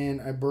fingered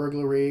in a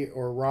burglary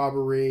or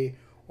robbery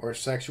or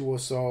sexual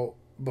assault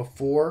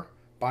before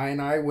by an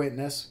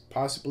eyewitness,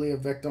 possibly a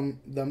victim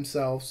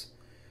themselves.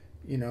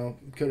 You know,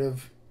 could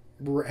have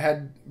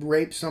had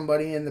raped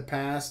somebody in the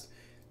past,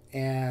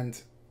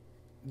 and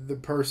the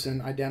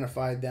person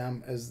identified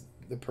them as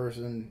the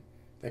person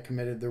that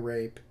committed the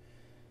rape.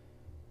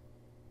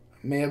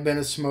 May have been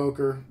a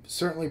smoker.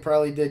 Certainly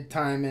probably did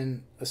time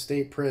in a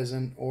state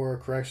prison or a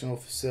correctional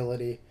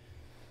facility.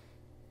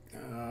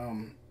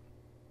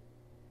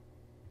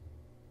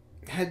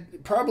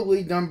 Had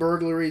probably done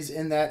burglaries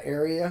in that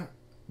area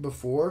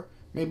before.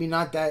 Maybe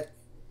not that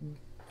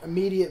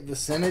immediate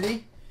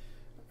vicinity.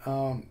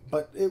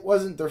 But it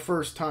wasn't their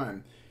first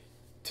time.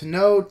 To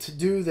know to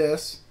do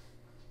this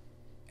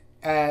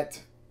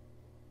at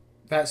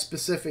that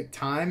specific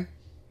time,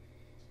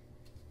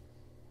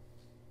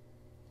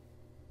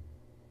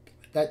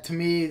 that to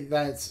me,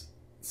 that's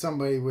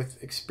somebody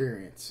with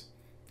experience.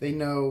 They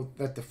know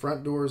that the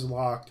front door is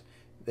locked.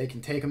 They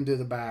can take them to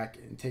the back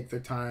and take their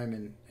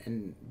time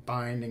and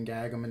bind and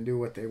gag them and do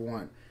what they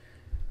want.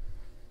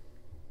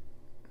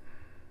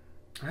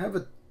 I have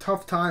a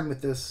tough time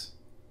with this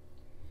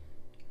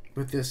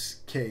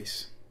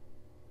case.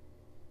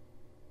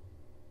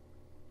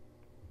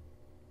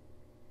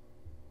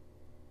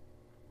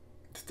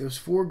 Those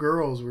 4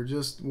 girls were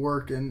just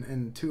working,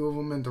 and 2 of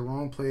them in the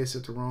wrong place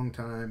at the wrong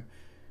time,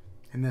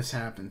 and this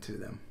happened to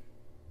them.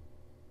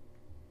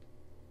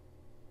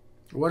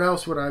 What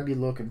else would I be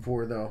looking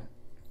for, though,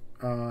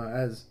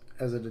 as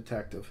a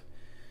detective?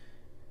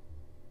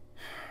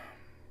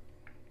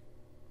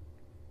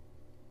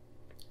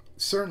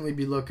 Certainly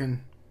be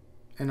looking,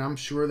 and I'm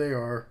sure they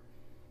are,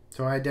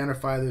 to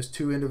identify those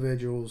 2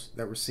 individuals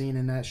that were seen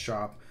in that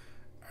shop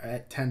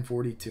at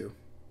 10:42.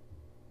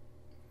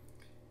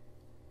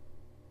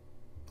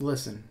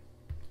 Listen,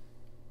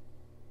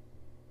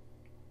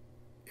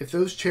 if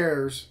those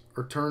chairs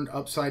are turned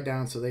upside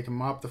down so they can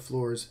mop the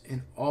floors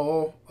in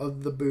all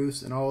of the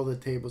booths and all of the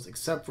tables,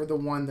 except for the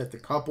one that the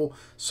couple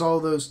saw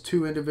those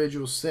 2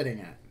 individuals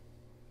sitting at,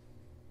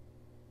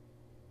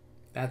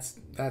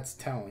 that's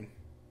telling.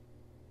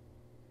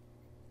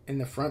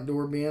 And the front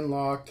door being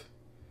locked,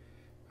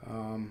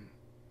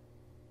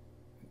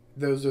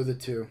 those are the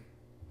 2.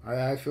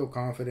 I feel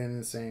confident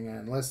in saying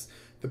that. Unless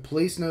the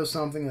police know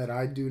something that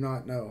I do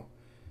not know,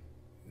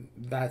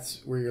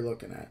 that's where you're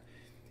looking at.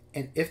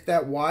 And if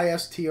that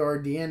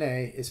YSTR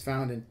DNA is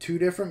found in 2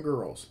 different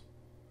girls,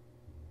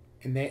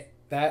 and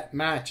that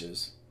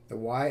matches, the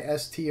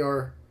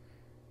YSTR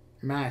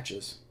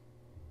matches,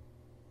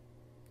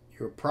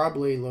 you're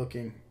probably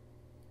looking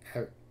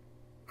at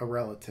a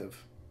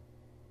relative.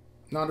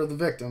 Not of the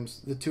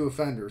victims, the 2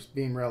 offenders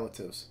being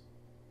relatives.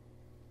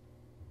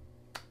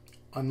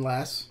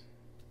 Unless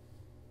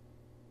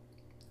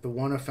the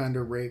one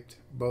offender raped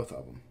both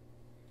of them.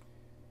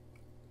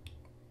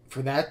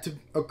 For that to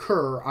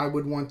occur, I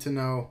would want to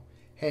know,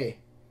 hey,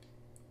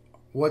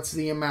 what's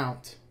the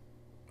amount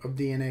of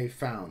DNA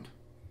found?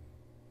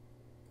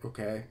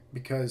 Okay?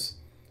 Because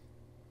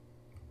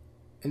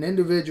an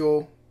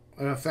individual,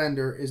 an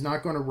offender, is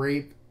not going to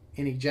rape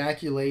and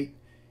ejaculate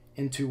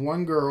into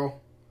one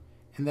girl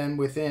and then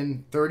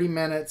within 30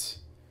 minutes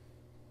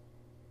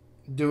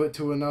do it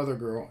to another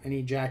girl and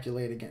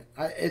ejaculate again.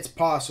 It's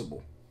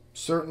possible.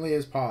 Certainly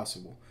is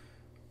possible.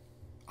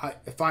 I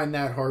find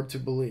that hard to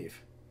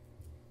believe.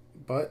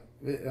 But,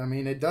 I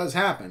mean, it does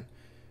happen.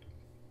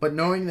 But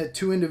knowing that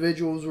 2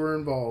 individuals were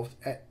involved,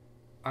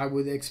 I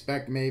would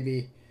expect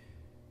maybe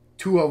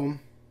 2 of them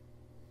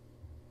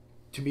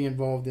to be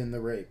involved in the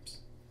rapes.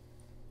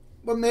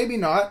 But maybe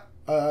not.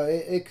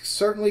 It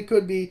certainly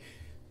could be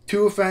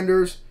 2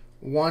 offenders,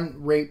 1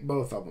 raped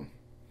both of them.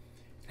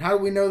 How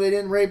do we know they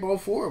didn't rape all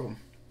 4 of them?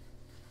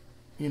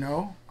 You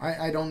know,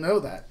 I don't know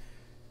that.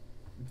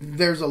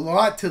 There's a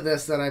lot to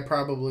this that I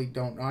probably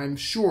don't know. I'm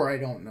sure I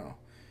don't know.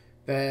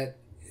 That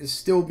is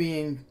still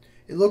being...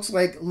 It looks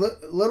like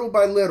little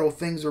by little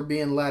things are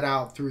being let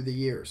out through the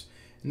years.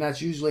 And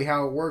that's usually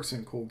how it works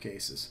in cold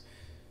cases.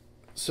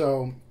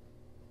 So,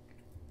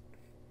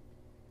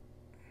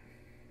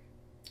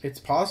 it's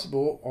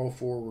possible all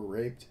 4 were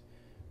raped.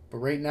 But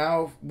right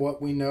now,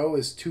 what we know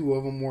is 2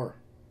 of them were.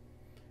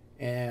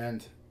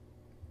 And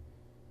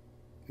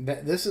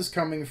this is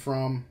coming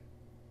from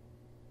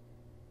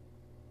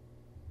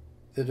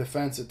the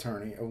defense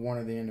attorney of one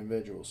of the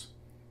individuals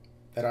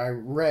that I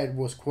read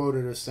was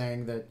quoted as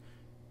saying that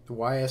the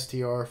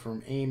YSTR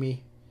from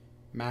Amy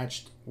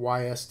matched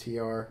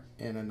YSTR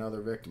in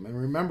another victim. And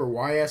remember,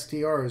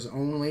 YSTR is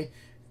only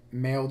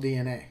male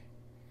DNA.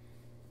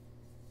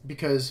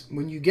 Because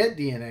when you get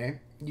DNA,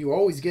 you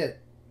always get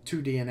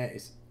 2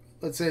 DNAs.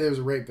 Let's say there's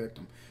a rape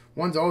victim.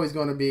 One's always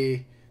going to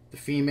be the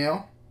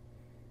female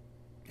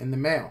and the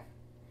male.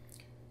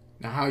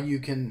 Now, how you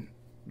can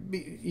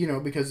be,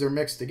 because they're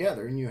mixed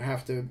together and you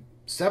have to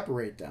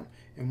separate them.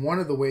 And one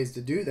of the ways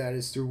to do that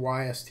is through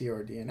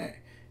YSTR DNA.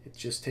 It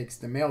just takes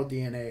the male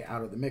DNA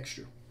out of the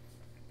mixture.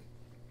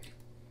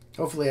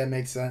 Hopefully that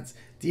makes sense.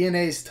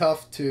 DNA is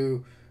tough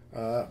to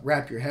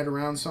wrap your head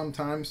around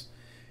sometimes.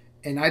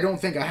 And I don't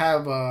think I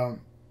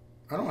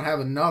don't have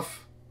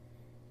enough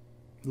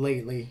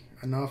lately,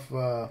 enough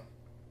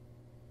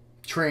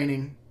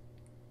training.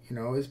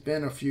 It's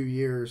been a few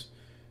years.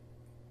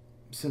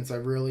 since I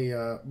really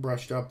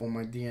brushed up on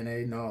my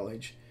DNA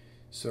knowledge.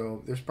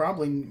 So there's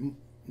probably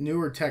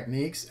newer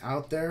techniques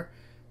out there,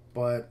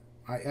 but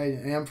I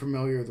am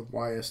familiar with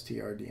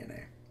YSTR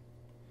DNA.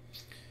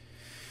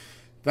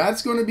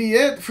 That's going to be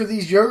it for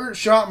these yogurt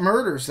shop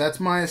murders. That's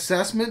my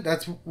assessment.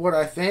 That's what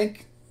I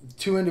think.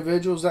 Two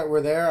individuals that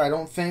were there, I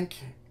don't think,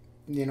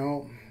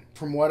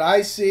 from what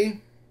I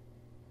see,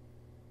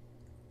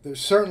 there's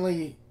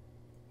certainly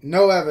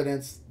no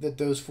evidence that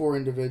those four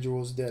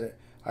individuals did it.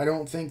 I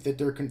don't think that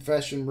their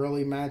confession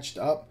really matched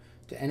up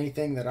to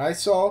anything that I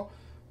saw.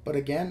 But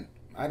again,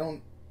 I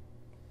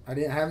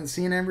haven't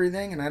seen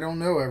everything, and I don't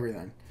know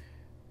everything.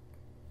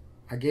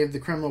 I gave the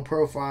criminal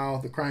profile,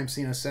 the crime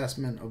scene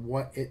assessment of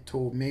what it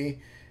told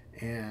me,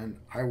 and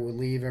I will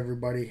leave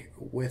everybody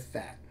with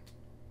that.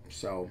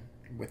 So,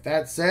 with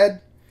that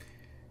said,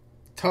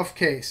 tough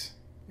case.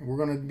 We're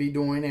going to be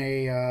doing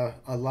a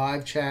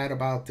live chat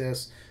about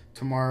this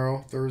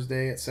tomorrow,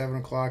 Thursday at 7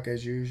 o'clock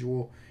as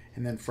usual.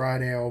 And then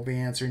Friday I'll be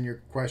answering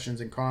your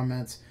questions and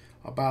comments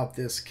about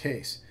this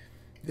case.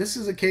 This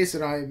is a case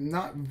that I'm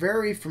not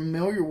very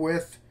familiar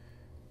with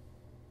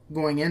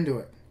going into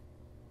it.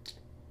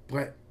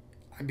 But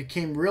I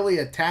became really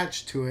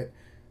attached to it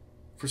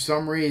for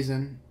some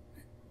reason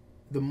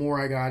the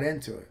more I got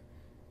into it.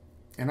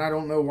 And I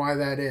don't know why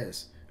that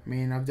is. I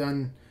mean, I've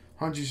done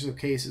hundreds of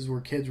cases where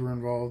kids were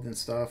involved and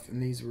stuff,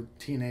 and these were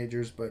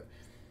teenagers, but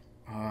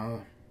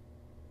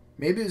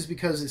maybe it was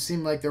because it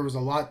seemed like there was a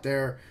lot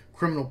there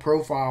criminal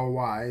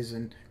profile-wise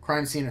and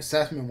crime scene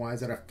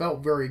assessment-wise that I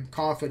felt very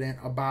confident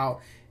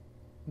about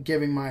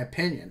giving my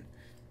opinion.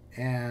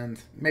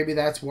 And maybe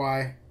that's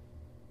why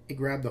it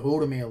grabbed a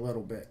hold of me a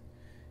little bit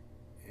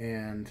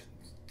and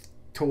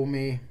told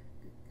me,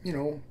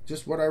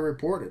 just what I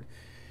reported.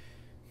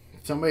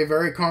 Somebody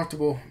very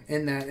comfortable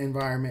in that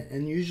environment.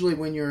 And usually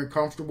when you're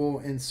comfortable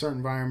in certain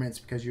environments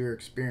because you're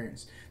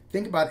experienced.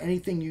 Think about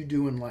anything you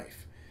do in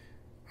life.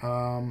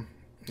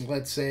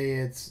 Let's say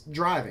it's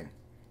driving.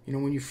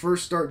 When you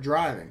first start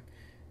driving,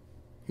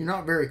 you're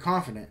not very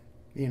confident.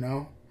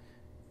 You're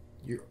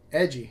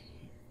edgy.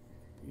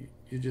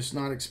 You're just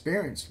not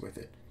experienced with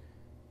it.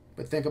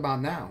 But think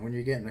about now, when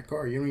you get in a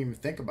car, you don't even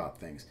think about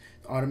things.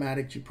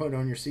 Automatic, you put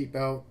on your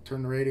seatbelt,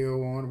 turn the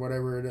radio on,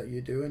 whatever you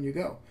do, and you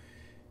go.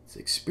 It's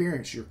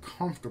experience. You're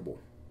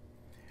comfortable.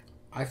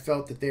 I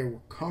felt that they were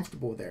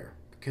comfortable there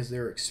because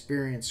they're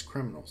experienced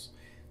criminals.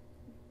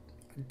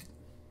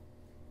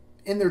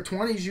 In their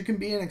 20s, you can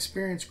be an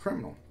experienced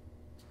criminal.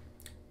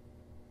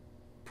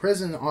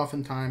 Prison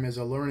oftentimes is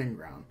a learning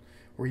ground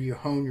where you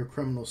hone your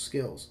criminal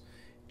skills.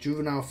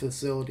 Juvenile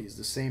facilities,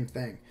 the same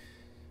thing.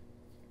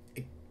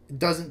 It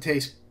doesn't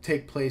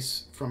take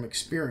place from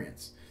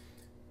experience.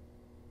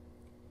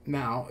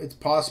 Now, it's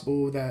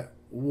possible that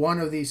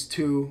one of these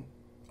two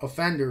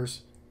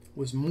offenders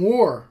was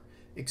more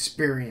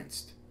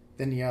experienced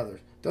than the other.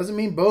 Doesn't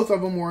mean both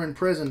of them were in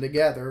prison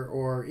together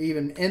or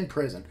even in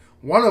prison.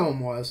 One of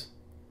them was.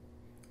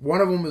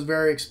 One of them was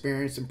very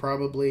experienced and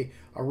probably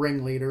a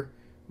ringleader,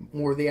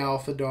 more the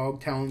alpha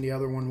dog telling the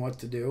other one what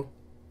to do,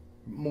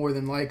 more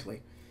than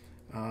likely.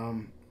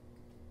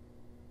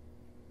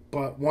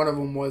 But one of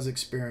them was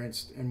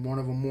experienced, and one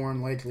of them more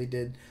than likely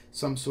did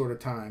some sort of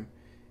time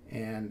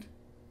and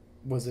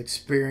was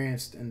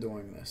experienced in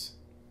doing this.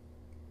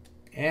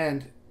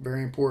 And,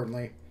 very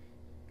importantly,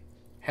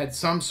 had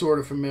some sort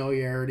of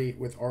familiarity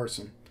with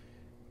arson.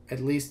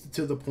 At least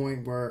to the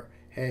point where,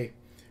 hey,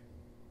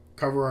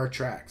 cover our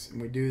tracks.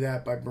 And we do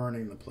that by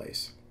burning the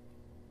place.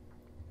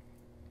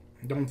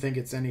 Don't think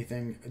it's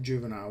anything a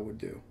juvenile would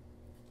do.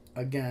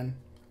 Again,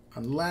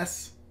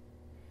 unless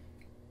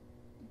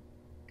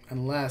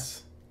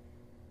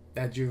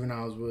that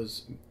juvenile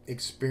was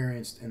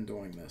experienced in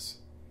doing this.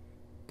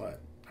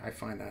 But I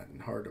find that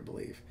hard to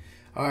believe.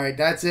 Alright,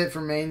 that's it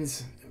for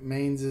Mains.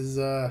 Mains'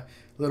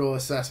 little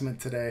assessment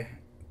today.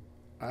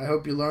 I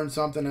hope you learned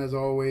something as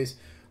always.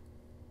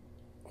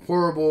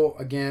 Horrible.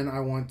 Again, I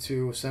want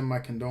to send my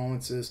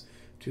condolences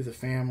to the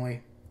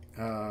family.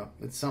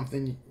 It's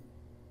something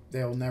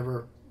they'll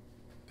never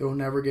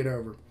get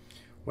over.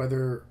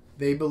 Whether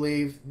they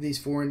believe these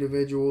four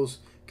individuals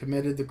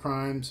committed the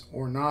crimes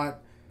or not,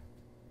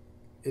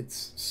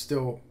 it's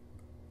still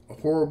a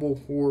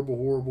horrible, horrible,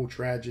 horrible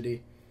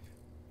tragedy.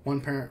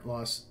 One parent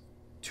lost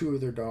two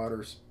of their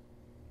daughters.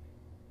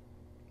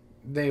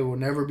 They will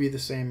never be the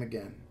same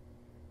again.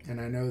 And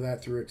I know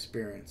that through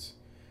experience.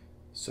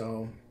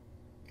 So,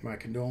 my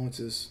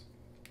condolences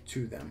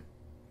to them.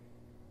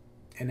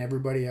 And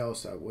everybody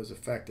else that was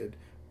affected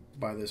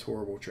by this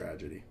horrible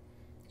tragedy.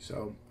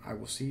 So, I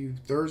will see you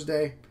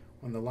Thursday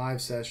on the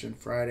live session.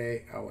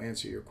 Friday, I'll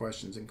answer your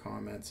questions and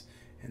comments.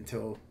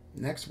 Until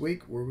next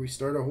week, where we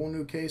start a whole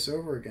new case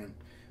over again.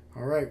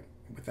 Alright,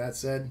 with that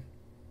said,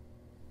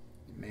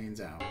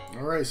 Mains out.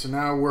 Alright, so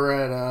now we're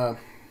at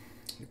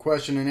the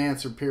question and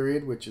answer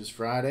period, which is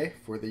Friday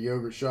for the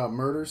yogurt shop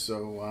murder.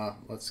 So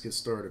let's get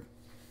started.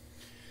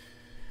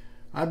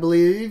 I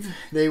believe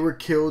they were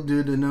killed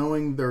due to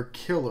knowing their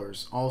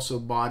killers, also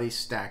bodies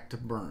stacked to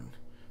burn.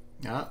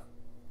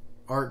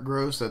 Art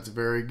gross, that's a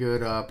very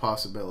good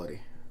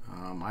possibility.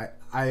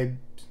 I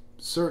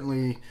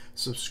certainly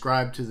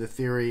subscribe to the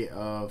theory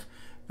of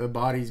the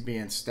bodies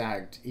being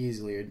stacked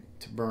easily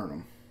to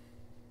burn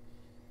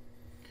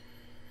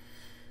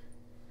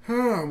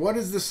them. What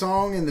is the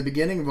song in the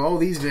beginning of all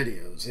these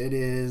videos? It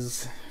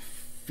is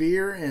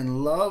Fear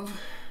and Love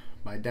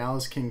by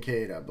Dallas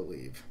Kincaid, I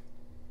believe.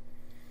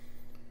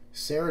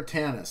 Sarah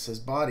Tanis says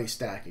body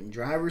stacking.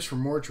 Drivers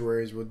from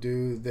mortuaries will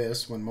do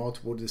this when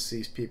multiple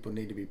deceased people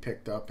need to be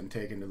picked up and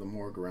taken to the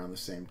morgue around the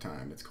same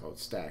time. It's called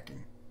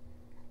stacking.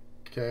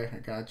 Okay, I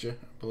got you.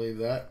 I believe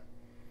that.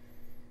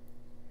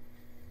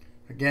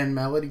 Again,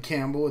 Melody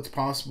Campbell, it's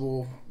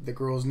possible the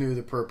girls knew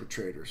the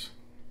perpetrators.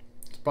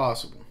 It's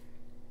possible.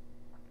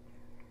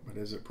 But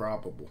is it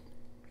probable?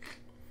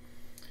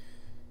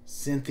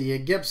 Cynthia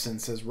Gibson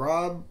says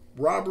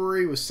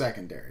robbery was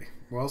secondary.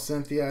 Well,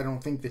 Cynthia, I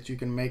don't think that you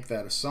can make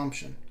that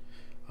assumption.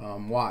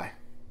 Why?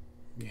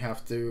 You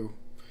have to,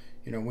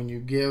 when you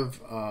give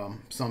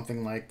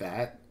something like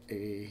that,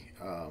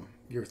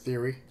 your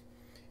theory,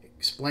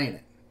 explain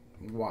it.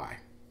 Why?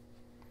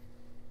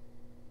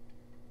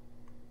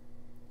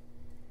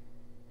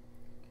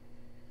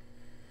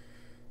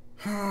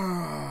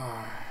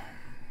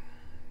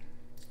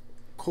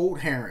 Colt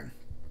Heron.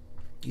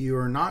 You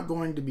are not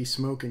going to be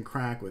smoking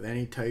crack with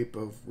any type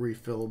of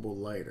refillable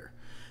lighter.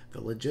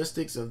 The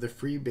logistics of the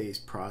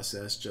freebase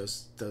process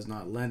just does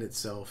not lend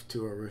itself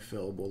to a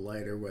refillable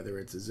lighter, whether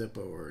it's a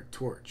Zippo or a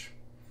torch.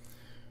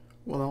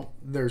 Well,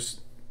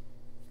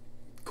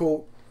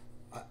 Colt,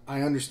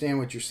 I understand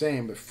what you're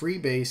saying, but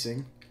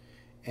freebasing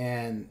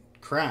and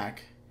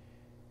crack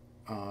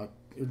are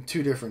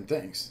two different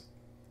things.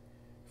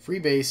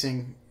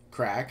 Freebasing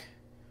crack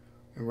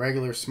and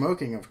regular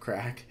smoking of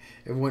crack,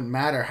 it wouldn't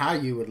matter how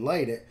you would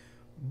light it,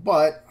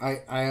 but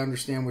I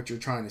understand what you're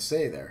trying to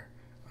say there.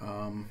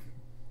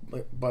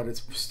 But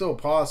it's still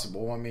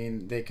possible. I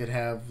mean, they could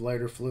have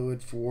lighter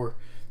fluid for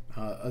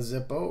a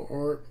Zippo,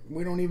 or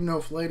we don't even know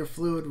if lighter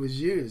fluid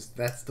was used.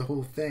 That's the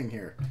whole thing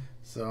here.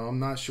 So I'm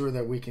not sure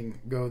that we can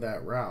go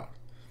that route.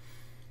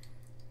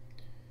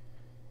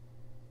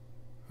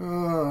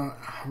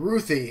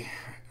 Ruthie,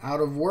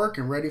 out of work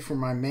and ready for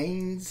my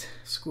mains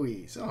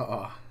squeeze.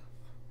 Oh,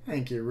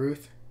 thank you,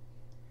 Ruth.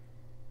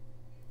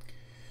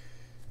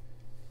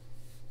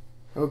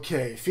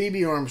 Okay,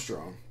 Phoebe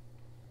Armstrong.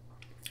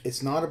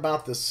 It's not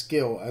about the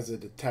skill as a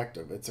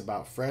detective. It's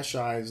about fresh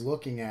eyes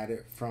looking at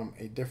it from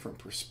a different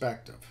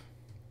perspective.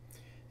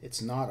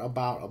 It's not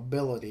about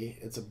ability.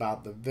 It's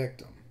about the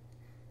victim.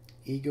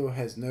 Ego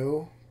has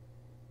no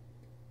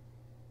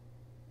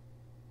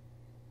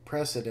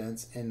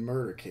precedence in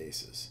murder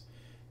cases.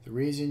 The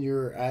reason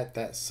you're at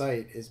that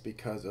site is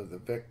because of the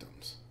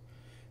victims.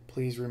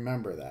 Please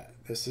remember that.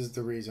 This is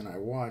the reason I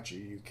watch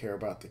you. You care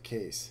about the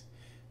case.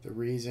 The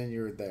reason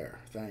you're there.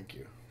 Thank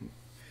you.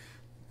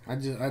 I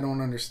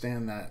don't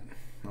understand that.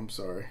 I'm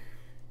sorry.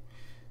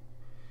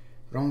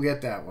 I don't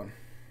get that one.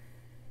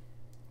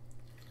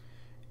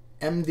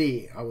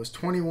 MD, I was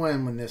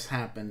 21 when this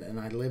happened and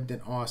I lived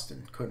in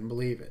Austin. Couldn't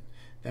believe it.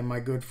 Then my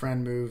good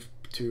friend moved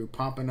to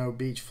Pompano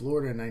Beach,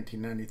 Florida in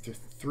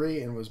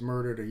 1993 and was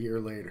murdered a year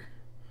later.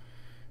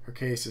 Her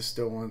case is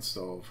still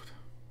unsolved.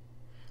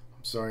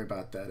 I'm sorry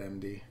about that,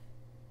 MD.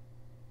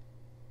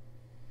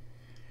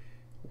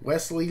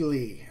 Wesley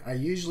Lee, I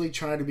usually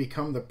try to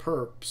become the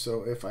perp,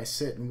 so if I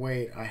sit and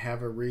wait, I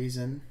have a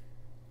reason,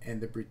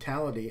 and the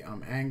brutality,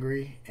 I'm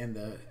angry, and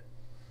the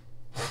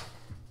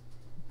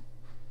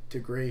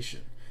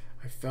degradation.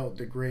 I felt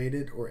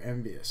degraded or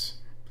envious.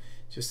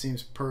 It just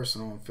seems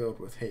personal and filled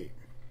with hate.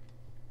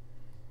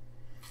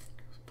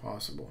 It's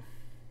possible.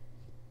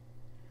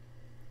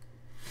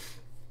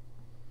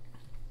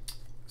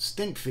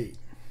 Stink feet.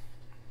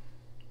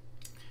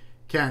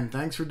 Ken,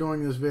 thanks for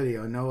doing this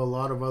video. I know a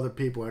lot of other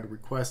people had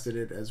requested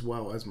it as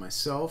well as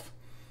myself.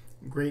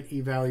 Great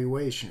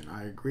evaluation.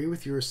 I agree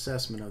with your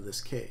assessment of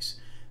this case.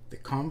 The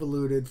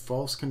convoluted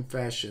false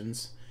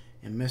confessions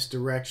and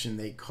misdirection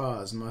they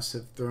caused must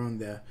have thrown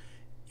the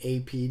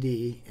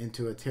APD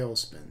into a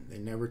tailspin. They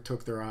never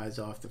took their eyes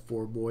off the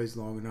four boys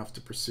long enough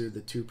to pursue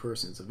the two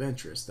persons of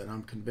interest that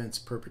I'm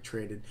convinced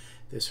perpetrated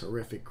this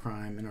horrific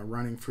crime and are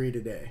running free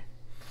today.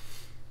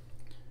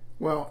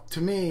 Well, to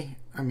me,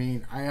 I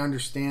mean, I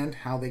understand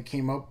how they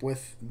came up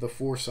with the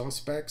four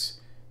suspects.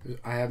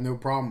 I have no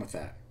problem with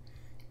that.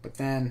 But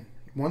then,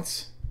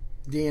 once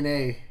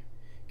DNA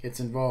gets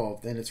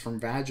involved, and it's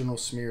from vaginal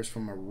smears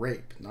from a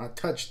rape, not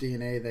touch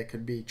DNA that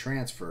could be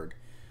transferred.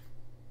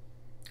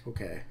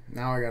 Okay,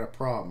 now I got a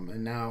problem.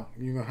 And now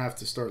you're going to have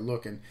to start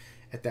looking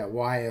at that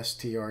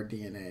YSTR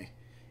DNA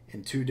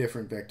in two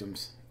different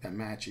victims that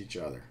match each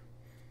other.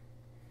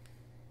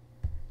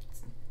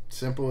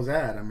 Simple as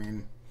that. I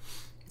mean,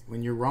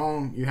 when you're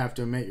wrong, you have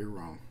to admit you're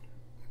wrong.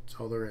 That's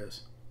all there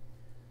is.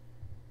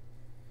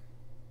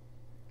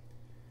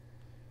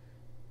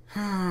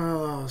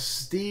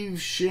 Steve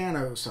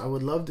Shanos, I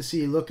would love to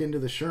see you look into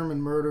the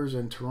Sherman murders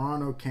in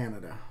Toronto,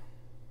 Canada.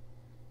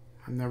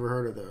 I've never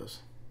heard of those.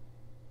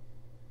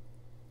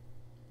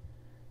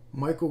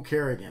 Michael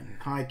Kerrigan,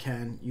 hi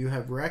Ken, you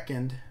have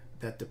reckoned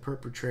that the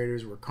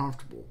perpetrators were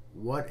comfortable.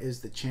 What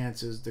is the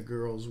chances the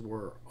girls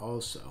were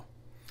also?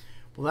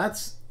 Well,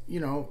 that's,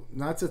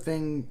 that's a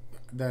thing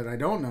that I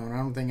don't know, and I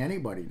don't think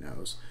anybody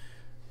knows.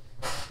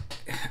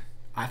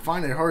 I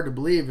find it hard to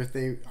believe if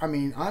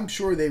I'm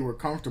sure they were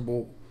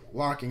comfortable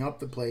locking up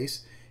the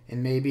place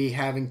and maybe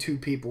having two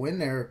people in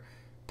there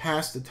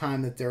past the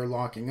time that they're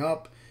locking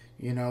up.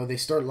 They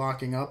start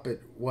locking up at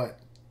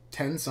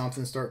 10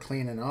 something, start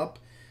cleaning up,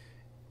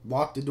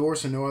 lock the door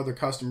so no other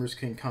customers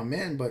can come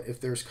in. But if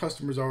there's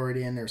customers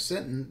already in there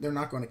sitting, they're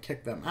not going to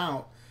kick them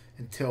out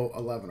until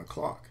 11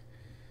 o'clock.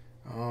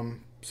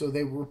 So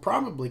they were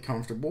probably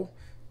comfortable.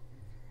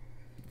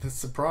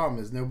 That's the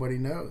problem, is nobody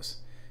knows.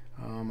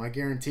 I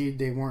guaranteed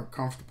they weren't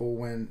comfortable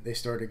when they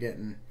started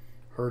getting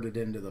herded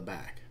into the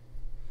back.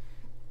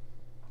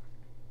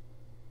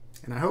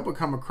 And I hope I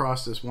come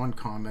across this one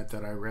comment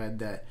that I read,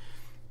 that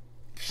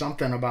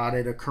something about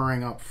it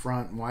occurring up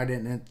front. Why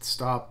didn't it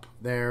stop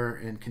there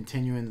and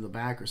continue into the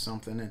back or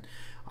something? And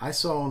I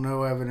saw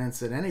no evidence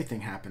that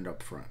anything happened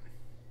up front.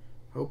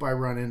 Hope I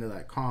run into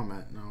that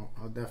comment, and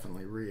I'll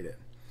definitely read it.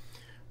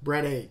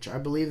 Brett H. I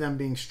believe them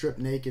being stripped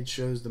naked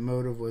shows the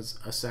motive was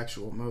a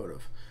sexual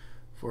motive.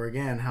 For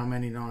again, how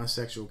many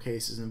non-sexual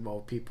cases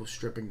involve people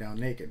stripping down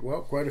naked?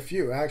 Well, quite a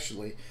few,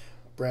 actually,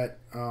 Brett.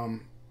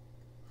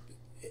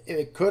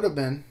 It could have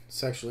been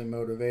sexually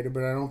motivated,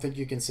 but I don't think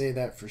you can say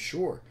that for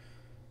sure,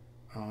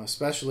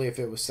 especially if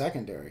it was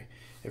secondary,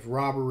 if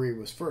robbery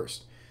was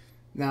first.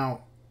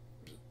 Now,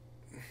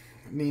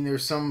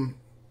 there's some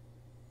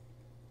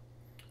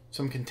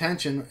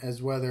contention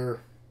as whether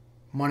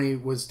money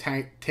was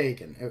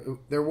taken.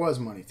 There was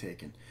money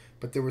taken,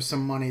 but there was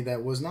some money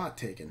that was not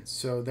taken.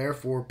 So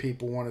therefore,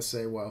 people want to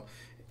say, well,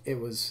 it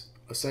was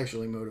a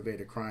sexually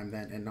motivated crime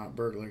then and not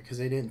burglary, because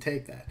they didn't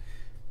take that.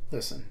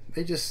 Listen,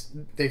 they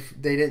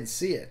didn't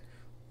see it,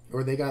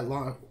 or they got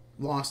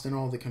lost in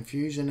all the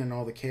confusion and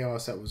all the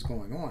chaos that was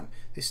going on.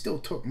 They still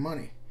took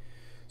money.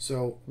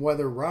 So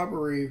whether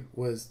robbery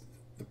was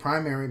the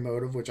primary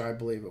motive, which I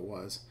believe it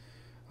was,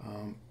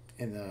 and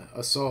the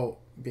assault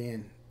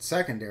being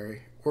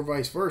secondary, or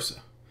vice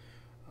versa.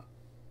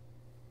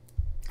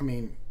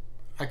 I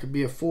could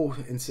be a fool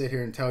and sit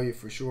here and tell you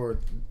for sure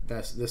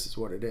this is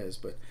what it is,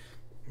 but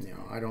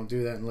I don't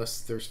do that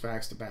unless there's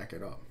facts to back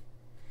it up.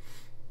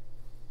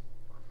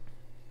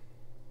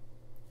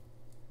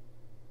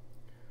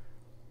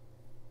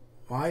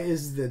 Why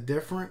is this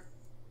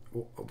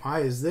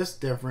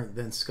different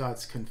than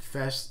Scott's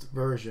confessed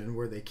version,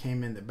 where they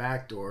came in the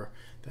back door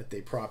that they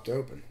propped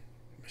open?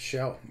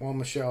 Michelle,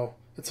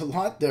 it's a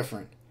lot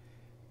different,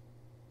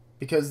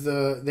 because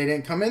they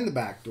didn't come in the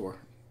back door.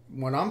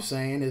 What I'm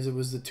saying is it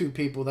was the two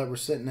people that were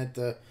sitting at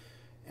the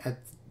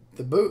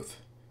booth.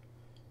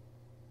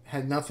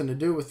 Had nothing to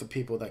do with the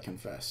people that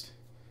confessed.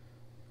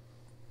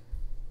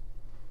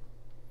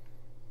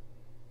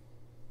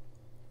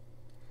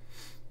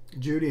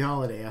 Judy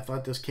Holiday, I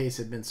thought this case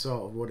had been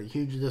solved. What a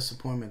huge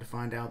disappointment to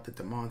find out that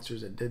the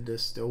monsters that did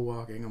this still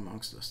walking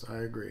amongst us. I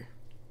agree.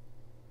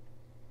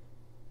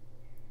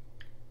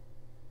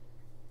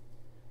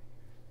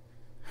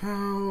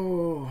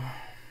 Oh,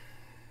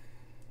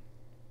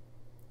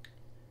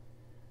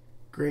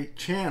 great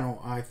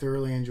channel. I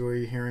thoroughly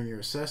enjoy hearing your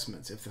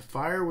assessments. If the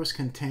fire was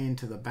contained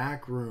to the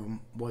back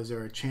room, was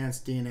there a chance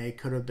DNA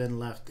could have been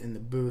left in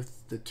the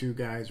booth the two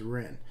guys were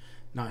in?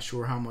 Not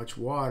sure how much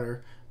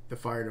water the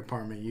fire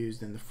department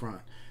used in the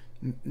front.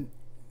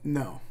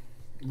 No.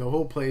 The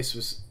whole place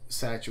was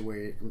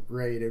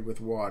saturated with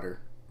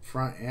water,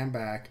 front and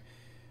back.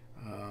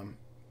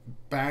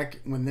 Back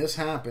when this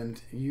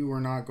happened, you were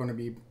not going to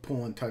be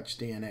pulling touch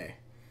DNA.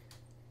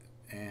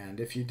 And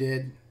if you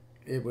did,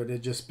 it would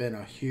have just been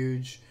a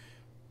huge,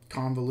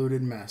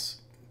 convoluted mess,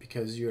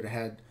 because you would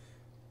have had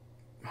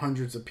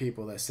hundreds of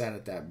people that sat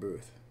at that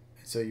booth.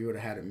 So you would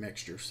have had a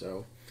mixture.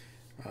 So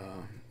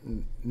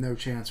no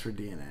chance for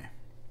DNA.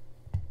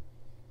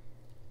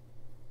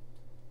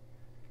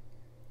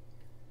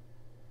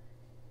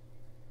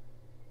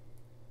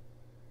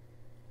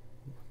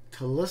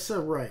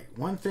 Talissa Wright,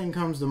 one thing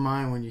comes to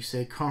mind when you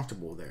say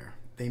comfortable there.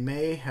 They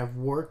may have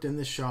worked in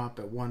the shop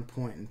at one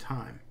point in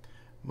time.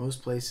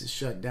 Most places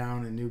shut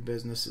down and new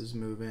businesses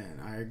move in.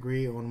 I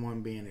agree on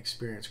one being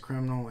experienced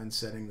criminal and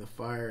setting the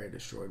fire. It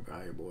destroyed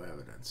valuable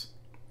evidence.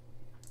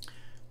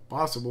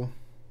 Possible.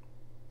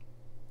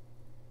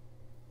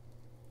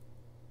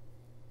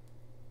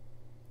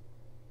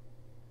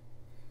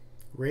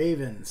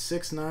 Raven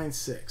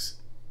 696.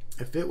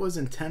 If it was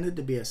intended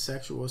to be a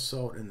sexual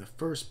assault in the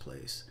first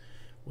place,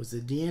 was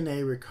the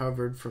DNA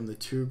recovered from the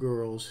two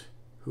girls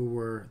who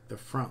were the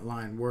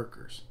frontline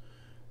workers,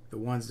 the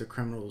ones the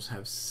criminals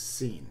have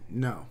seen?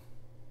 No,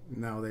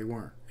 they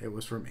weren't. It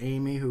was from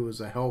Amy, who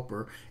was a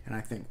helper, and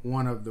I think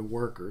one of the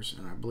workers,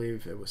 and I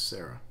believe it was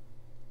Sarah.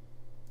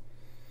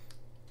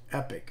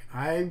 Epic.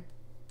 I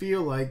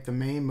feel like the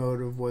main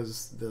motive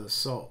was the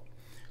assault.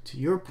 To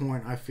your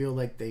point, I feel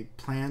like they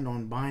planned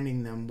on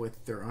binding them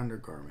with their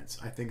undergarments.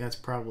 I think that's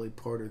probably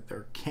part of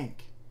their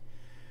kink.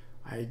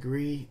 I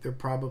agree, they're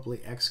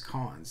probably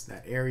ex-cons.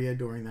 That area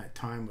during that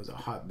time was a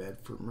hotbed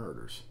for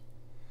murders.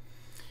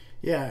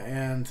 Yeah,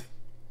 and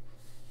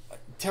I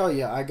tell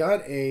you, I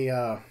got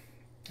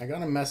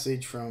a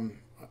message from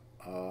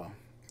uh,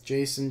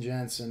 Jason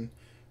Jensen,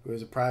 who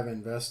is a private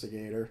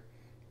investigator,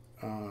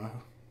 uh,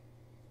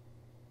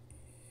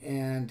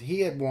 and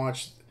he had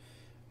watched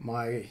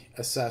my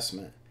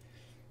assessment,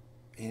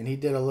 and he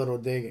did a little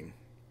digging,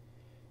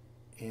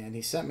 and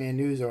he sent me a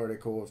news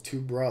article of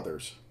two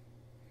brothers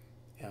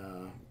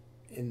uh,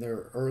 in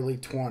their early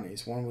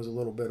 20s. One was a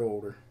little bit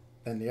older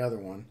than the other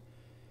one,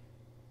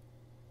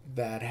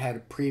 that had a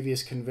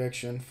previous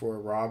conviction for a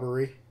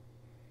robbery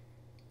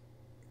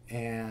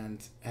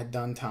and had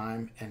done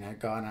time and had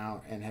gone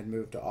out and had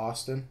moved to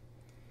Austin,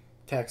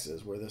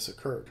 Texas, where this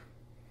occurred.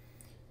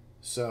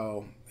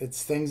 So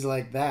it's things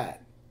like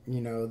that,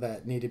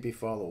 that need to be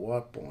followed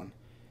up on.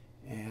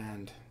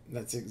 And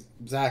that's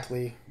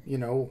exactly,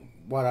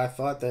 what I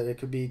thought, that it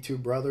could be two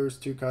brothers,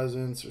 two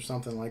cousins, or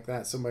something like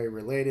that. Somebody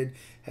related,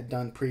 had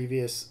done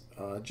previous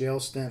jail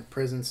stint,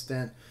 prison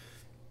stint.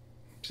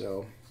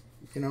 So,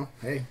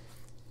 hey,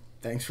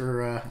 thanks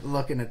for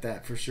looking at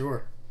that for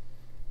sure.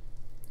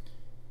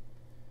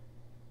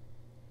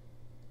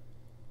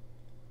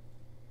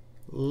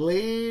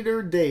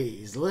 Later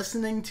days,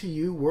 listening to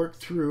you work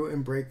through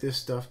and break this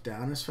stuff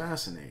down is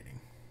fascinating.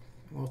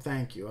 Well,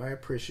 thank you. I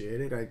appreciate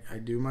it. I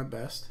do my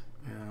best.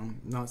 I'm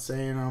not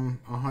saying I'm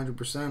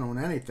 100% on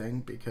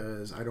anything,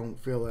 because I don't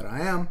feel that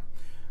I am,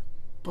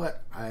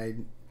 but I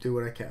do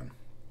what I can.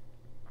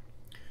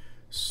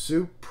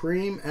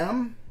 Supreme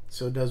M.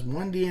 So does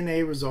one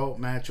DNA result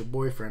match a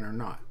boyfriend or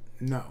not?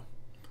 No.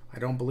 I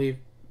don't believe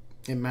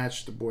it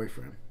matched the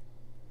boyfriend.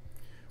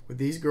 Would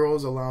these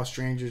girls allow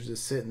strangers to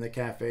sit in the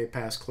cafe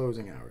past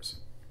closing hours?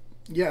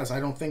 Yes, I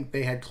don't think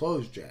they had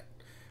closed yet.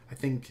 I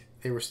think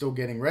they were still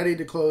getting ready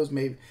to close,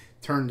 maybe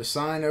turned the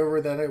sign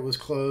over that it was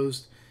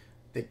closed.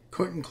 They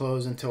couldn't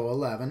close until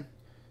 11.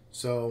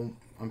 So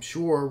I'm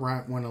sure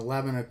right when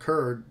 11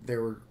 occurred, they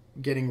were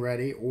getting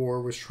ready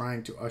or was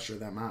trying to usher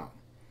them out.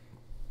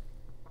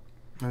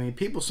 I mean,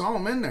 people saw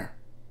them in there.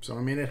 So,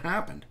 I mean, it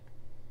happened.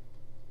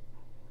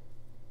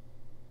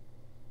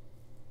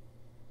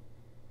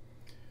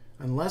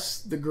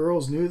 Unless the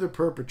girls knew the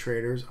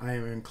perpetrators, I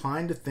am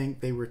inclined to think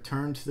they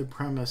returned to the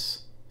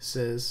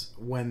premises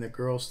when the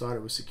girls thought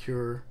it was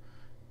secure.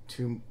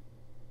 Too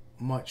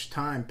much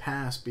time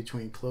passed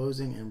between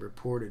closing and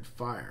reported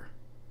fire.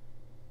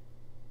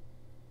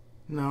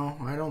 No,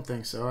 I don't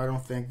think so. I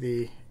don't think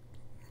they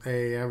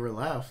ever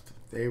left.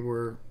 They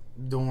were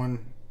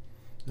doing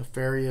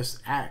nefarious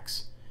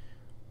acts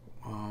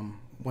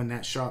when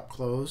that shop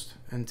closed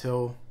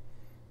until,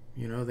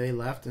 they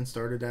left and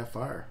started that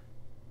fire.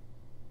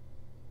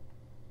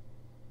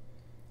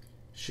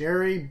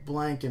 Sherry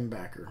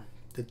Blankenbecker,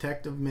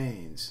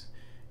 detectivemains.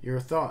 Your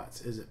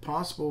thoughts. Is it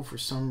possible for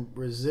some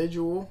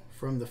residual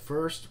from the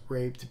first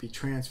rape to be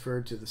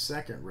transferred to the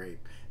second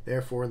rape,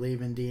 therefore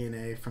leaving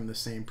DNA from the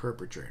same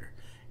perpetrator?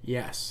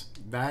 Yes,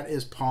 that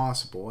is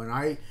possible. And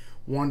I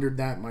wondered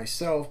that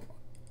myself.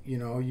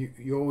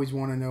 You always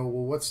want to know,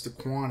 well, what's the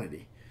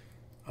quantity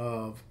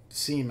of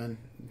semen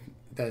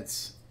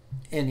that's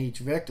in each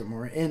victim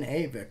or in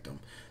a victim?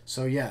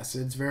 So yes,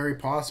 it's very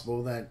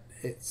possible that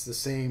it's the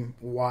same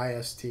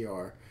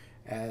YSTR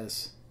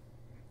as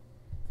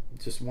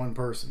just one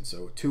person.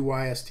 So two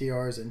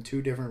YSTRs and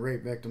two different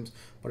rape victims,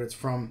 but it's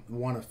from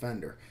one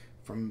offender,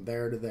 from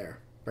there to there.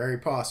 Very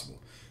possible.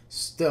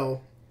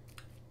 Still,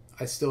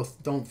 I still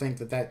don't think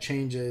that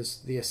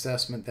changes the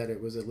assessment that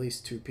it was at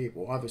least two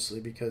people, obviously,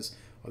 because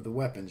of the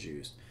weapons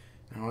used.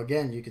 Now,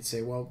 again, you could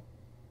say, well,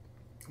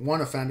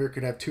 one offender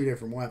could have two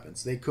different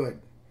weapons. They could.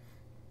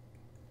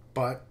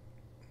 But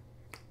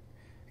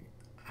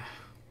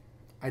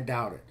I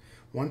doubt it.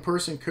 One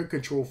person could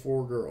control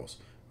four girls.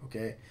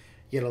 Okay?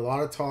 You get a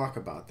lot of talk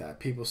about that.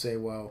 People say,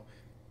 well,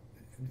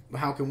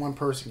 how can one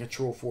person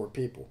control four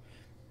people?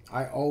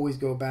 I always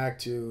go back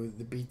to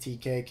the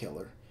BTK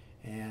killer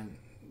and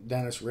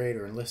Dennis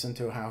Rader and listen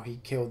to how he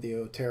killed the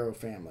Otero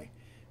family,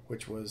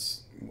 which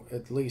was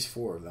at least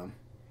four of them.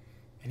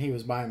 And he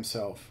was by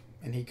himself,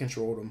 and he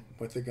controlled them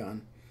with a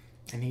gun.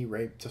 And he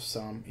raped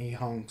some, he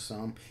hung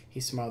some, he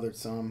smothered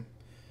some.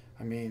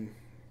 I mean,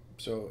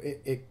 so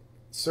it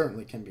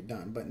certainly can be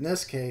done. But in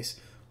this case,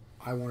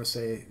 I want to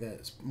say that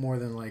it's more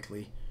than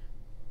likely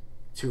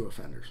two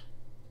offenders.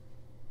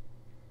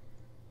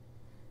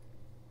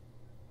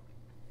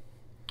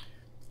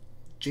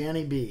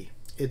 Janny B.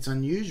 It's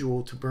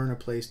unusual to burn a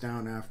place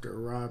down after a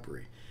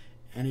robbery.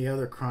 Any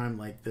other crime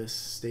like this,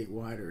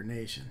 statewide or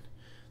nation?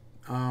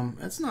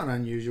 That's not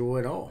unusual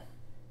at all.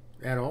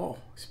 At all.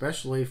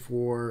 Especially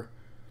for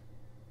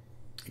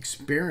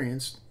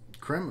experienced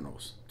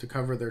criminals to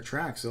cover their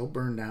tracks. They'll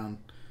burn down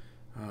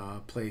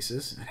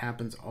places. It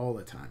happens all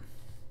the time.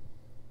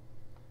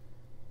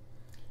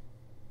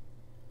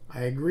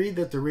 I agree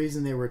that the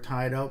reason they were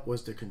tied up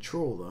was to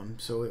control them,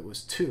 so it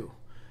was two.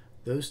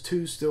 Those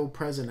two still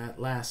present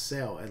at last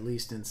sale, at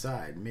least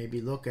inside.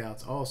 Maybe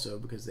lookouts also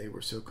because they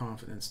were so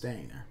confident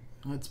staying there.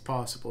 It's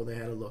possible they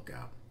had a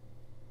lookout.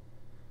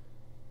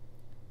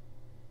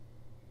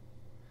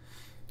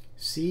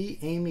 See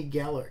Amy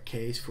Gellert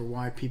case for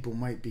why people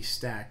might be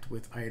stacked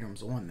with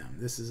items on them.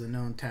 This is a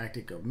known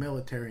tactic of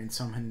military and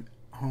some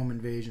home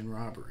invasion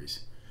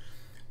robberies.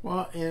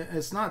 Well,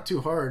 it's not too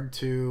hard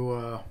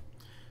to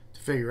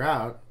figure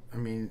out. I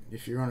mean,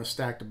 if you're going to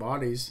stack the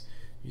bodies,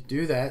 you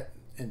do that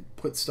and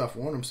put stuff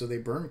on them so they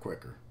burn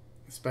quicker,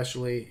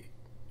 especially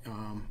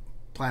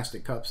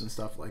plastic cups and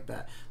stuff like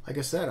that. Like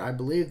I said, I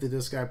believe that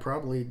this guy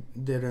probably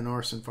did an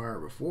arson fire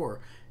before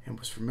and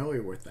was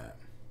familiar with that.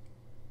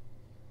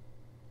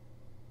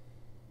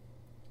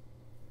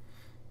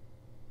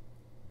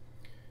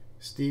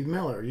 Steve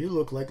Miller, you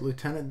look like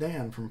Lieutenant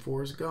Dan from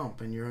Forrest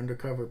Gump in your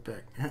undercover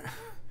pic.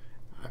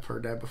 I've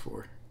heard that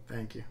before.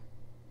 Thank you.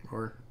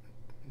 Or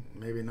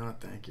maybe not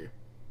thank you.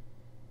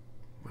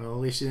 Well, at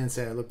least you didn't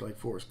say I looked like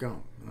Forrest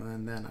Gump,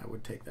 and then I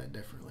would take that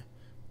differently.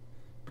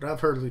 But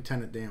I've heard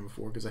Lieutenant Dan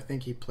before because I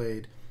think he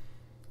played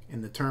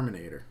in The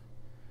Terminator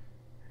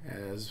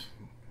as,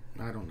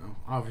 I don't know,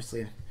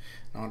 obviously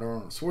not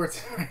Arnold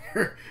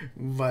Schwarzenegger,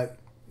 but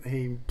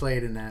he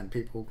played in that and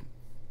people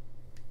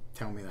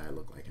tell me that I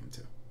look like him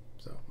too.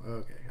 So,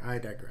 okay, I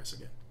digress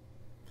again.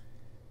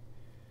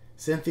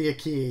 Cynthia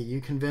Key, you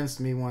convinced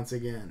me once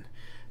again.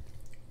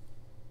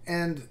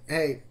 And,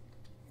 hey,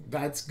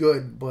 that's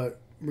good, but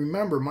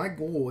remember, my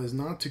goal is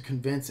not to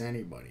convince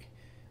anybody.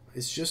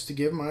 It's just to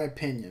give my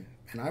opinion.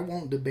 And I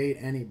won't debate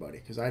anybody,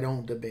 because I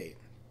don't debate.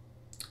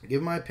 I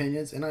give my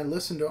opinions, and I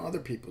listen to other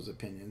people's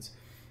opinions.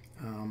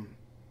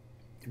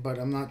 But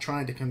I'm not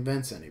trying to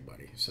convince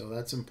anybody, so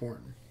that's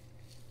important.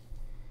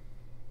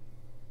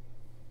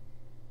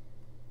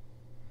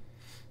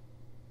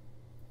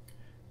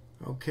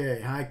 Okay,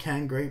 hi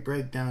Ken, great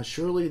breakdown.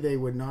 Surely they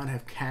would not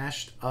have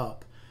cashed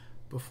up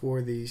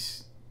before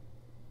these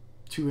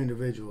two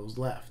individuals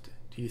left.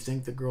 Do you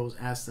think the girls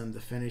asked them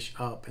to finish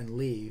up and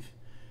leave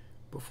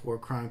before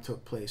crime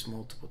took place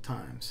multiple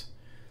times?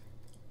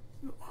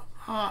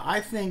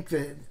 I think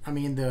that, I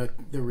mean, the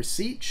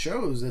receipt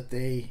shows that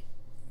they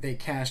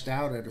cashed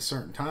out at a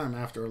certain time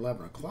after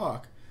 11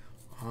 o'clock.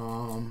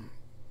 And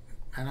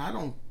I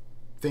don't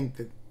think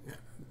that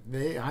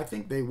I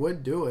think they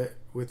would do it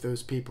with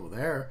those people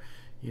there.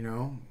 You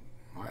know,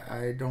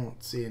 I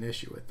don't see an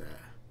issue with that.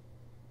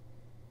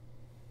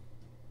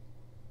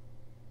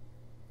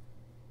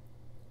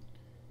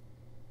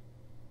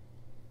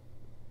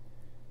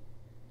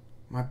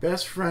 My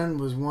best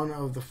friend was one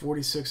of the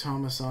 46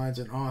 homicides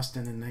in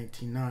Austin in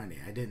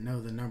 1990. I didn't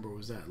know the number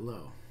was that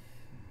low.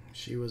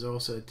 She was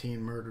also a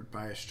teen murdered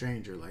by a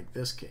stranger like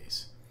this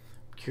case.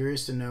 I'm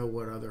curious to know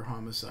what other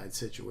homicide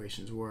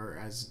situations were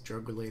as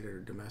drug-related or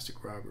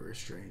domestic robbery or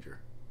stranger.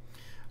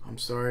 I'm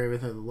sorry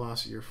with the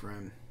loss of your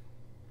friend.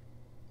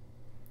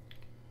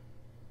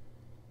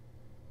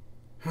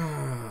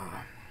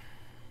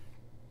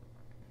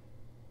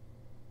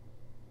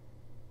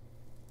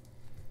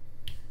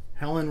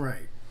 Helen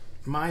Wright.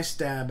 My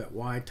stab at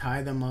why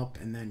tie them up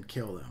and then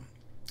kill them.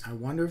 I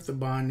wonder if the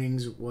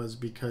bondings was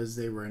because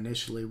they were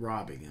initially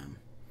robbing them.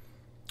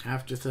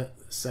 After the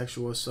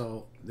sexual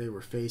assault, they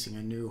were facing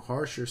a new,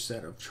 harsher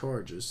set of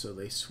charges, so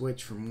they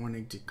switched from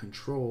wanting to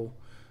control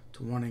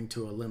to wanting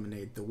to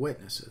eliminate the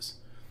witnesses.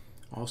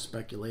 All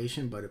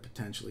speculation, but it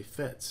potentially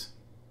fits.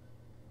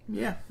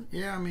 Yeah,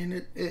 I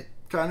mean, it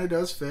kind of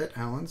does fit,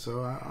 Helen,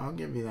 so I'll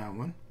give you that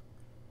one.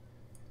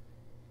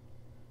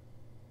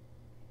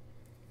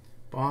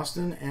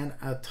 Boston and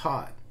a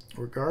tot.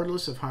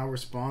 Regardless of how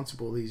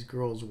responsible these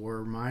girls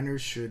were,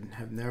 minors should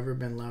have never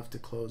been left to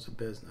close a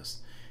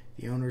business.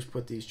 The owners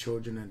put these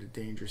children in a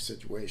dangerous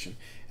situation.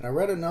 And I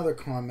read another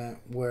comment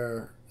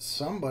where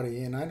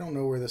somebody, and I don't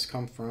know where this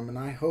comes from, and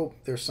I hope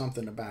there's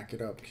something to back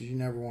it up, because you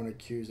never want to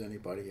accuse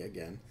anybody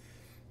again,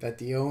 that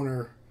the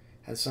owner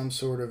has some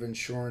sort of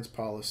insurance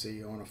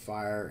policy on a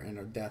fire and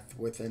a death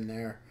within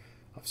there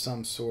of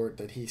some sort,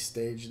 that he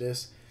staged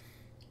this.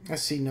 I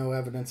see no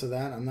evidence of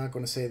that. I'm not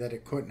going to say that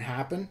it couldn't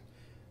happen,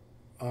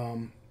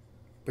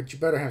 but you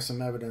better have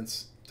some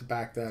evidence to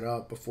back that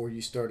up before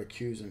you start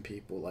accusing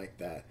people like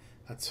that.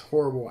 That's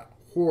horrible,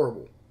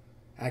 horrible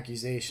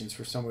accusations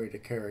for somebody to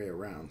carry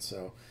around.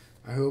 So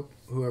I hope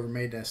whoever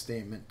made that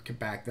statement could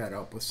back that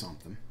up with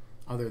something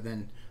other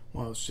than,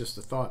 well, it's just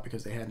a thought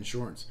because they had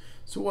insurance.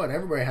 So what?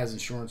 Everybody has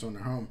insurance on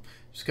their home.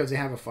 Just because they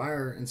have a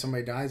fire and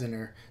somebody dies in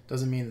there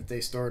doesn't mean that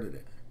they started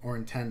it or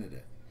intended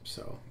it.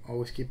 So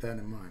always keep that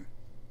in mind.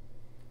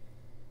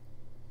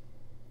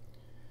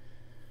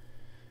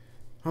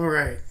 All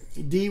right,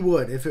 D.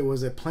 Wood, if it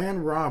was a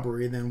planned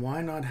robbery, then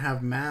why not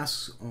have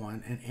masks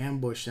on and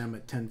ambush them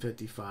at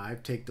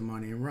 10:55, take the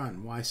money and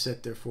run? Why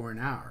sit there for an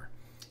hour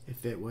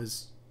if it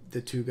was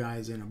the two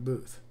guys in a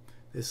booth?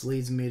 This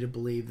leads me to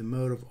believe the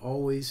motive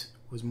always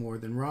was more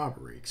than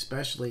robbery,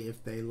 especially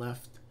if they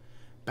left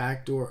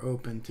back door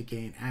open to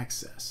gain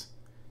access.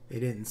 They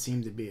didn't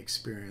seem to be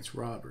experienced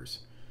robbers.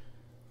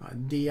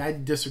 D, I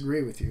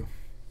disagree with you.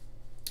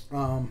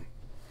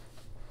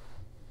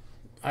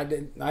 I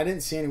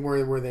didn't see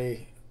anywhere where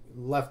they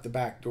left the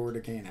back door to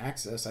gain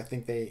access. I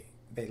think they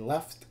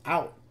left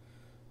out it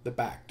the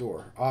back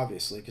door,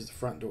 obviously, because the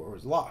front door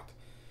was locked.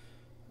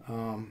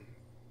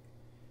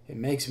 It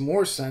makes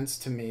more sense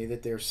to me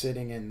that they're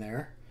sitting in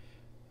there.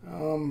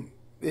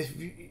 If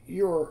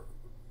you're,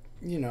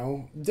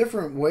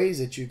 different ways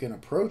that you can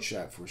approach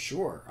that for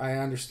sure. I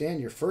understand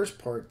your first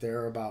part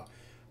there about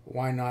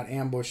why not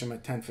ambush them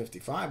at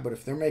 10:55, but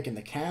if they're making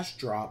the cash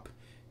drop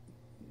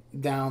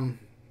down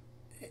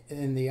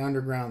in the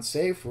underground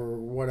safe or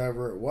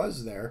whatever it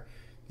was there,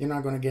 you're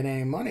not going to get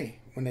any money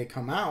when they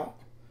come out.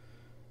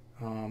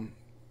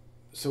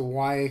 So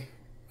why?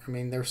 I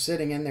mean, they're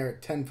sitting in there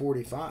at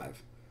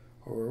 10:45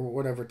 or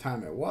whatever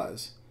time it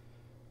was.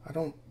 I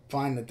don't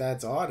find that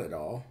that's odd at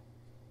all.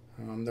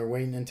 They're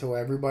waiting until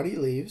everybody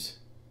leaves.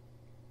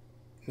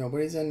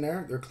 Nobody's in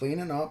there. They're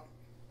cleaning up,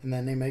 and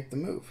then they make the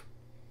move.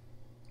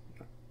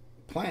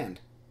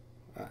 Planned.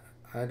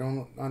 I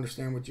don't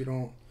understand what you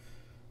don't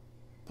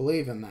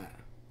believe in that.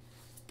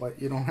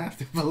 But you don't have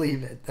to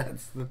believe it.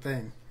 That's the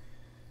thing.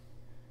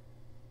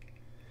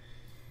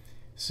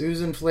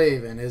 Susan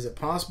Flavin. Is it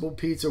possible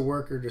pizza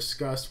worker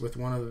discussed with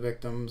one of the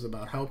victims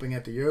about helping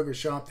at the yogurt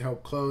shop to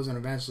help close and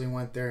eventually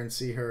went there and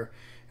see her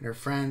and her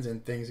friends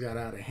and things got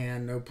out of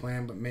hand? No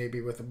plan, but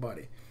maybe with a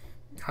buddy.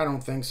 I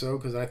don't think so,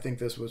 because I think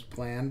this was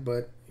planned,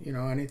 but,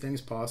 anything's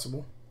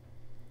possible.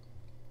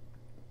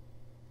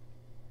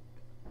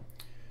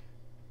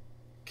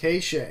 Kay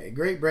Shea.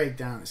 Great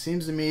breakdown. It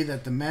seems to me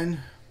that the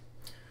men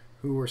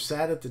who were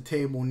sat at the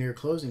table near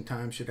closing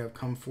time should have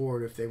come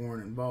forward if they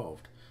weren't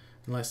involved,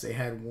 unless they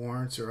had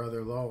warrants or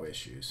other law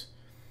issues.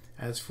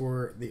 As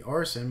for the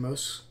arson,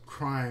 most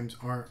crimes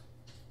aren't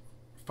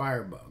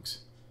firebugs.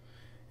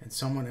 And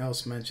someone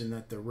else mentioned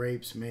that the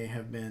rapes may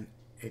have been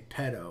a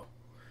pedo,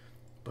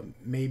 but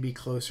maybe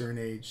closer in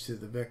age to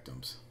the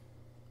victims.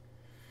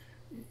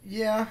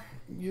 Yeah,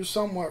 you're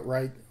somewhat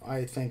right,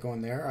 I think,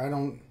 on there. I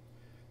don't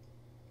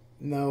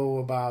know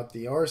about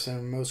the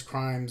arson. Most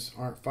crimes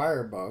aren't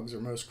firebugs,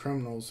 or most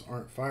criminals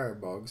aren't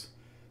firebugs.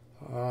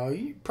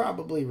 You're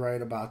probably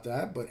right about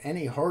that, but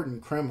any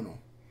hardened criminal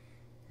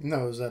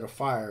knows that a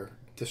fire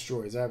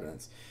destroys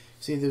evidence.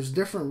 See, there's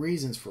different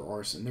reasons for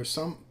arson. There's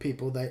some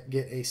people that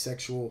get a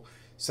sexual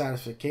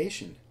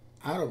satisfaction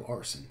out of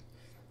arson,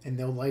 and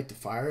they'll light the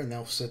fire and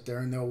they'll sit there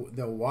and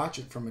they'll watch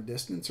it from a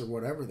distance or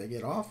whatever. They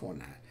get off on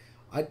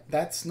that.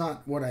 That's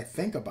not what I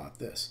think about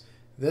this.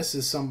 This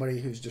is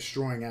somebody who's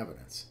destroying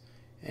evidence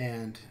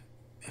and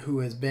who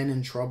has been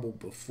in trouble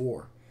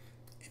before.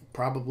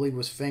 Probably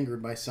was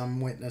fingered by some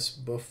witness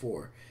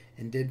before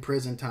and did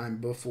prison time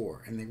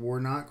before, and they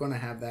were not going to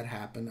have that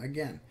happen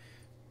again.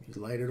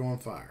 You light it on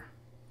fire.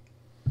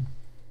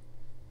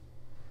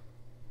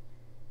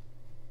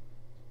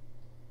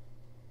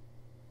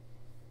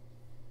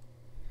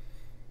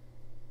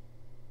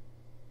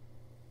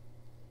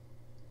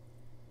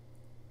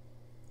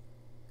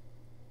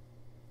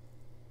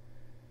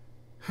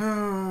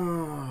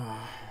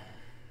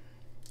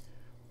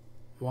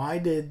 Why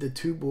did the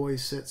two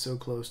boys sit so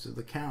close to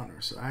the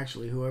counter? So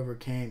actually, whoever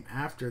came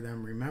after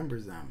them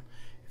remembers them.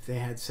 If they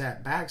had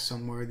sat back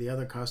somewhere, the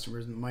other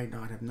customers might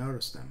not have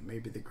noticed them.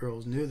 Maybe the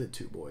girls knew the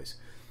two boys.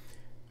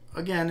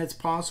 Again, it's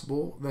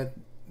possible that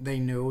they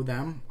knew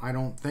them. I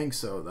don't think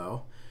so,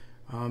 though.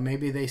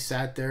 Maybe they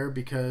sat there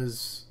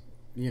because,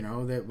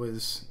 that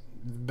was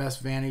the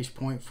best vantage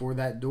point for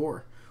that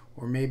door.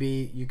 Or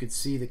maybe you could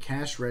see the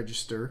cash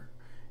register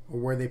or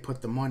where they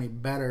put the money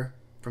better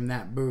from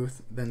that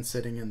booth than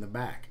sitting in the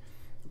back.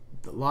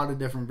 A lot of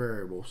different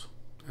variables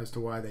as to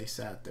why they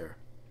sat there.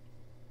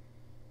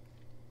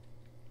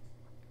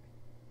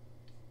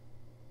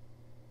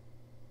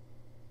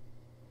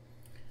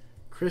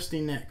 Christy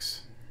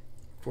Nix.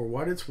 For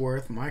what it's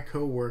worth, my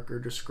co-worker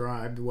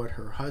described what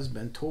her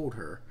husband told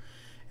her,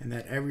 and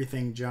that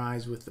everything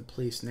jives with the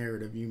police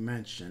narrative you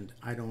mentioned.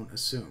 I don't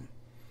assume.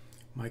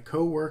 My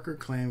co-worker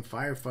claimed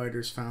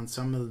firefighters found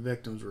some of the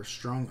victims were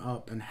strung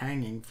up and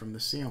hanging from the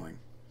ceiling.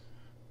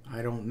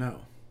 I don't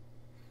know.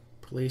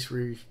 Police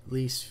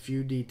released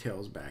few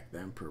details back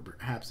then.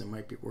 Perhaps it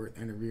might be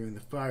worth interviewing the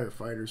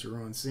firefighters who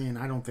were on scene.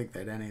 I don't think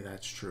that any of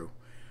that's true.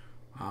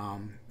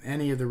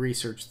 Any of the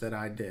research that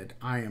I did,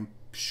 I am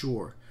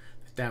sure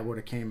that would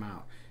have came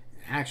out.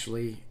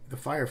 Actually, the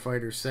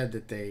firefighters said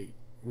that they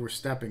were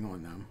stepping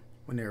on them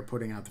when they were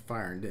putting out the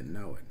fire and didn't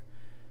know it.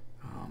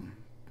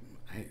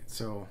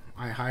 So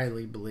I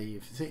highly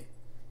believe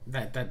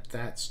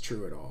that's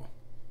true at all.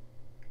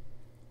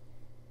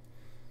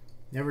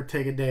 Never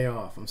take a day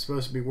off. I'm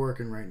supposed to be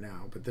working right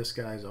now, but this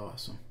guy's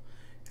awesome.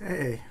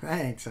 Hey,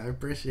 thanks. I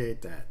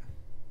appreciate that.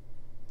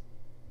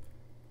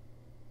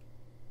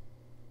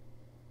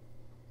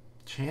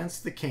 Chance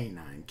the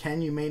Canine.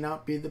 Ken, you may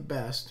not be the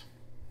best,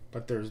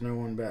 but there's no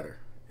one better.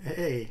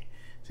 Hey,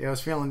 see, I was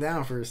feeling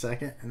down for a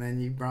second, and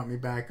then you brought me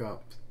back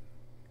up.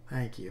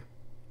 Thank you.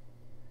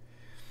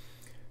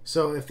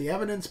 So, if the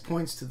evidence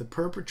points to the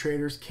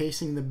perpetrators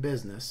casing the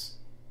business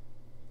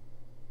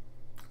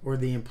or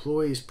the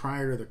employees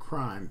prior to the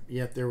crime,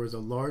 yet there was a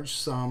large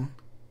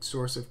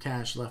source of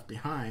cash left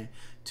behind,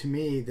 to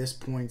me, this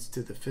points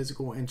to the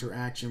physical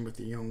interaction with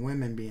the young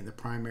women being the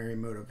primary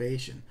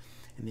motivation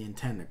and the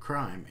intent of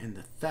crime, and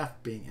the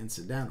theft being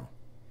incidental.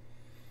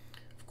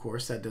 Of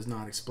course, that does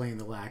not explain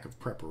the lack of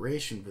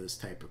preparation for this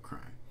type of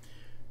crime.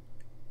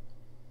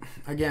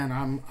 Again,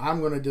 I'm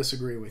going to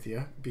disagree with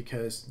you,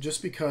 because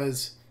just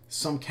because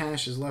some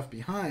cash is left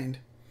behind,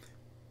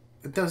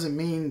 it doesn't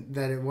mean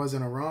that it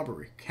wasn't a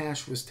robbery.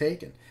 Cash was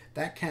taken.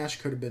 That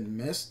cash could have been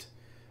missed.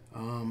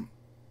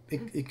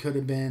 It could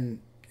have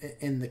been,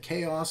 in the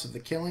chaos of the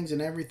killings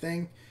and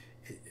everything,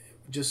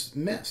 just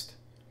missed,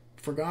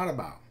 forgot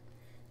about.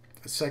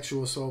 A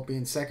sexual assault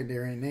being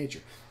secondary in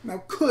nature.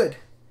 Now, could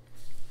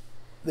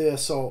the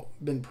assault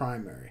been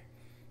primary?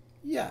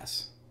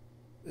 Yes,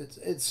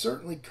 it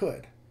certainly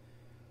could.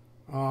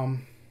 Let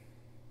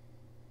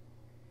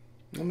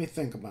me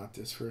think about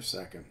this for a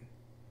second,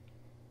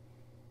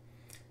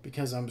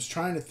 because I was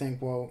trying to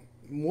think. Well,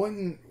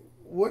 wouldn't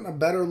a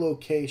better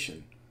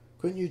location?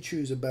 Couldn't you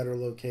choose a better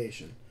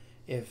location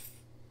if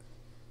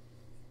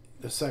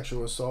the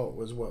sexual assault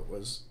was what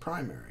was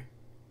primary?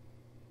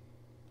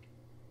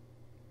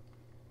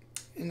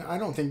 And I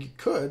don't think you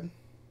could.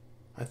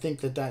 I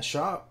think that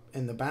shop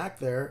in the back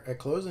there at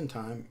closing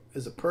time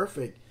is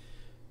perfect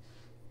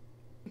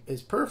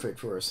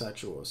for a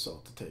sexual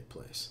assault to take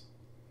place.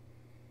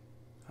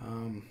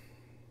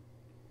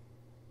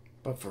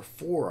 But for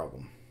 4 of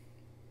them,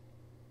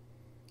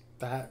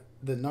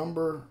 the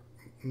number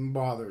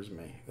bothers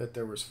me, that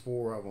there was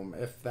 4 of them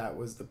if that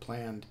was the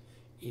planned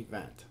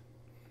event.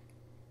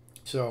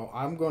 So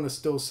I'm going to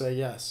still say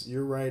yes,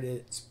 you're right,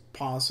 it's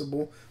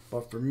possible,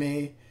 but for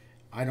me,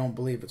 I don't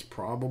believe it's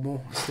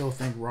probable. I still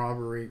think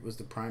robbery was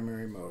the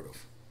primary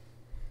motive.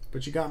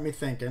 But you got me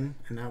thinking,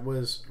 and that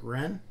was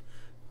Ren.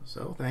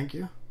 So, thank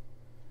you.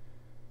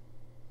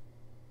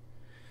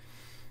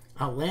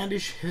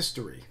 Outlandish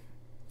history.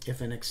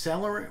 If an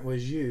accelerant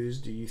was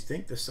used, do you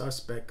think the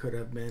suspect could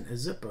have been a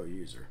Zippo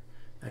user?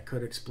 That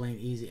could explain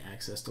easy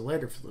access to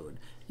lighter fluid.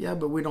 Yeah,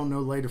 but we don't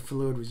know lighter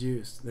fluid was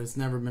used. That's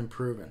never been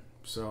proven.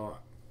 So,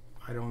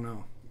 I don't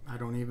know. I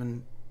don't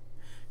even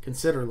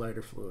consider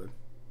lighter fluid.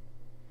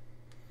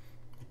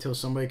 Until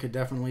somebody could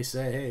definitely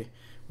say, hey,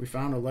 we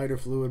found a lighter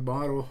fluid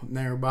bottle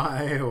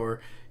nearby,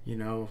 or,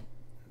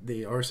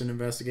 the arson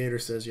investigator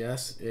says,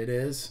 yes, it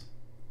is.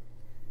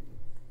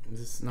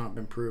 It's not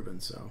been proven,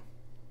 so.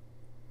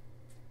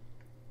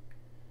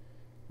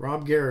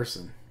 Rob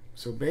Garrison.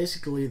 So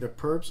basically, the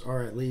perps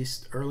are at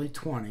least early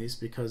 20s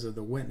because of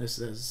the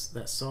witnesses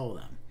that saw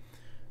them.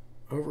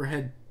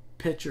 Overhead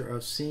picture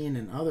of scene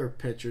and other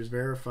pictures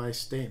verifies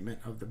statement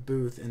of the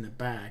booth in the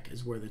back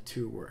is where the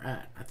two were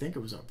at. I think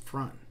it was up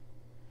front.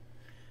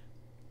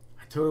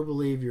 Totally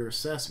believe your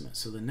assessment.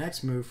 So the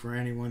next move for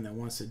anyone that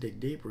wants to dig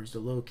deeper is to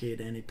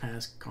locate any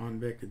past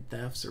convicted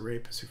thefts or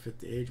rapists who fit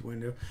the age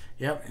window.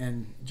 Yep,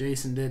 and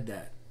Jason did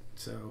that.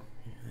 So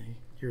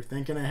you're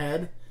thinking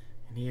ahead,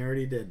 and he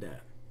already did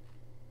that.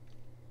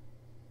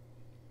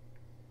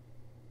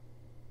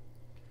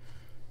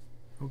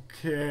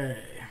 Okay.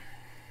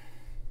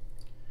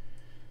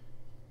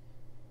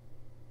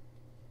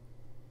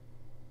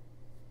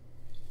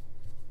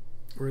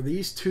 Were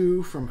these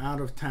two from out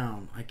of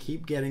town? I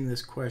keep getting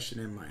this question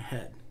in my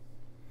head.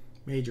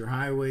 Major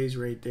highways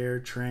right there,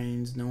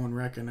 trains, no one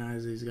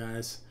recognizes these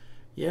guys.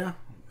 Yeah,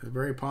 it's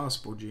very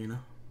possible,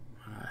 Gina.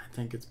 I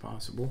think it's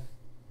possible.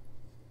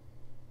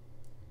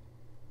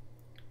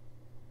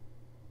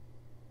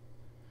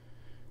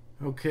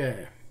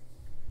 Okay.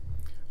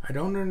 I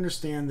don't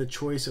understand the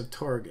choice of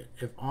target.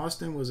 If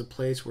Austin was a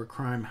place where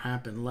crime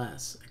happened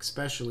less,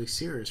 especially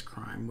serious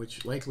crime,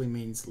 which likely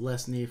means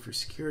less need for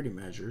security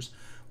measures,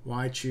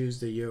 why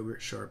choose the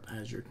yogurt shop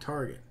as your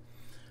target?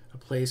 A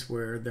place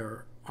where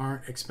there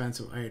aren't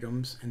expensive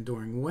items, and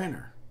during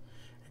winter,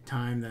 a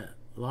time that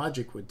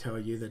logic would tell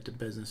you that the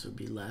business would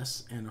be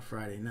less, and a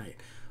Friday night.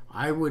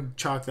 I would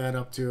chalk that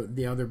up to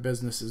the other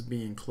businesses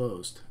being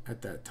closed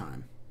at that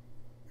time.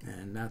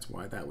 And that's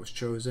why that was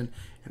chosen.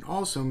 And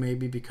also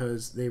maybe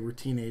because they were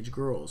teenage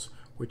girls,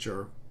 which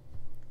are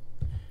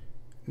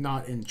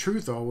not in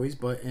truth always,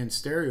 but in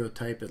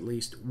stereotype at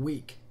least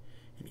weak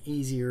and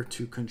easier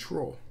to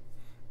control.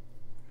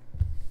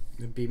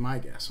 Would be my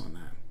guess on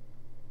that.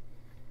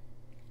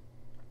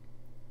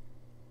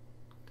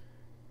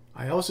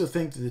 I also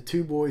think that the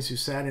 2 boys who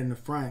sat in the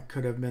front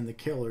could have been the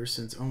killers,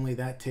 since only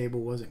that table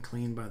wasn't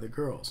cleaned by the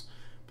girls.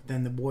 But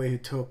then the boy who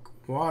took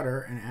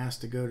water and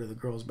asked to go to the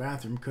girls'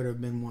 bathroom could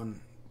have been 1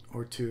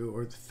 or 2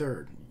 or the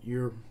 3rd.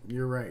 You're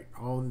right.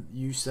 All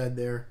you said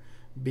there,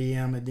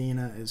 B.M.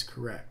 Medina, is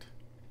correct.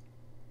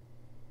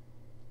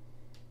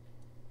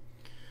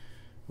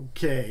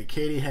 Okay,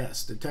 Katie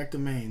Hess,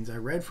 detectivemains. I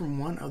read from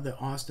one of the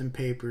Austin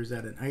papers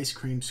that an ice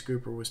cream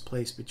scooper was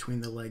placed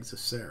between the legs of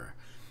Sarah.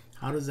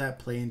 How does that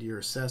play into your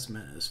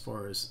assessment as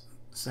far as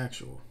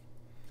sexual?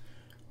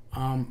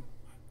 I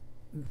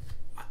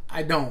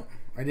don't.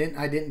 I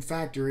didn't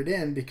factor it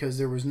in because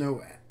there was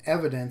no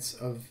evidence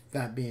of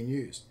that being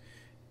used.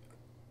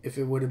 If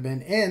it would have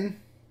been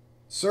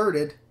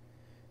inserted,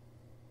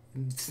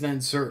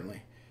 then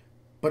certainly.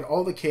 But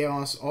all the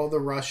chaos, all the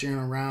rushing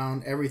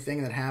around,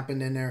 everything that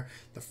happened in there,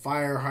 the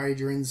fire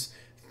hydrants,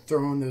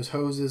 throwing those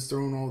hoses,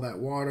 throwing all that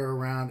water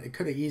around, it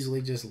could have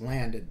easily just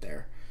landed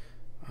there.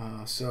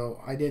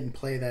 So I didn't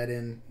play that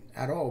in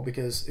at all,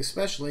 because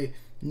especially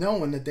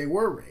knowing that they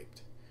were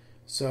raped.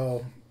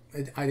 So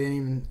I didn't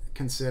even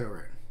consider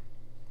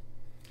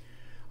it.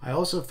 I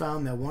also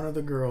found that one of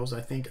the girls,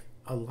 I think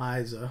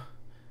Eliza,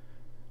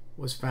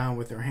 was found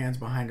with her hands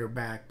behind her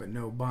back but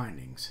no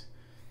bindings.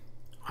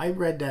 I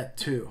read that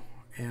too,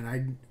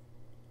 and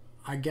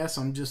I guess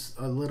I'm just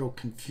a little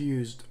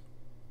confused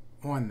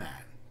on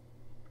that.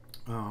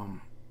 I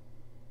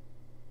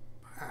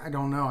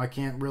don't know. I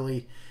can't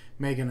really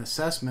make an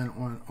assessment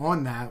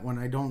on that when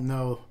I don't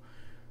know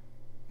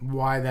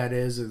why that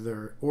is,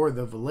 or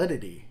the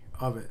validity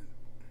of it.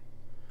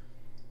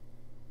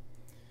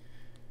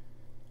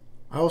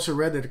 I also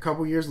read that a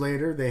couple years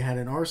later they had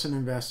an arson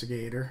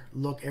investigator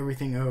look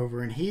everything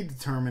over, and he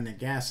determined that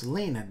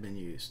gasoline had been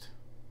used.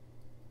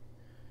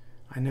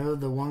 I know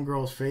the one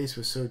girl's face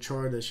was so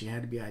charred that she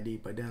had to be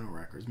ID'd by dental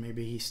records.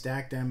 Maybe he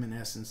stacked them in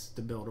essence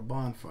to build a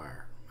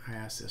bonfire. I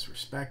ask this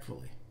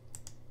respectfully.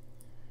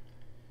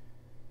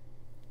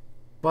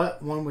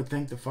 But one would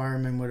think the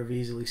firemen would have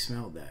easily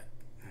smelled that.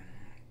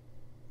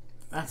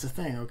 That's the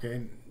thing,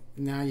 okay?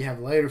 Now you have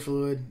lighter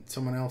fluid,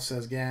 someone else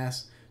says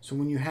gas. So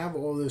when you have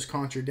all those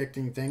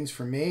contradicting things,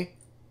 for me,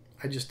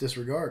 I just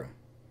disregard them.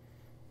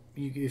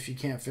 If you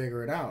can't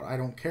figure it out, I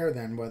don't care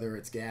then whether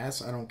it's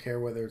gas. I don't care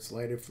whether it's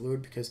lighter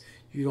fluid, because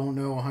you don't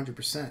know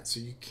 100%. So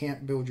you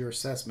can't build your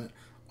assessment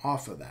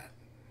off of that.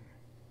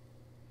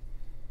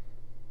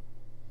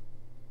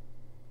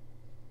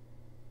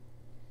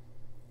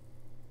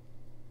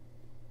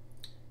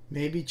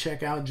 Maybe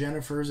check out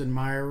Jennifer's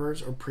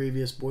admirers or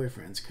previous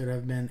boyfriends. Could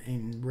have been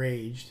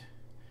enraged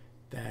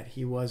that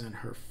he wasn't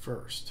her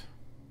first.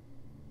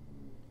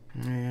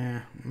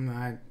 Yeah,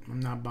 I'm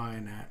not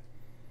buying that.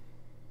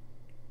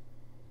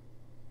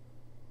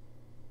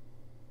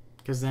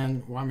 Because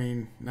then, I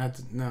mean,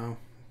 no,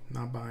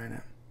 not buying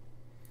it.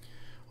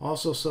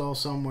 Also saw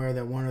somewhere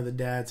that one of the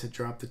dads had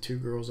dropped the two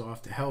girls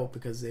off to help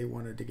because they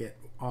wanted to get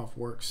off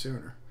work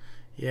sooner.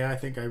 Yeah, I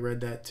think I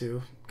read that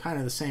too. Kind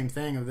of the same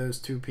thing of those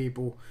two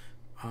people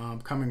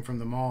coming from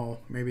the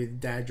mall. Maybe the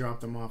dad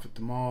dropped them off at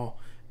the mall.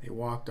 They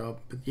walked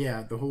up. But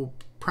yeah, the whole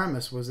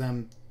premise was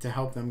them to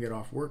help them get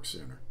off work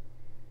sooner.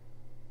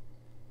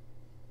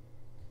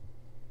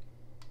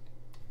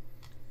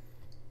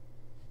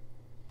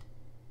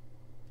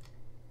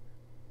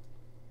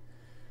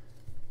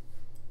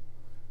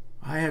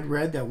 I had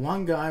read that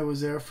one guy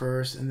was there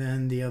first and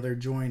then the other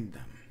joined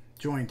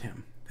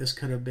him. This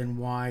could have been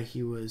why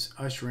he was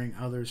ushering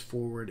others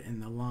forward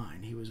in the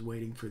line. He was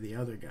waiting for the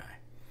other guy.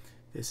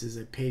 This is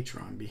a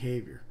patron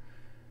behavior.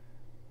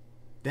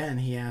 Then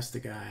he asked the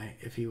guy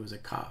if he was a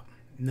cop.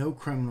 No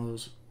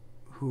criminals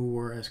who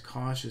were as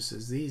cautious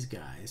as these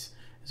guys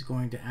is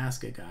going to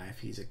ask a guy if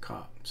he's a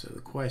cop. So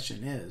the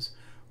question is,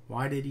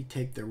 why did he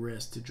take the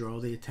risk to draw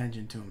the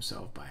attention to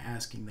himself by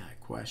asking that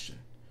question?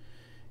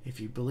 If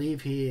you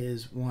believe he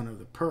is one of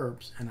the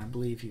perps, and I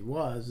believe he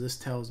was, this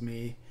tells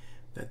me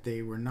that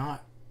they were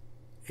not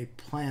a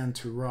plan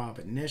to rob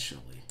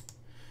initially.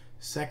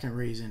 Second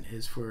reason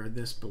is for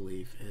this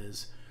belief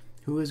is,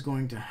 who is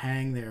going to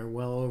hang there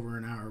well over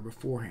an hour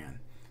beforehand?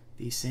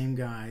 These same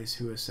guys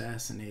who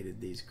assassinated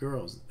these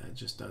girls. That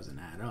just doesn't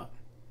add up.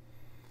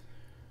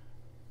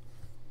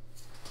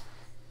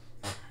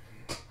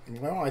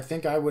 Well, I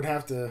think I would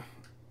have to,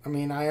 I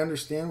mean, I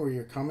understand where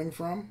you're coming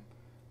from.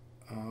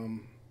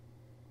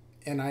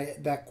 And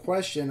that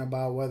question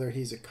about whether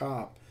he's a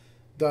cop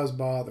does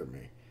bother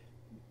me.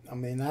 I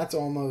mean, that's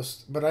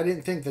almost... But I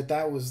didn't think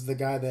that was the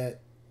guy that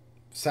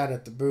sat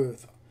at the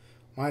booth.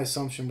 My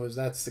assumption was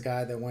that's the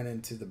guy that went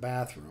into the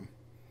bathroom,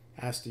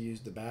 asked to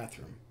use the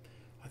bathroom.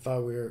 I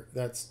thought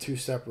that's two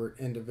separate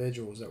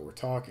individuals that we're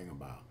talking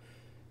about.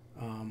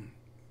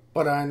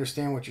 But I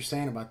understand what you're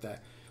saying about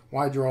that.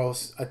 Why draw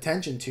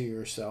attention to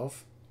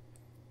yourself,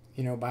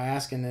 by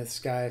asking this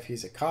guy if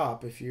he's a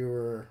cop if you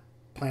were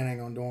planning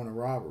on doing a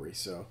robbery?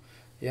 So,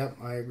 yep,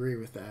 I agree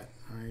with that.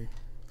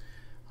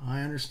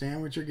 I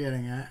understand what you're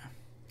getting at.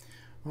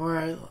 All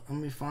right, let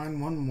me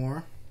find one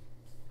more.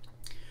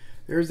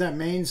 There's that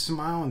main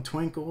smile and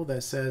twinkle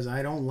that says,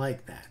 I don't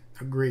like that.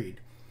 Agreed.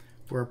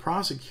 For a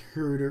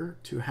prosecutor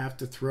to have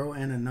to throw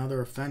in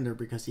another offender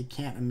because he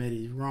can't admit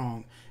he's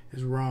wrong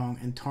is wrong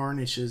and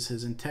tarnishes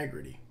his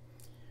integrity.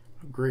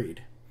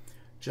 Agreed.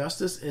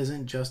 Justice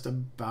isn't just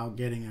about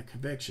getting a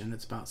conviction.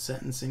 It's about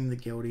sentencing the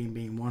guilty and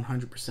being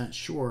 100%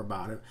 sure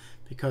about it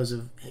because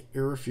of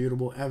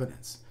irrefutable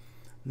evidence.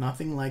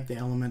 Nothing like the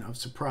element of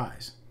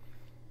surprise.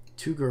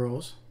 Two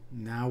girls,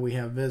 now we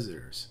have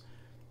visitors.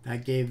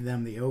 That gave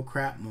them the oh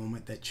crap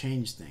moment that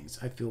changed things.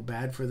 I feel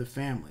bad for the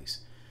families.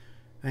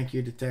 Thank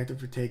you, Detective,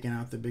 for taking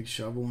out the big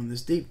shovel in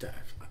this deep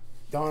dive.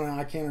 Donna,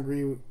 I can't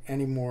agree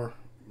anymore.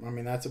 I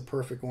mean, that's a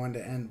perfect one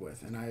to end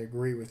with, and I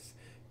agree with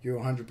you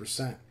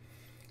 100%.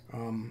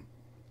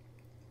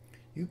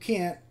 You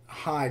can't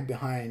hide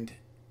behind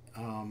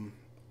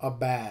a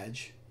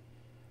badge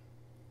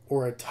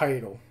or a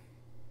title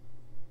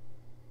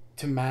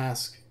to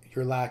mask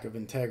your lack of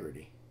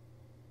integrity.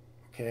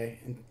 Okay?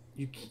 And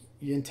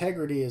your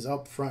integrity is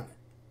up front,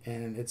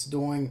 and it's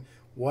doing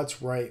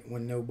what's right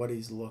when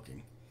nobody's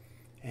looking.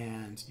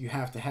 And you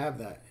have to have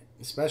that,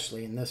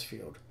 especially in this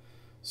field.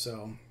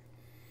 So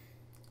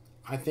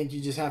I think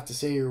you just have to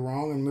say you're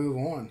wrong and move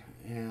on.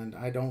 And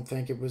I don't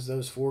think it was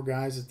those 4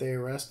 guys that they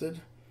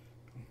arrested.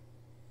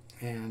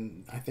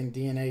 And I think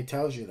DNA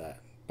tells you that.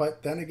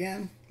 But then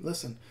again,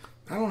 listen,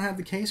 I don't have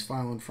the case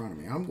file in front of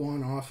me. I'm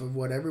going off of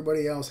what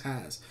everybody else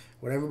has.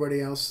 What everybody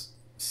else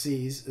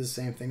sees is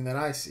the same thing that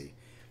I see.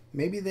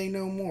 Maybe they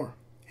know more,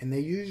 and they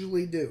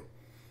usually do.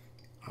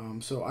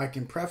 So I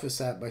can preface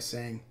that by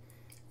saying,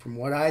 from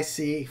what I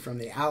see from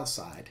the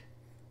outside,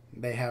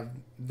 they have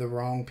the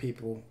wrong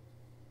people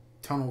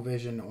tunnel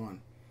vision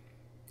on.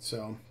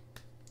 So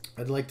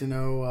I'd like to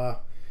know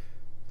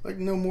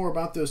more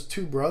about those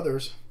 2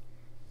 brothers,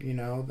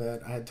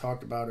 that I had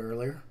talked about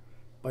earlier.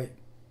 But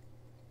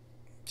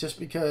just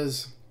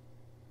because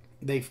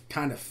they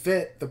kind of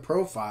fit the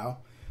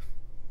profile,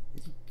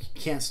 you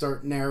can't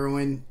start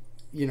narrowing,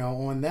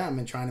 on them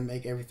and trying to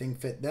make everything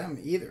fit them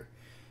either.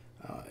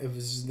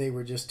 They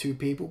were just 2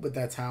 people, but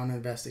that's how an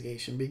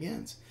investigation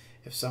begins.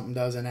 If something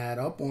doesn't add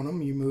up on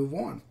them, you move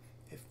on.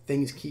 If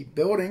things keep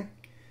building,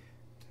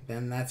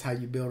 then that's how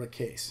you build a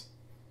case.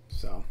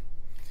 So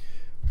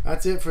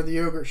that's it for the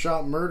yogurt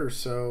shop murder.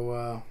 So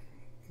I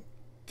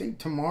think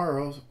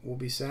tomorrow will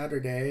be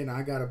Saturday, and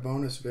I got a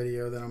bonus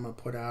video that I'm going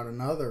to put out,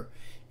 another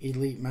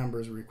elite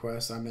members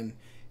request. I've been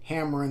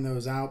hammering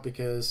those out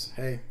because,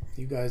 hey,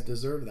 you guys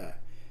deserve that.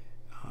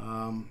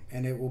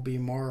 And it will be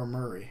Mara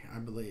Murray, I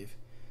believe.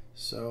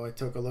 So I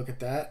took a look at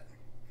that.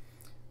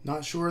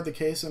 Not sure of the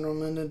case that I'm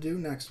going to do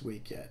next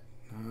week yet.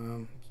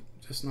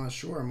 Just not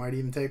sure. I might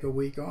even take a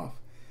week off.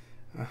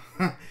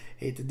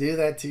 Hate to do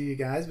that to you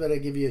guys, but I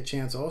give you a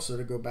chance also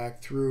to go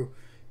back through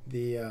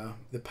the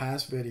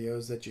past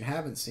videos that you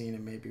haven't seen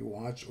and maybe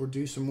watch, or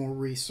do some more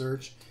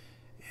research,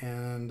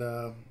 and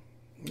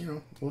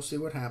we'll see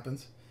what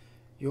happens.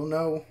 You'll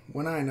know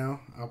when I know.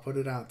 I'll put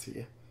it out to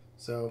you.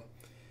 So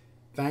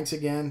thanks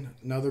again.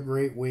 Another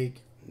great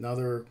week,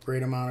 another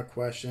great amount of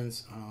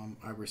questions.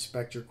 I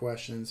respect your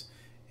questions,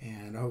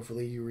 and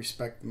hopefully you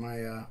respect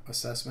my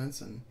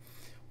assessments, and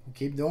we'll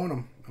keep doing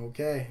them.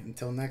 Okay,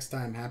 until next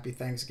time, happy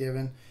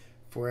Thanksgiving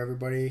for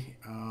everybody,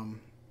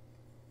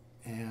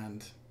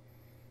 and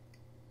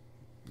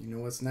you know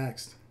what's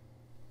next,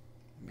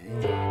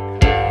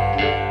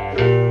 man.